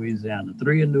 judges in Louisiana,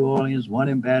 3 in New Orleans, 1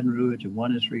 in Baton Rouge, and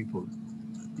 1 in Shreveport.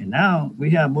 And now we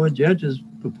have more judges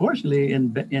proportionally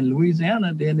in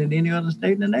Louisiana than in any other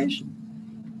state in the nation.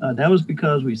 That was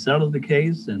because we settled the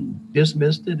case and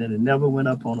dismissed it, and it never went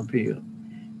up on appeal.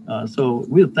 So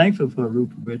we're thankful for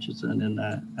Rupert Richardson, and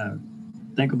I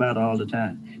think about it all the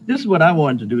time. This is what I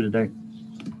wanted to do today.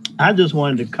 I just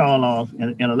wanted to call off,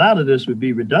 and a lot of this would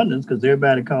be redundant because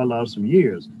everybody called off some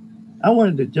years. I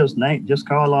wanted to just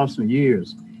call off some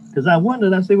years because I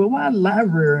wondered, I said, well, why the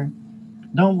library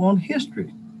don't want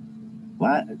history?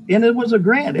 Why? And it was a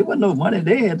grant. It wasn't no money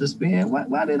they had to spend.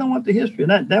 Why they don't want the history?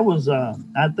 And that was, I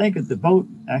think at the vote,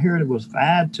 I heard it was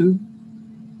 5-2.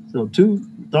 So 2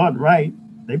 thought right.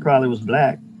 They probably was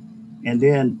black. And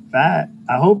then 5,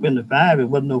 I hope in the 5 it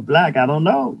wasn't no black. I don't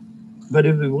know. But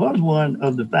if it was one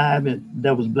of the 5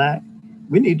 that was black,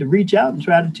 we need to reach out and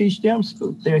try to teach them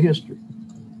their history.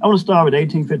 I want to start with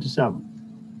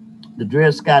 1857, the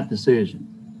Dred Scott decision.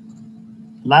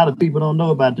 A lot of people don't know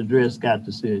about the Dred Scott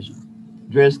decision.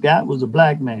 Dred Scott was a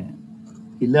black man.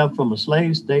 He left from a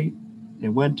slave state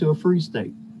and went to a free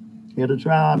state. He had a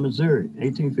trial in Missouri,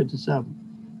 1857.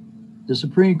 The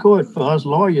Supreme Court, for us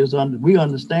lawyers, we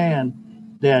understand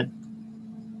that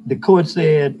the court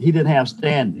said he didn't have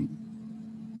standing.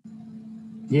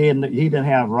 He didn't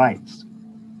have rights.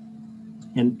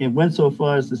 And it went so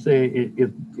far as to say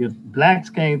if blacks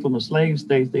came from a slave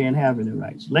state, they didn't have any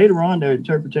rights. Later on, their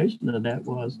interpretation of that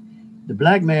was the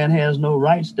black man has no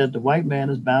rights that the white man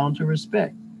is bound to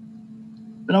respect.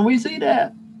 But we see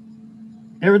that.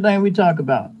 Everything we talk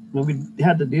about, when we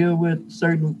have to deal with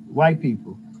certain white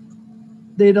people,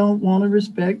 they don't want to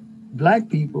respect black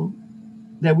people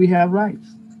that we have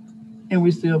rights. And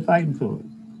we're still fighting for it.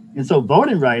 And so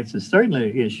voting rights is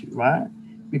certainly an issue, right?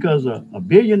 Because a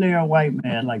billionaire white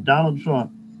man like Donald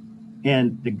Trump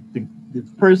and the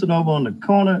person over on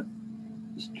the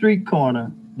street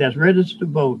corner that's registered to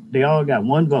vote, they all got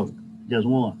 1 vote, just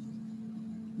 1.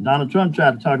 Donald Trump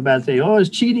tried to talk about it, say, oh, it's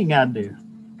cheating out there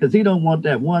because he don't want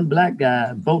that 1 black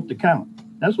guy vote to count.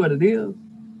 That's what it is.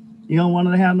 He don't want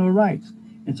to have no rights.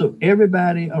 And so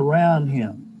everybody around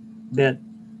him that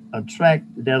are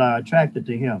attracted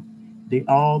to him, they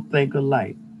all think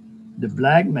alike. The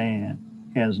black man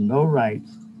has no rights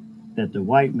that the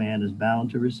white man is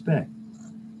bound to respect.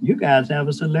 You guys have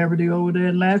a celebrity over there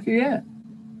in Lafayette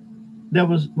that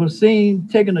was seen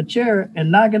taking a chair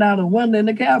and knocking out a window in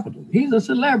the Capitol. He's a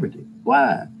celebrity.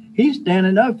 Why? He's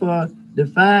standing up for the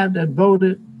 5 that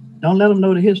voted. Don't let them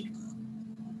know the history.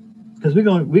 Because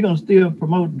we're gonna still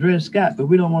promote Dred Scott, but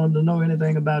we don't want them to know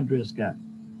anything about Dred Scott.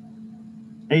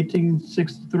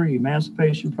 1863,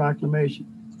 Emancipation Proclamation.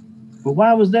 But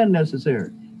why was that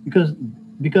necessary?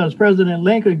 Because President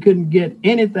Lincoln couldn't get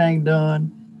anything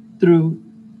done through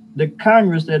the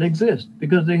Congress that exists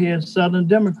because they had Southern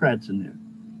Democrats in there.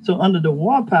 So under the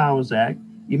War Powers Act,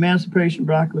 Emancipation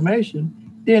Proclamation,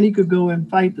 then he could go and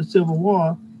fight the Civil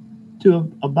War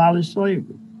to abolish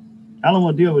slavery. I don't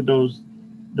want to deal with those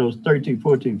 13,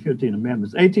 14, 15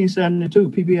 amendments. 1872,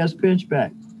 PBS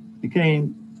Pinchback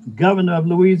became governor of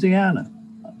Louisiana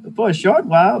for a short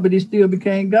while, but he still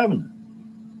became governor.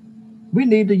 We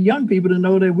need the young people to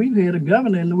know that we've had a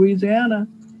governor in Louisiana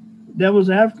that was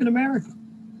African American.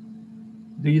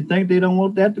 Do you think they don't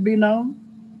want that to be known?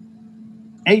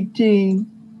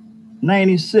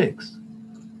 1896,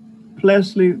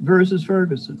 Plessy versus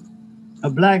Ferguson. A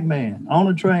black man on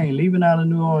a train leaving out of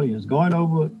New Orleans, going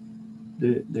over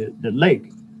the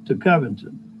lake to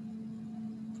Covington.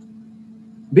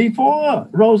 Before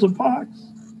Rosa Parks,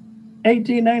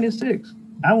 1896.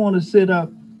 I want to sit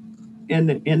up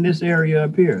in this area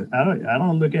up here. I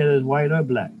don't look at it as white or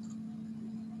black.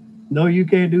 No, you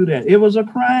can't do that. It was a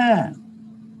crime.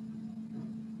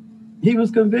 He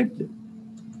was convicted.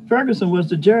 Ferguson was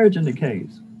the judge in the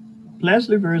case.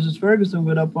 Plessy versus Ferguson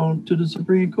went up on to the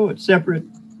Supreme Court, separate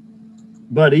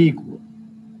but equal.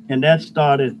 And that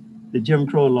started the Jim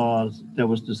Crow laws that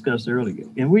was discussed earlier.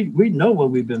 And we know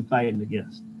what we've been fighting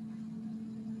against.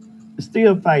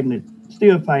 Still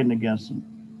fighting against them.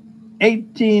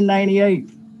 1898,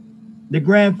 the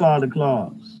grandfather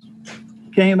clause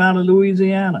came out of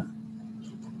Louisiana.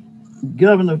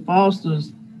 Governor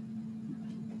Foster's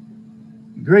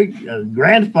great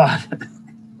grandfather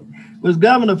was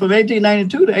governor from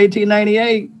 1892 to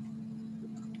 1898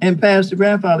 and passed the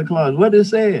grandfather clause. What it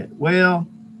said? Well,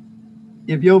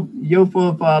 if your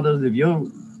forefathers, if your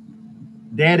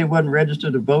daddy wasn't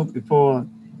registered to vote before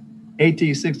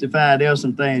 1865, there are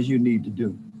some things you need to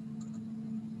do.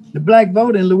 The black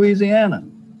vote in Louisiana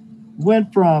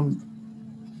went from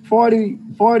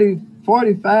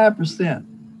 45%,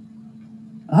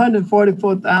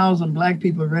 144,000 black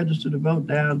people registered to vote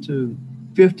down to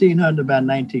 1,500 by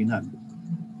 1900.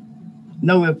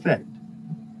 No effect.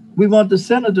 We want the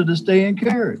senator to stay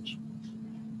encouraged.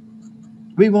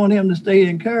 We want him to stay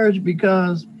encouraged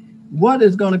because what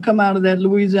is going to come out of that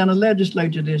Louisiana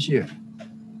legislature this year?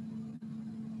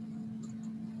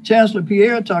 Chancellor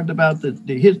Pierre talked about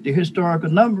the historical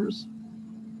numbers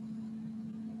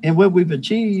and what we've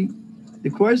achieved. The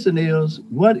question is,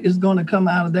 what is going to come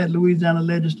out of that Louisiana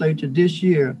legislature this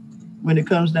year when it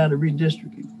comes down to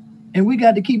redistricting? And we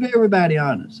got to keep everybody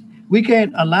honest. We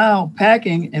can't allow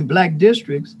packing in black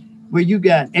districts where you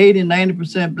got 80,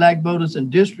 90% black voters in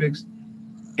districts,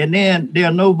 and then there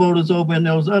are no voters over in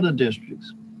those other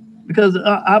districts. Because the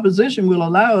opposition will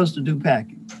allow us to do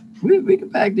packing. We can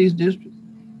pack these districts.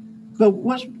 But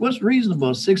what's reasonable?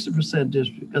 A 60%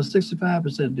 district, a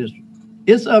 65% district.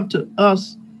 It's up to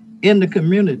us in the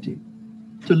community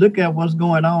to look at what's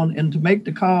going on and to make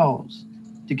the calls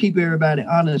to keep everybody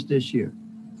honest this year.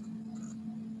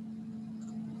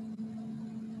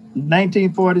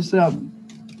 1947,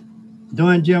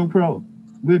 during Jim Crow,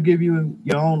 we'll give you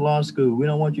your own law school. We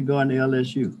don't want you going to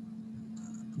LSU.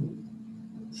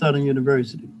 Southern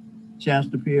University.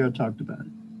 Chancellor Pierre talked about it.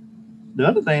 The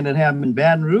other thing that happened in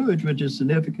Baton Rouge, which is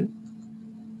significant,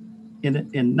 in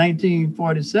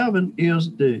 1947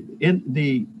 is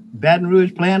the Baton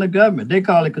Rouge plan of government. They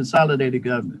call it consolidated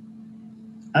government.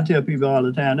 I tell people all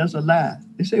the time, that's a lie.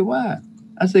 They say, why?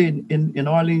 I say in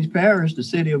Orleans Parish, the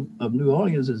city of New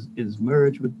Orleans is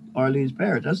merged with Orleans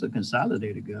Parish. That's a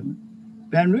consolidated government.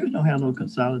 Baton Rouge don't have no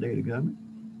consolidated government.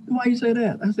 And why you say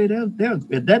that? I say that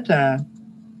at that time,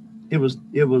 it was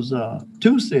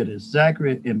two cities,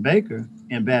 Zachary and Baker,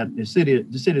 and the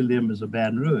city limits of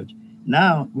Baton Rouge.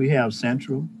 Now we have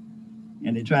Central,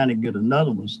 and they're trying to get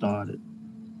another one started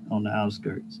on the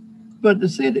outskirts. But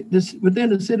within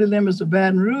the city limits of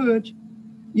Baton Rouge,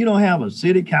 you don't have a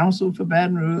city council for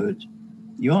Baton Rouge.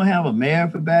 You don't have a mayor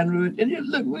for Baton Rouge. And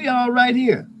look, we all right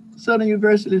here. Southern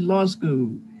University Law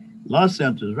School, law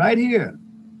centers, right here.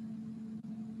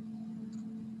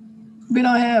 We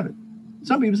don't have it.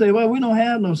 Some people say, well, we don't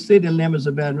have no city limits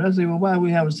of Baton Rouge. I say, well, why do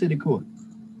we have a city court?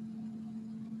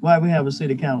 Why do we have a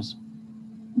city council?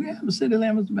 We have a city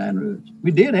limits of Baton Rouge.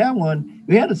 We did have one.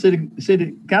 We had a city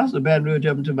council of Baton Rouge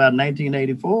up until about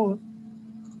 1984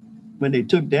 when they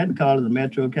took that and called it the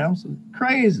Metro Council.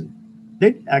 Crazy.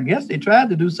 I guess they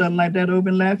tried to do something like that over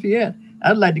in Lafayette.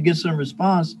 I'd like to get some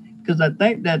response because I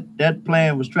think that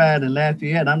plan was tried in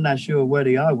Lafayette. I'm not sure where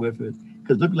they are with it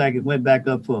because it looked like it went back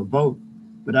up for a vote,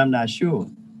 but I'm not sure.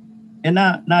 And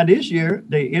now this year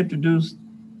they introduced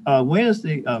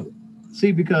Wednesday,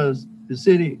 because the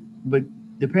city, but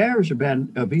the parish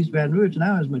of East Baton Rouge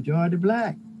now is majority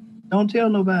black. Don't tell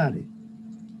nobody.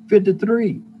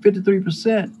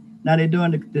 53% Now they're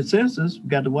doing the census, we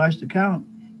got to watch the count,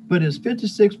 but it's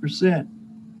 56%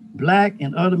 Black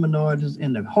and other minorities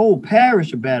in the whole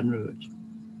parish of Baton Rouge,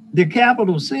 the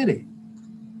capital city.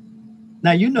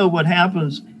 Now, you know what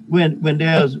happens when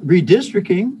there's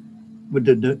redistricting with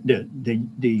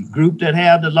the group that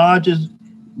have the largest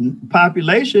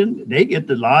population, they get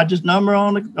the largest number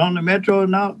on the metro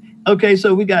now. Okay,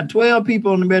 so we got 12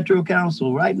 people on the Metro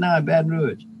Council right now in Baton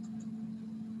Rouge.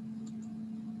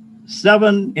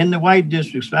 7 in the white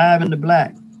districts, 5 in the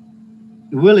Black.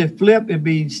 Will it flip? It'd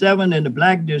be 7 in the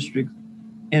Black district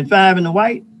and 5 in the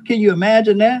white. Can you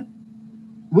imagine that?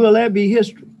 Will that be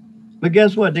history? But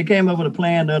guess what? They came up with a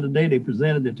plan the other day. They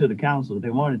presented it to the council. They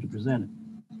wanted to present it.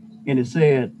 And it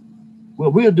said,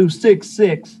 well, we'll do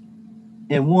 6-6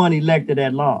 and 1 elected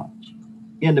at large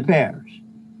in the parish.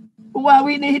 But why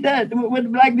we need that? When the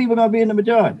Black people gonna be in the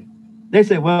majority? They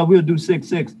said, well, we'll do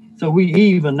 6-6, so we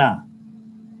even now.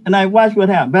 And I watched what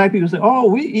happened. Black people say, oh,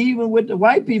 we even with the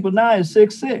white people now is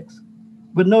 6-6.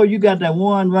 But no, you got that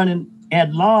 1 running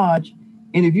at large.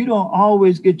 And if you don't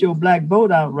always get your Black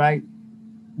vote out right,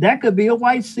 that could be a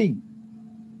white seat.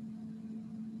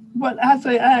 But I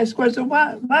ask question,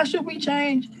 why should we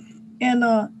change? And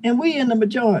we in the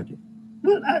majority.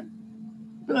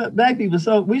 But Black people,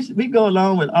 so we go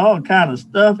along with all kind of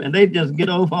stuff and they just get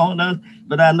over on us.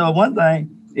 But I know one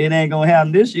thing, it ain't gonna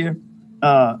happen this year.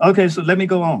 Okay, so let me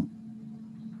go on.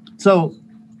 So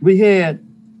we had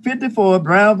 54,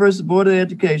 Brown versus Board of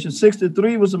Education,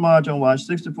 63 was the March on Watch,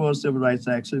 64 Civil Rights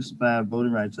Act, 65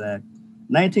 Voting Rights Act,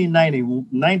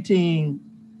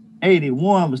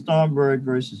 1981 was Thornburg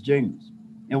versus Jingles.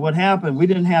 And what happened, we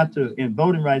didn't have to, in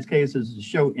voting rights cases, to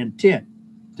show intent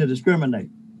to discriminate.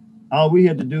 All we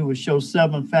had to do was show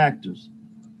 7 factors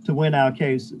to win our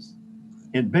cases.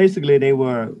 And basically they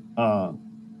were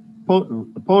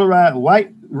polarized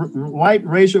white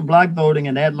racial Black voting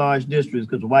in at-large districts,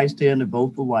 because whites tend to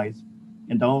vote for whites,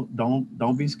 and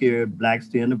don't be scared, Blacks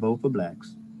tend to vote for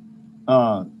Blacks.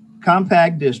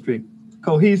 Compact district,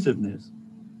 cohesiveness.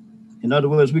 In other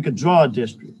words, we could draw a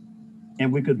district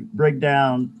and we could break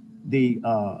down the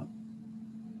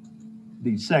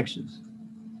sections.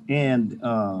 And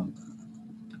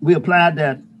we applied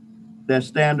that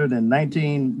standard in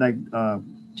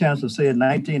Chancellor said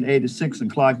 1986 in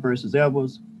Clark versus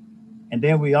Edwards. And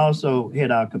then we also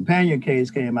had our companion case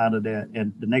came out of that,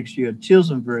 and the next year,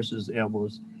 Chisholm versus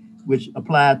Edwards, which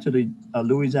applied to the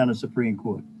Louisiana Supreme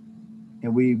Court.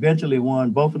 And we eventually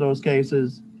won both of those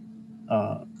cases.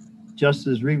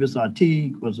 Justice Revis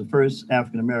Artigue was the first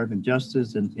African-American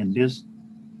justice in this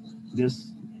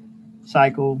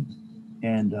cycle.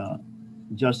 And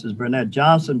Justice Burnett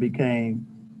Johnson became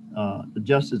the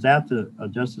justice after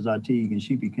Justice Artigue, and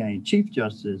she became Chief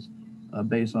Justice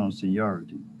based on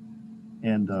seniority.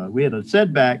 And we had a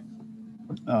setback,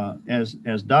 as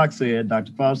Doc said,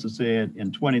 Dr. Foster said,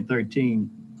 in 2013,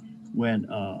 when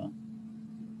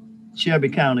Shelby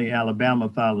County, Alabama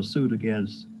filed a suit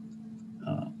against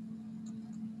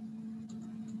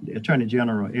the Attorney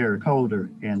General Eric Holder,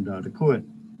 and the court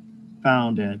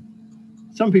found that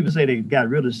some people say they got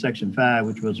rid of Section 5,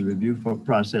 which was a review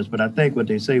process, but I think what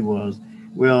they say was,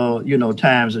 well, you know,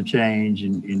 times have changed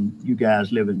and you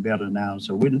guys living better now.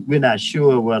 So we're not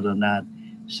sure whether or not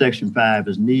Section 5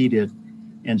 is needed.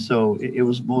 And so it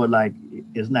was more like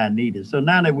it's not needed. So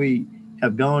now that we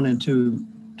have gone into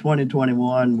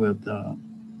 2021 with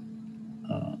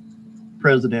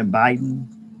President Biden,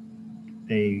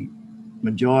 a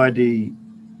majority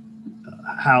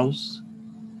House,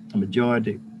 a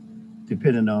majority,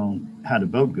 depending on how the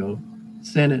vote goes,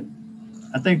 Senate,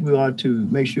 I think we ought to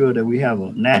make sure that we have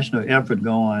a national effort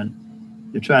going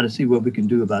to try to see what we can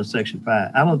do about Section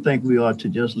 5. I don't think we ought to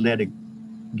just let it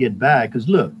get by, because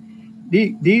look,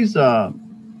 these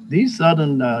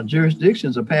southern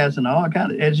jurisdictions are passing all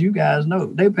kinds of, as you guys know,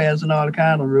 they're passing all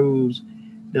kind of rules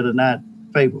that are not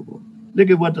favorable. Look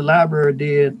at what the library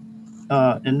did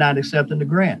in not accepting the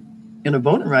grant. In a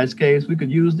voting rights case, we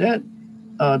could use that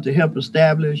to help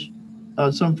establish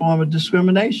some form of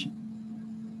discrimination.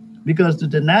 Because to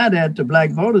deny that to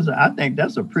Black voters, I think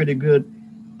that's a pretty good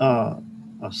a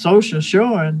social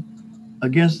showing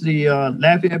against the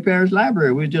Lafayette Parish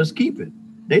Library. We just keep it.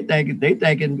 They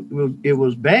thinking it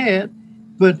was bad,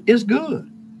 but it's good,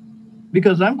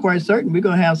 because I'm quite certain we're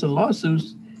gonna have some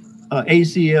lawsuits,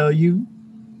 ACLU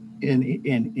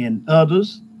and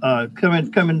others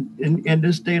coming in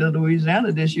this state of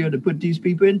Louisiana this year to put these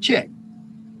people in check.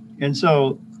 And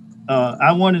so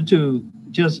I wanted to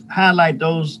just highlight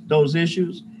those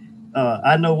issues.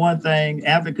 I know one thing: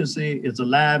 advocacy is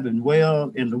alive and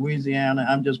well in Louisiana.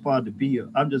 I'm just glad to be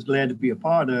a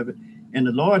part of it. And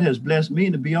the Lord has blessed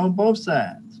me to be on both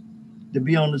sides. to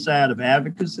be on the side of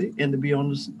advocacy and to be on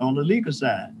the legal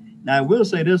side. Now, I will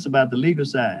say this about the legal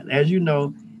side. As you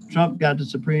know, Trump got the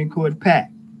Supreme Court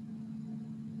packed.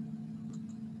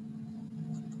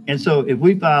 And so if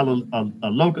we file a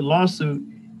local lawsuit,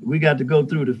 we got to go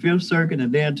through the Fifth Circuit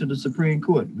and then to the Supreme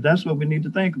Court. That's what we need to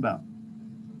think about.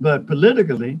 But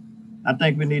politically, I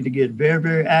think we need to get very,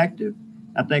 very active.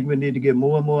 I think we need to get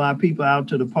more and more our people out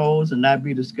to the polls and not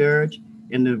be discouraged.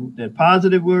 And the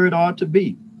positive word ought to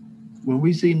be, when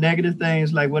we see negative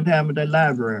things like what happened at that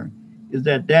library, is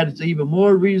that is even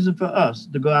more reason for us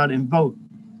to go out and vote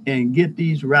and get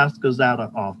these rascals out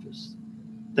of office.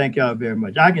 Thank y'all very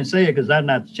much. I can say it because I'm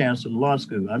not the chancellor of law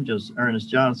school. I'm just Ernest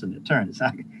Johnson, attorney. So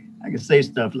I can say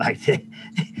stuff like that.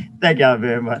 Thank y'all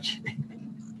very much.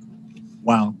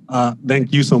 Wow.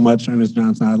 Thank you so much, Ernest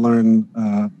Johnson. I learned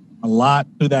a lot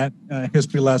through that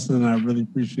history lesson, and I really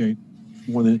appreciate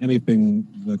more than anything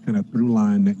the kind of through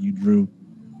line that you drew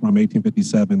from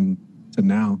 1857 to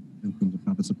now in terms of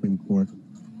how the Supreme Court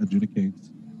adjudicates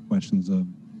questions of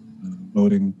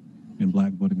voting and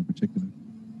Black voting in particular.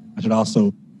 I should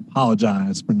also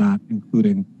apologize for not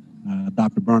including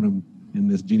Dr. Burnham in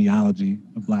this genealogy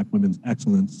of Black women's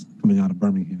excellence coming out of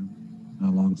Birmingham,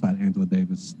 alongside Angela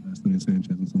Davis, Sonia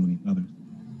Sanchez, and so many others.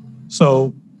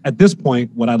 So at this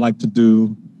point, what I'd like to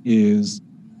do is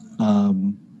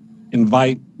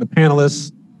invite the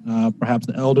panelists, perhaps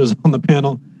the elders on the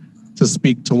panel, to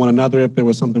speak to one another if there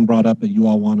was something brought up that you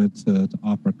all wanted to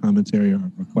offer commentary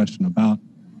or question about,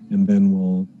 and then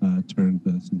we'll turn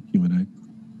to some Q&A.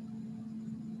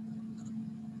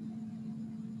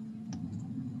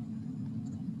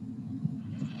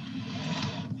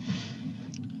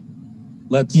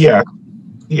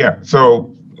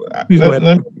 So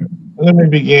let me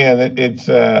begin.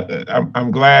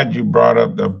 I'm glad you brought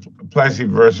up the Plessy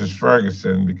versus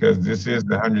Ferguson, because this is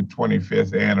the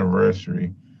 125th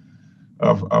anniversary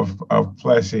of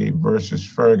Plessy versus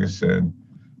Ferguson.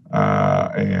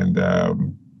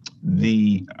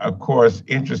 The, of course,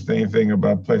 interesting thing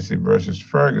about Plessy versus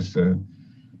Ferguson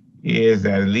is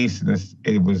that at least in this,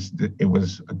 it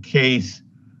was a case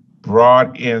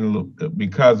brought in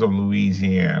because of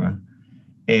Louisiana,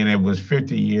 and it was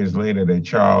 50 years later that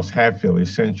Charles Hatfield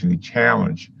essentially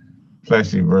challenged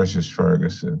Plessy versus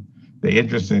Ferguson. The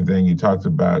interesting thing you talked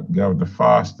about, Governor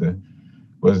Foster,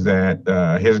 was that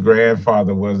his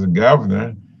grandfather was a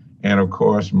governor, and of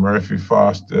course Murphy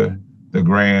Foster, the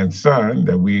grandson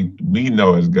that we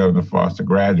know as Governor Foster,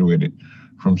 graduated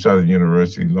from Southern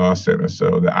University Law Center.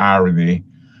 So the irony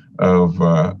of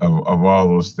all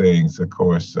those things, of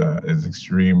course, is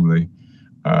extremely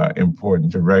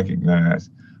important to recognize.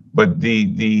 But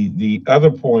the other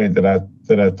point that I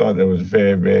thought that was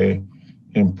very, very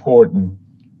important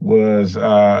was,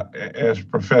 as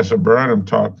Professor Burnham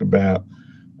talked about,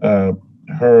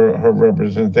 her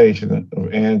representation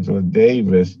of Angela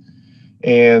Davis,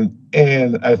 and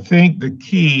I think the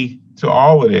key to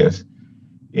all of this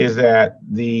is that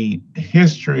the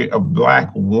history of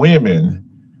Black women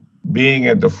being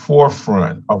at the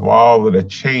forefront of all of the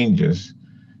changes,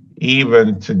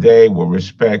 even today with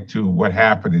respect to what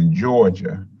happened in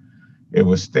Georgia. It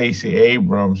was Stacey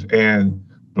Abrams and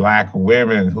Black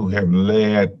women who have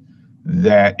led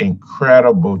that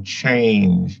incredible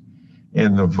change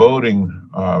in the voting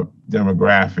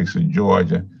demographics of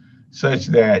Georgia, such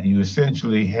that you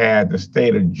essentially had the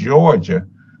state of Georgia,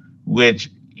 which,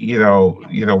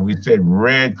 we said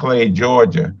Red Clay,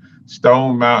 Georgia,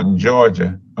 Stone Mountain,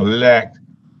 Georgia, elect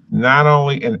not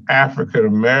only an African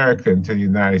American to the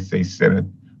United States Senate,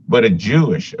 but a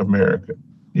Jewish American to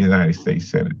the United States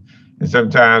Senate. And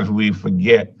sometimes we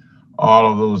forget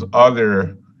all of those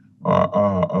other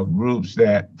groups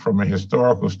that, from a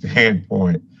historical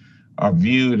standpoint, are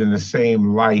viewed in the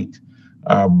same light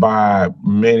by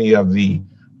many of the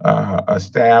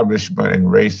establishment and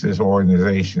racist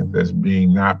organizations as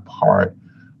being not part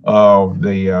of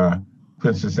the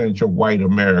quintessential white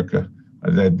America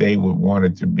that they would want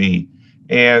it to be.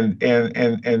 And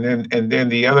then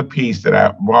the other piece that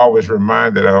I'm always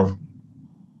reminded of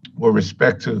with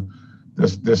respect to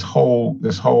this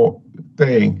whole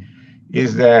thing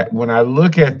is that when I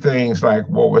look at things like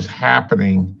what was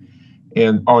happening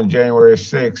on January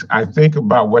 6th, I think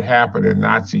about what happened in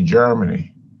Nazi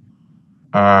Germany,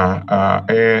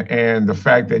 and the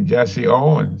fact that Jesse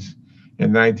Owens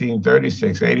in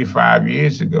 1936, 85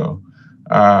 years ago,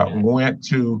 went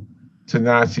to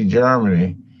Nazi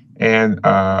Germany and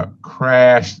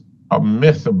crashed a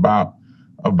myth about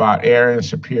Aryan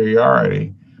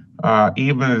superiority,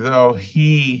 even though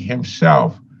he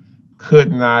himself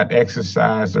could not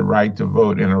exercise the right to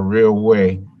vote in a real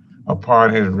way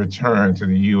upon his return to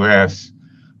the U.S.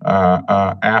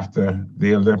 after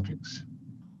the Olympics.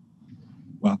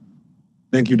 Well,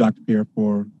 thank you, Dr. Pierre,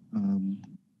 for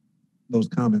those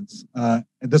comments. At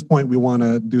this point, we want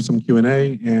to do some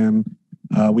Q&A, and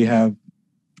we have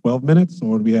 12 minutes,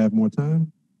 or do we have more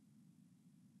time?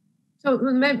 So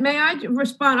may I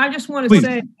respond? I just want to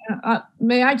say,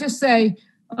 may I just say,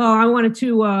 I wanted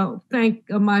to thank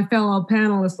my fellow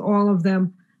panelists, all of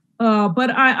them.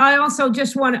 But I also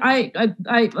just want,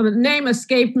 a name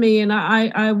escaped me, and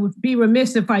I would be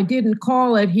remiss if I didn't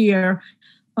call it here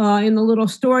in the little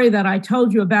story that I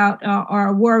told you about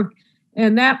our work.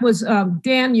 And that was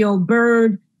Daniel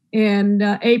Byrd and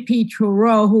A.P.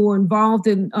 Trureau, who were involved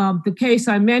in the case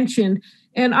I mentioned.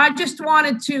 And I just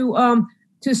wanted to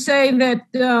say that,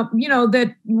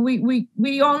 that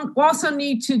we also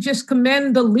need to just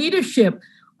commend the leadership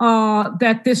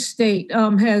that this state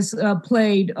has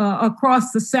played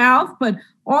across the South, but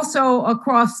also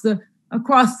across the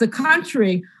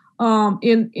country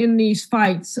in these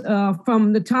fights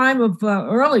from the time of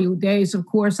early days, of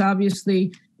course,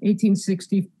 obviously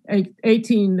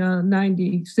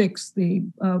 1896, the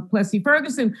Plessy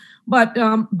Ferguson, but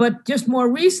just more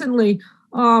recently,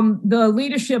 the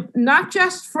leadership, not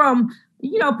just from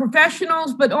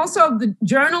professionals, but also the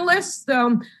journalists.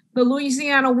 The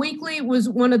Louisiana Weekly was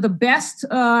one of the best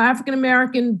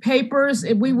African-American papers.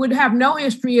 We would have no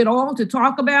history at all to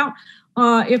talk about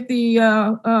if the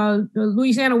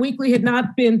Louisiana Weekly had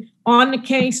not been on the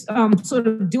case, sort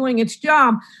of doing its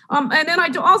job. And then I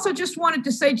also just wanted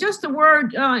to say just a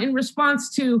word in response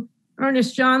to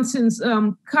Ernest Johnson's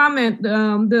comment,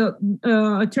 the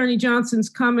Attorney Johnson's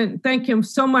comment. Thank him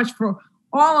so much for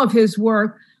all of his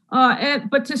work.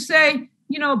 But to say,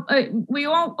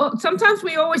 sometimes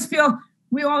we always feel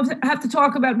we all have to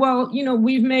talk about, well,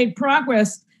 we've made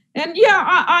progress. And yeah,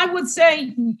 I would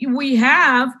say we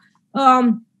have.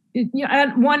 And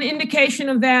one indication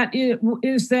of that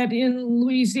is that in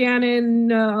Louisiana in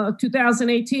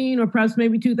 2018, or perhaps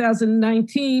maybe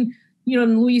 2019,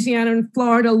 Louisiana and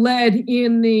Florida led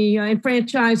in the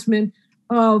enfranchisement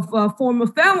of former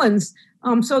felons.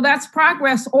 So that's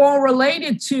progress, all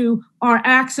related to our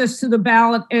access to the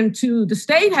ballot and to the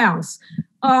State House.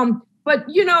 But,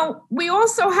 we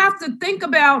also have to think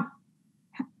about,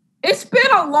 it's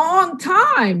been a long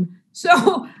time.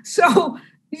 So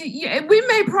we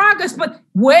made progress, but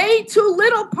way too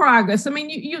little progress. I mean,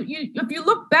 if you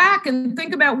look back and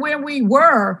think about where we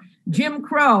were, Jim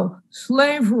Crow,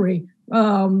 slavery,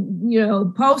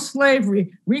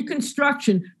 post-slavery,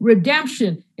 Reconstruction,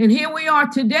 redemption, and here we are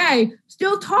today,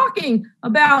 still talking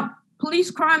about police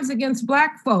crimes against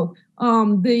Black folk,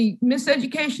 the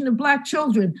miseducation of Black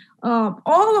children,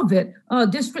 all of it,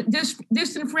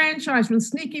 disenfranchisement,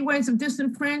 sneaky ways of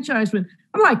disenfranchisement.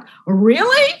 I'm like,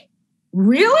 really?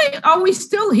 Really? Are we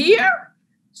still here?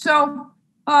 So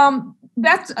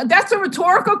that's a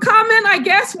rhetorical comment, I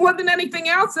guess, more than anything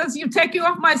else, as you taking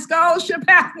off my scholarship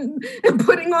hat and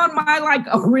putting on my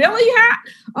really hat.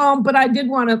 But I did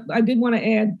want to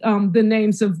add the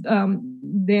names of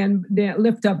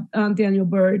lift up Daniel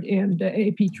Byrd and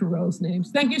A.P. Trureau's names.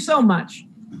 Thank you so much.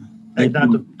 Hey,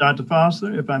 Dr.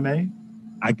 Foster, if I may.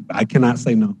 I cannot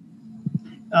say no.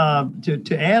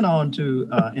 To add on to,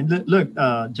 and look,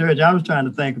 George, I was trying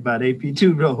to think about A.P.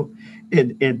 Trureau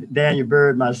and Daniel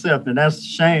Byrd myself, and that's a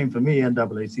shame for me,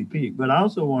 NAACP. But I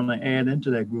also want to add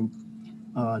into that group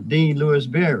Dean Lewis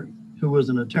Berry, who was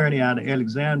an attorney out of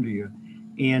Alexandria.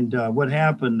 And what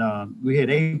happened, we had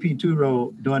A.P.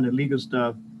 Trureau doing the legal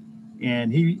stuff,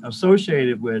 and he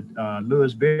associated with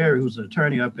Lewis Berry, who's an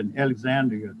attorney up in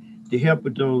Alexandria, to help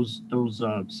with those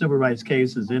civil rights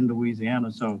cases in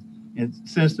Louisiana. So, and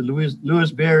since the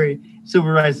Lewis Berry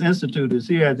Civil Rights Institute is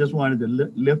here, I just wanted to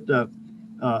lift up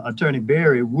Attorney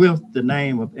Berry with the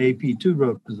name of A.P.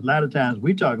 Trureau, because a lot of times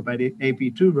we talk about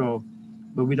A.P. Trureau,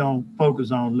 but we don't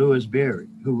focus on Lewis Berry,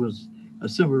 who was a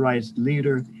civil rights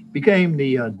leader, became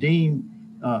the dean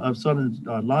of Southern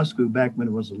Law School back when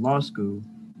it was a law school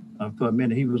for a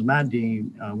minute. He was my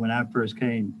dean when I first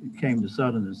came to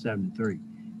Southern in '73.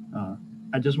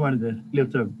 I just wanted to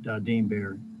lift up Dean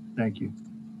Berry. Thank you.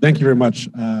 Thank you very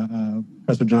much,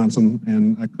 Professor Johnson,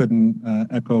 and I couldn't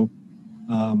echo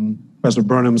Professor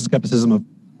Burnham's skepticism of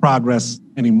progress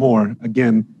anymore.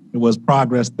 Again, it was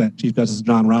progress that Chief Justice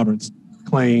John Roberts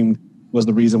claimed was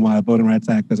the reason why a Voting Rights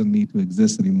Act doesn't need to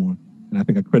exist anymore. And I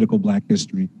think a critical Black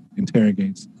history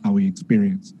interrogates how we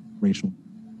experience racial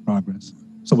progress.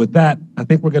 So with that, I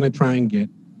think we're going to try and get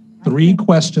 3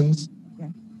 questions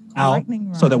out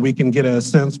so that we can get a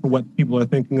sense for what people are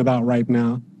thinking about right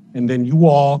now. And then you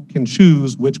all can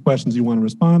choose which questions you want to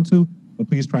respond to, but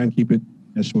please try and keep it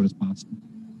as short as possible.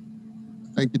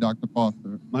 Thank you, Dr.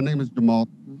 Foster. My name is Jamal.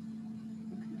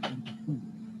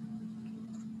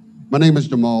 My name is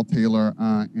Jamal Taylor.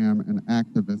 I am an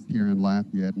activist here in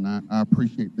Lafayette, and I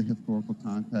appreciate the historical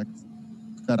context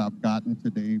that I've gotten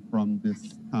today from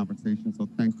this conversation, so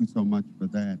thank you so much for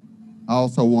that. I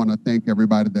also want to thank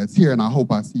everybody that's here, and I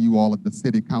hope I see you all at the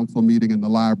City Council meeting and the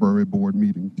Library Board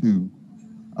meeting too.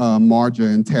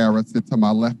 Marja and Tara sit to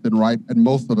my left and right at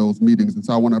most of those meetings, and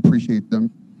so I want to appreciate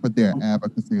them for their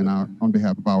advocacy and on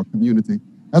behalf of our community.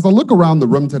 As I look around the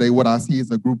room today, what I see is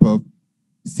a group of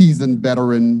seasoned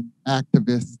veteran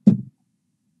activists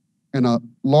and a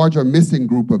larger missing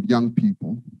group of young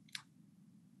people.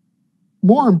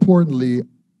 More importantly,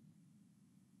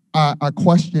 I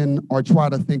question or try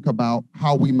to think about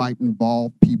how we might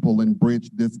involve people and bridge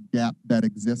this gap that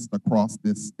exists across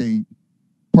this state,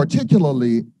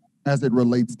 particularly as it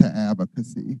relates to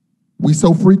advocacy. We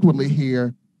so frequently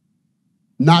hear,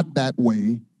 not that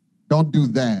way, don't do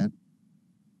that.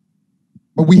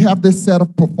 But we have this set of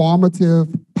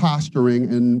performative posturing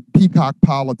and peacock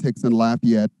politics in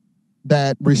Lafayette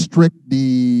that restrict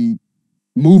the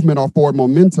movement or forward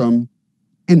momentum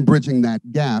in bridging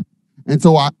that gap. And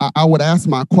so I would ask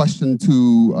my question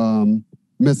to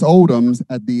Ms. Odoms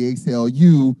at the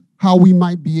ACLU, how we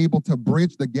might be able to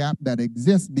bridge the gap that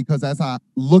exists, because as I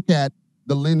look at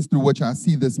the lens through which I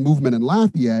see this movement in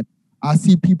Lafayette, I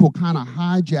see people kind of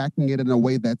hijacking it in a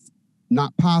way that's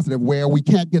not positive, where we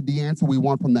can't get the answer we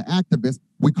want from the activists,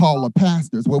 we call the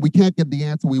pastors. Where we can't get the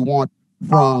answer we want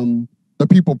from the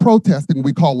people protesting,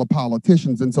 we call the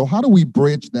politicians. And so how do we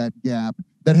bridge that gap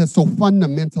that has so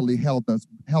fundamentally held us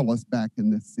back in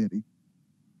this city?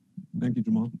 Thank you,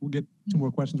 Jamal. We'll get 2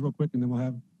 more questions real quick, and then we'll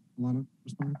have Alana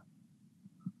respond.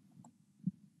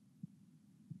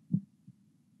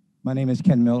 My name is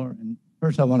Ken Miller, and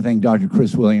first I want to thank Dr.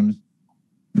 Chris Williams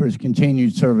for his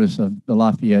continued service of the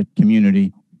Lafayette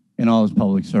community in all his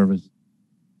public service.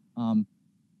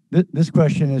 This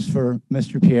question is for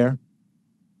Mr. Pierre.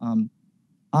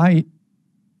 I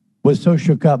was so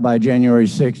shook up by January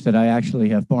 6th that I actually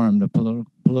have formed a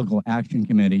political action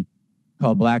committee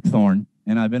called Blackthorn,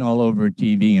 and I've been all over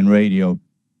TV and radio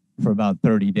for about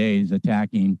 30 days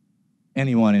attacking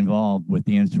anyone involved with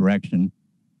the insurrection,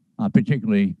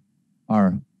 particularly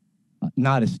our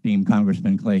not esteemed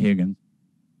Congressman Clay Higgins.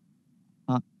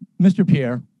 Mr.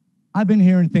 Pierre, I've been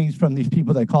hearing things from these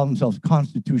people that call themselves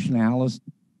constitutionalists,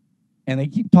 and they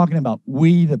keep talking about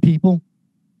we the people.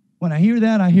 When I hear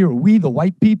that, I hear we the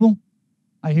white people.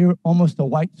 I hear almost a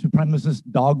white supremacist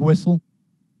dog whistle.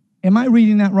 Am I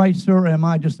reading that right, sir, or am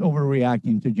I just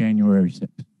overreacting to January 6th?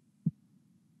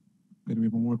 Okay, do we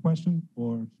have one more question,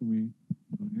 or should we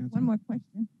answer? One more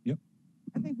question. Yep.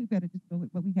 I think we better just go with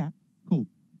what we got. Cool.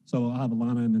 So I'll have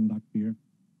Alana and then Dr. Pierre.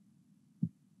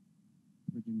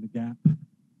 Bridging the gap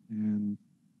and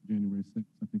January 6th,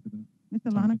 I think of that.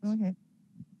 Mr. Lana, go ahead.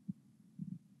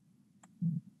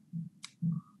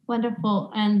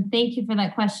 Wonderful. And thank you for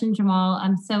that question, Jamal.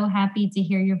 I'm so happy to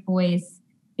hear your voice.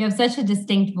 You have such a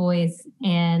distinct voice,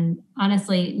 and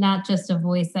honestly, not just a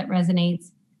voice that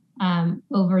resonates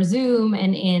over Zoom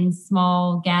and in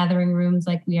small gathering rooms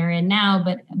like we are in now,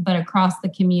 but across the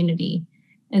community.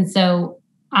 And so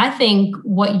I think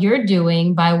what you're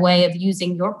doing by way of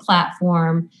using your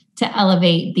platform to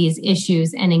elevate these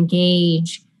issues and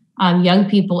engage young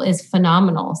people is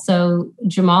phenomenal. So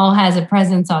Jamal has a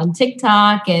presence on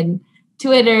TikTok and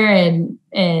Twitter and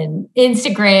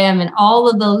Instagram and all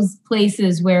of those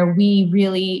places where we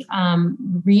really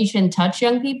reach and touch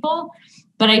young people.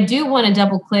 But I do want to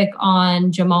double click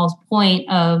on Jamal's point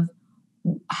of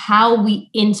how we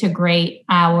integrate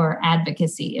our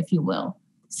advocacy, if you will.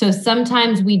 So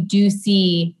sometimes we do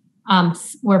see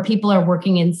where people are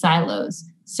working in silos.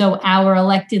 So our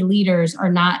elected leaders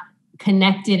are not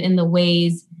connected in the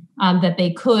ways that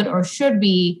they could or should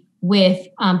be with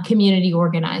community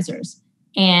organizers.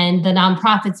 And the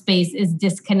nonprofit space is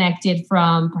disconnected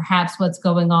from perhaps what's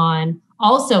going on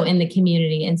also in the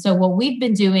community. And so what we've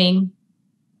been doing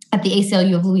at the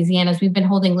ACLU of Louisiana is we've been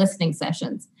holding listening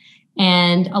sessions.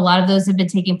 And a lot of those have been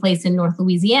taking place in North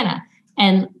Louisiana.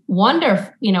 And a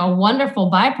wonderful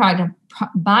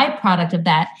byproduct of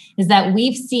that is that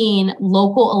we've seen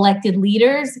local elected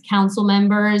leaders, council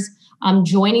members,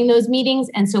 joining those meetings.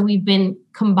 And so we've been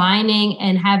combining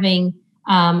and having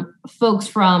folks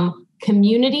from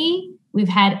community, we've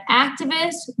had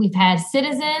activists, we've had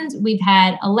citizens, we've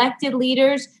had elected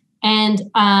leaders, and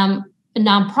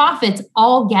nonprofits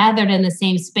all gathered in the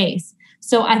same space.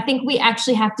 So I think we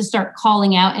actually have to start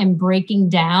calling out and breaking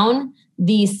down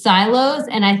these silos.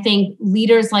 And I think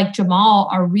leaders like Jamal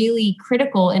are really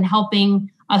critical in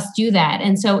helping us do that.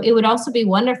 And so it would also be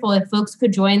wonderful if folks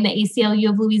could join the ACLU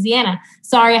of Louisiana.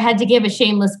 Sorry, I had to give a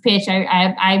shameless pitch.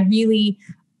 I really,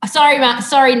 sorry,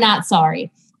 not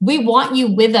sorry. We want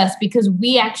you with us because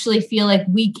we actually feel like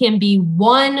we can be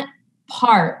one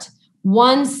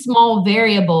small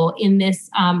variable in this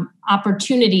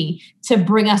opportunity to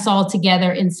bring us all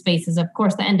together in spaces. Of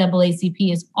course, the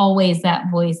NAACP is always that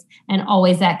voice and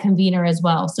always that convener as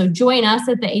well. So join us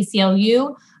at the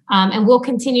ACLU, and we'll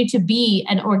continue to be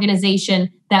an organization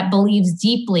that believes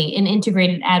deeply in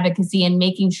integrated advocacy and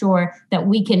making sure that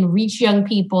we can reach young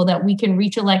people, that we can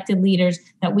reach elected leaders,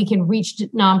 that we can reach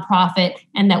nonprofit,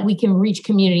 and that we can reach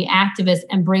community activists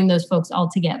and bring those folks all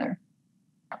together.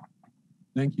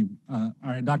 Thank you. All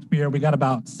right, Dr. Pierre, we got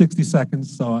about 60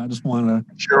 seconds, so I just want to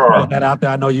Sure. put that out there.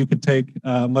 I know you could take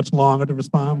much longer to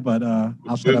respond, but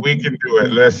I'll shut up. We can do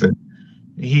it. Listen,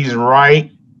 he's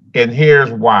right, and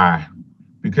here's why.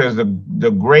 Because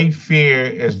the great fear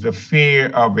is the fear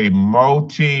of a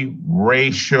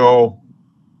multiracial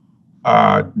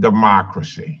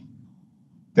democracy.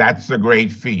 That's the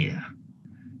great fear.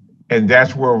 And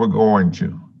that's where we're going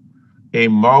to, a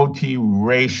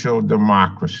multiracial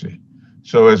democracy.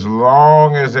 So as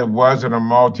long as it wasn't a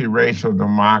multiracial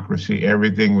democracy,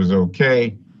 everything was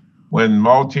okay. When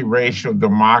multiracial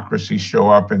democracies show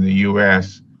up in the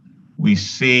US, we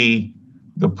see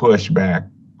the pushback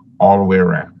all the way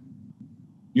around.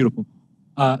 Beautiful.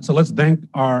 So let's thank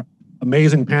our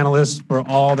amazing panelists for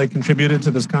all they contributed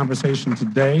to this conversation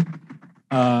today.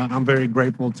 I'm very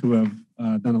grateful to have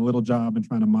done a little job in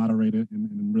trying to moderate it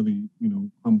and really,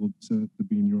 humbled to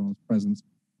be in your all's presence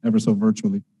ever so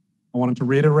virtually. I wanted to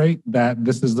reiterate that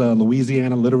this is the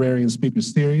Louisiana Literary and Speaker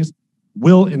Series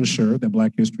will ensure that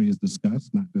Black history is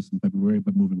discussed, not just in February,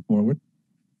 but moving forward.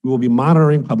 We will be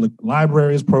monitoring public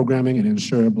libraries, programming, and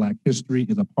ensure Black history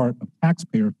is a part of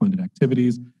taxpayer-funded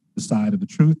activities, the side of the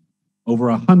truth. Over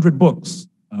 100 books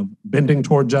of Bending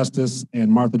Toward Justice and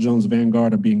Martha Jones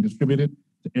Vanguard are being distributed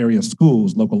to area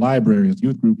schools, local libraries,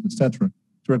 youth groups, etc.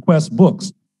 To request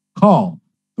books, call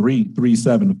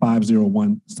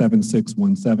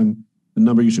 337-501-7617. The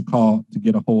number you should call to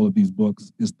get a hold of these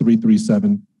books is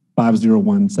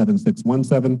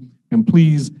 337-501-7617. And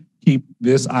please keep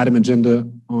this item agenda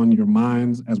on your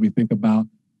minds as we think about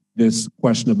this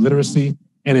question of literacy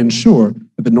and ensure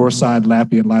that the Northside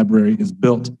Lafayette Library is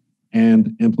built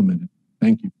and implemented.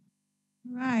 Thank you.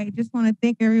 All right, just want to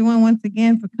thank everyone once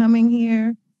again for coming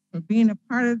here, for being a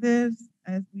part of this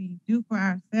as we do for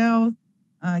ourselves.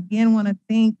 Again, want to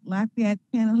thank Lafayette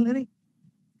Analytics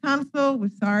Council.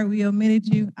 We're sorry we omitted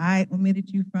you. I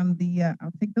omitted you from the,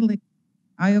 I'll take the link.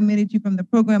 I omitted you from the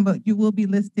program, but you will be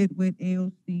listed with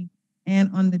AOC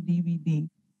and on the DVD.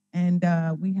 And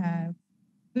we have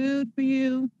food for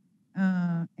you.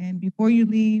 And before you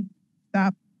leave,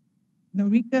 stop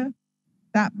Norika,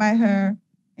 stop by her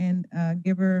and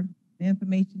give her the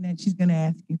information that she's gonna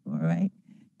ask you for, all right?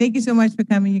 Thank you so much for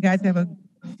coming. You guys have a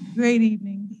great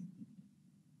evening.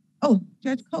 Oh,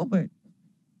 Judge Colbert.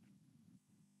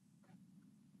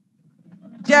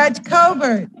 Judge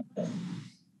Colbert.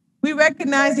 We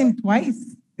recognize him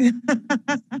twice.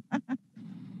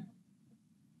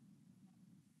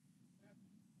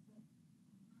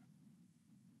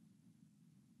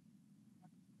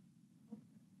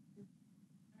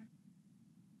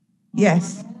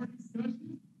 Yes.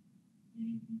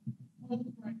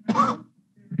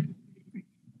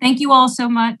 Thank you all so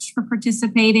much for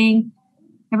participating.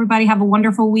 Everybody have a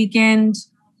wonderful weekend.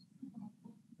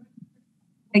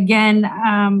 Again,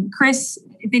 Chris,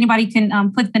 if anybody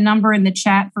can put the number in the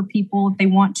chat for people if they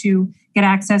want to get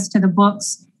access to the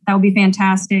books, that would be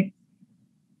fantastic.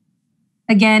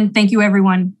 Again, thank you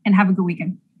everyone and have a good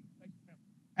weekend.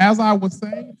 As I was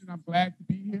saying, and I'm glad to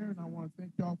be here, and I want to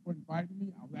thank y'all for inviting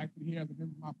me. I was actually here as a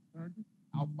member of my fraternity,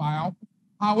 Alpha Alpha.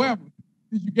 However,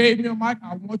 since you gave me a mic,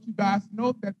 I want you guys to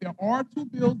know that there are 2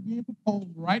 bills being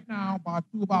proposed right now by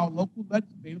 2 of our local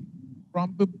legislators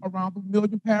from around the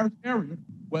Million Parish area,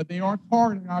 where they are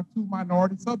targeting our 2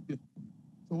 minority sub-districts.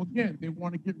 So again, they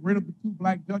want to get rid of the 2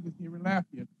 Black judges here in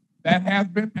Lafayette. That has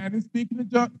been, and in speaking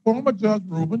to former Judge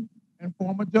Rubin and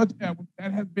former Judge Edwards,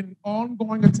 that has been an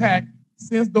ongoing attack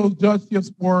since those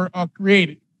judgeships were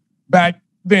created back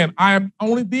then. I am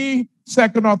only the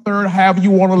second or third, however you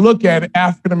want to look at it,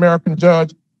 African-American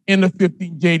judge in the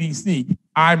 15th JDC.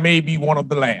 I may be one of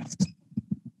the last.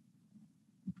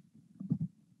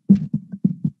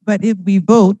 But if we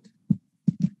vote,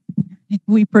 if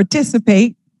we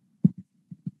participate,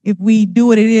 if we do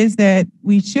what it is that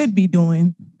we should be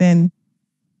doing, then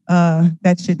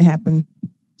that shouldn't happen,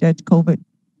 Judge Colbert.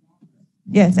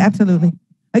 Yes, absolutely.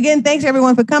 Again, thanks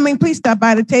everyone for coming. Please stop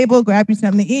by the table, grab you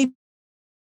something to eat.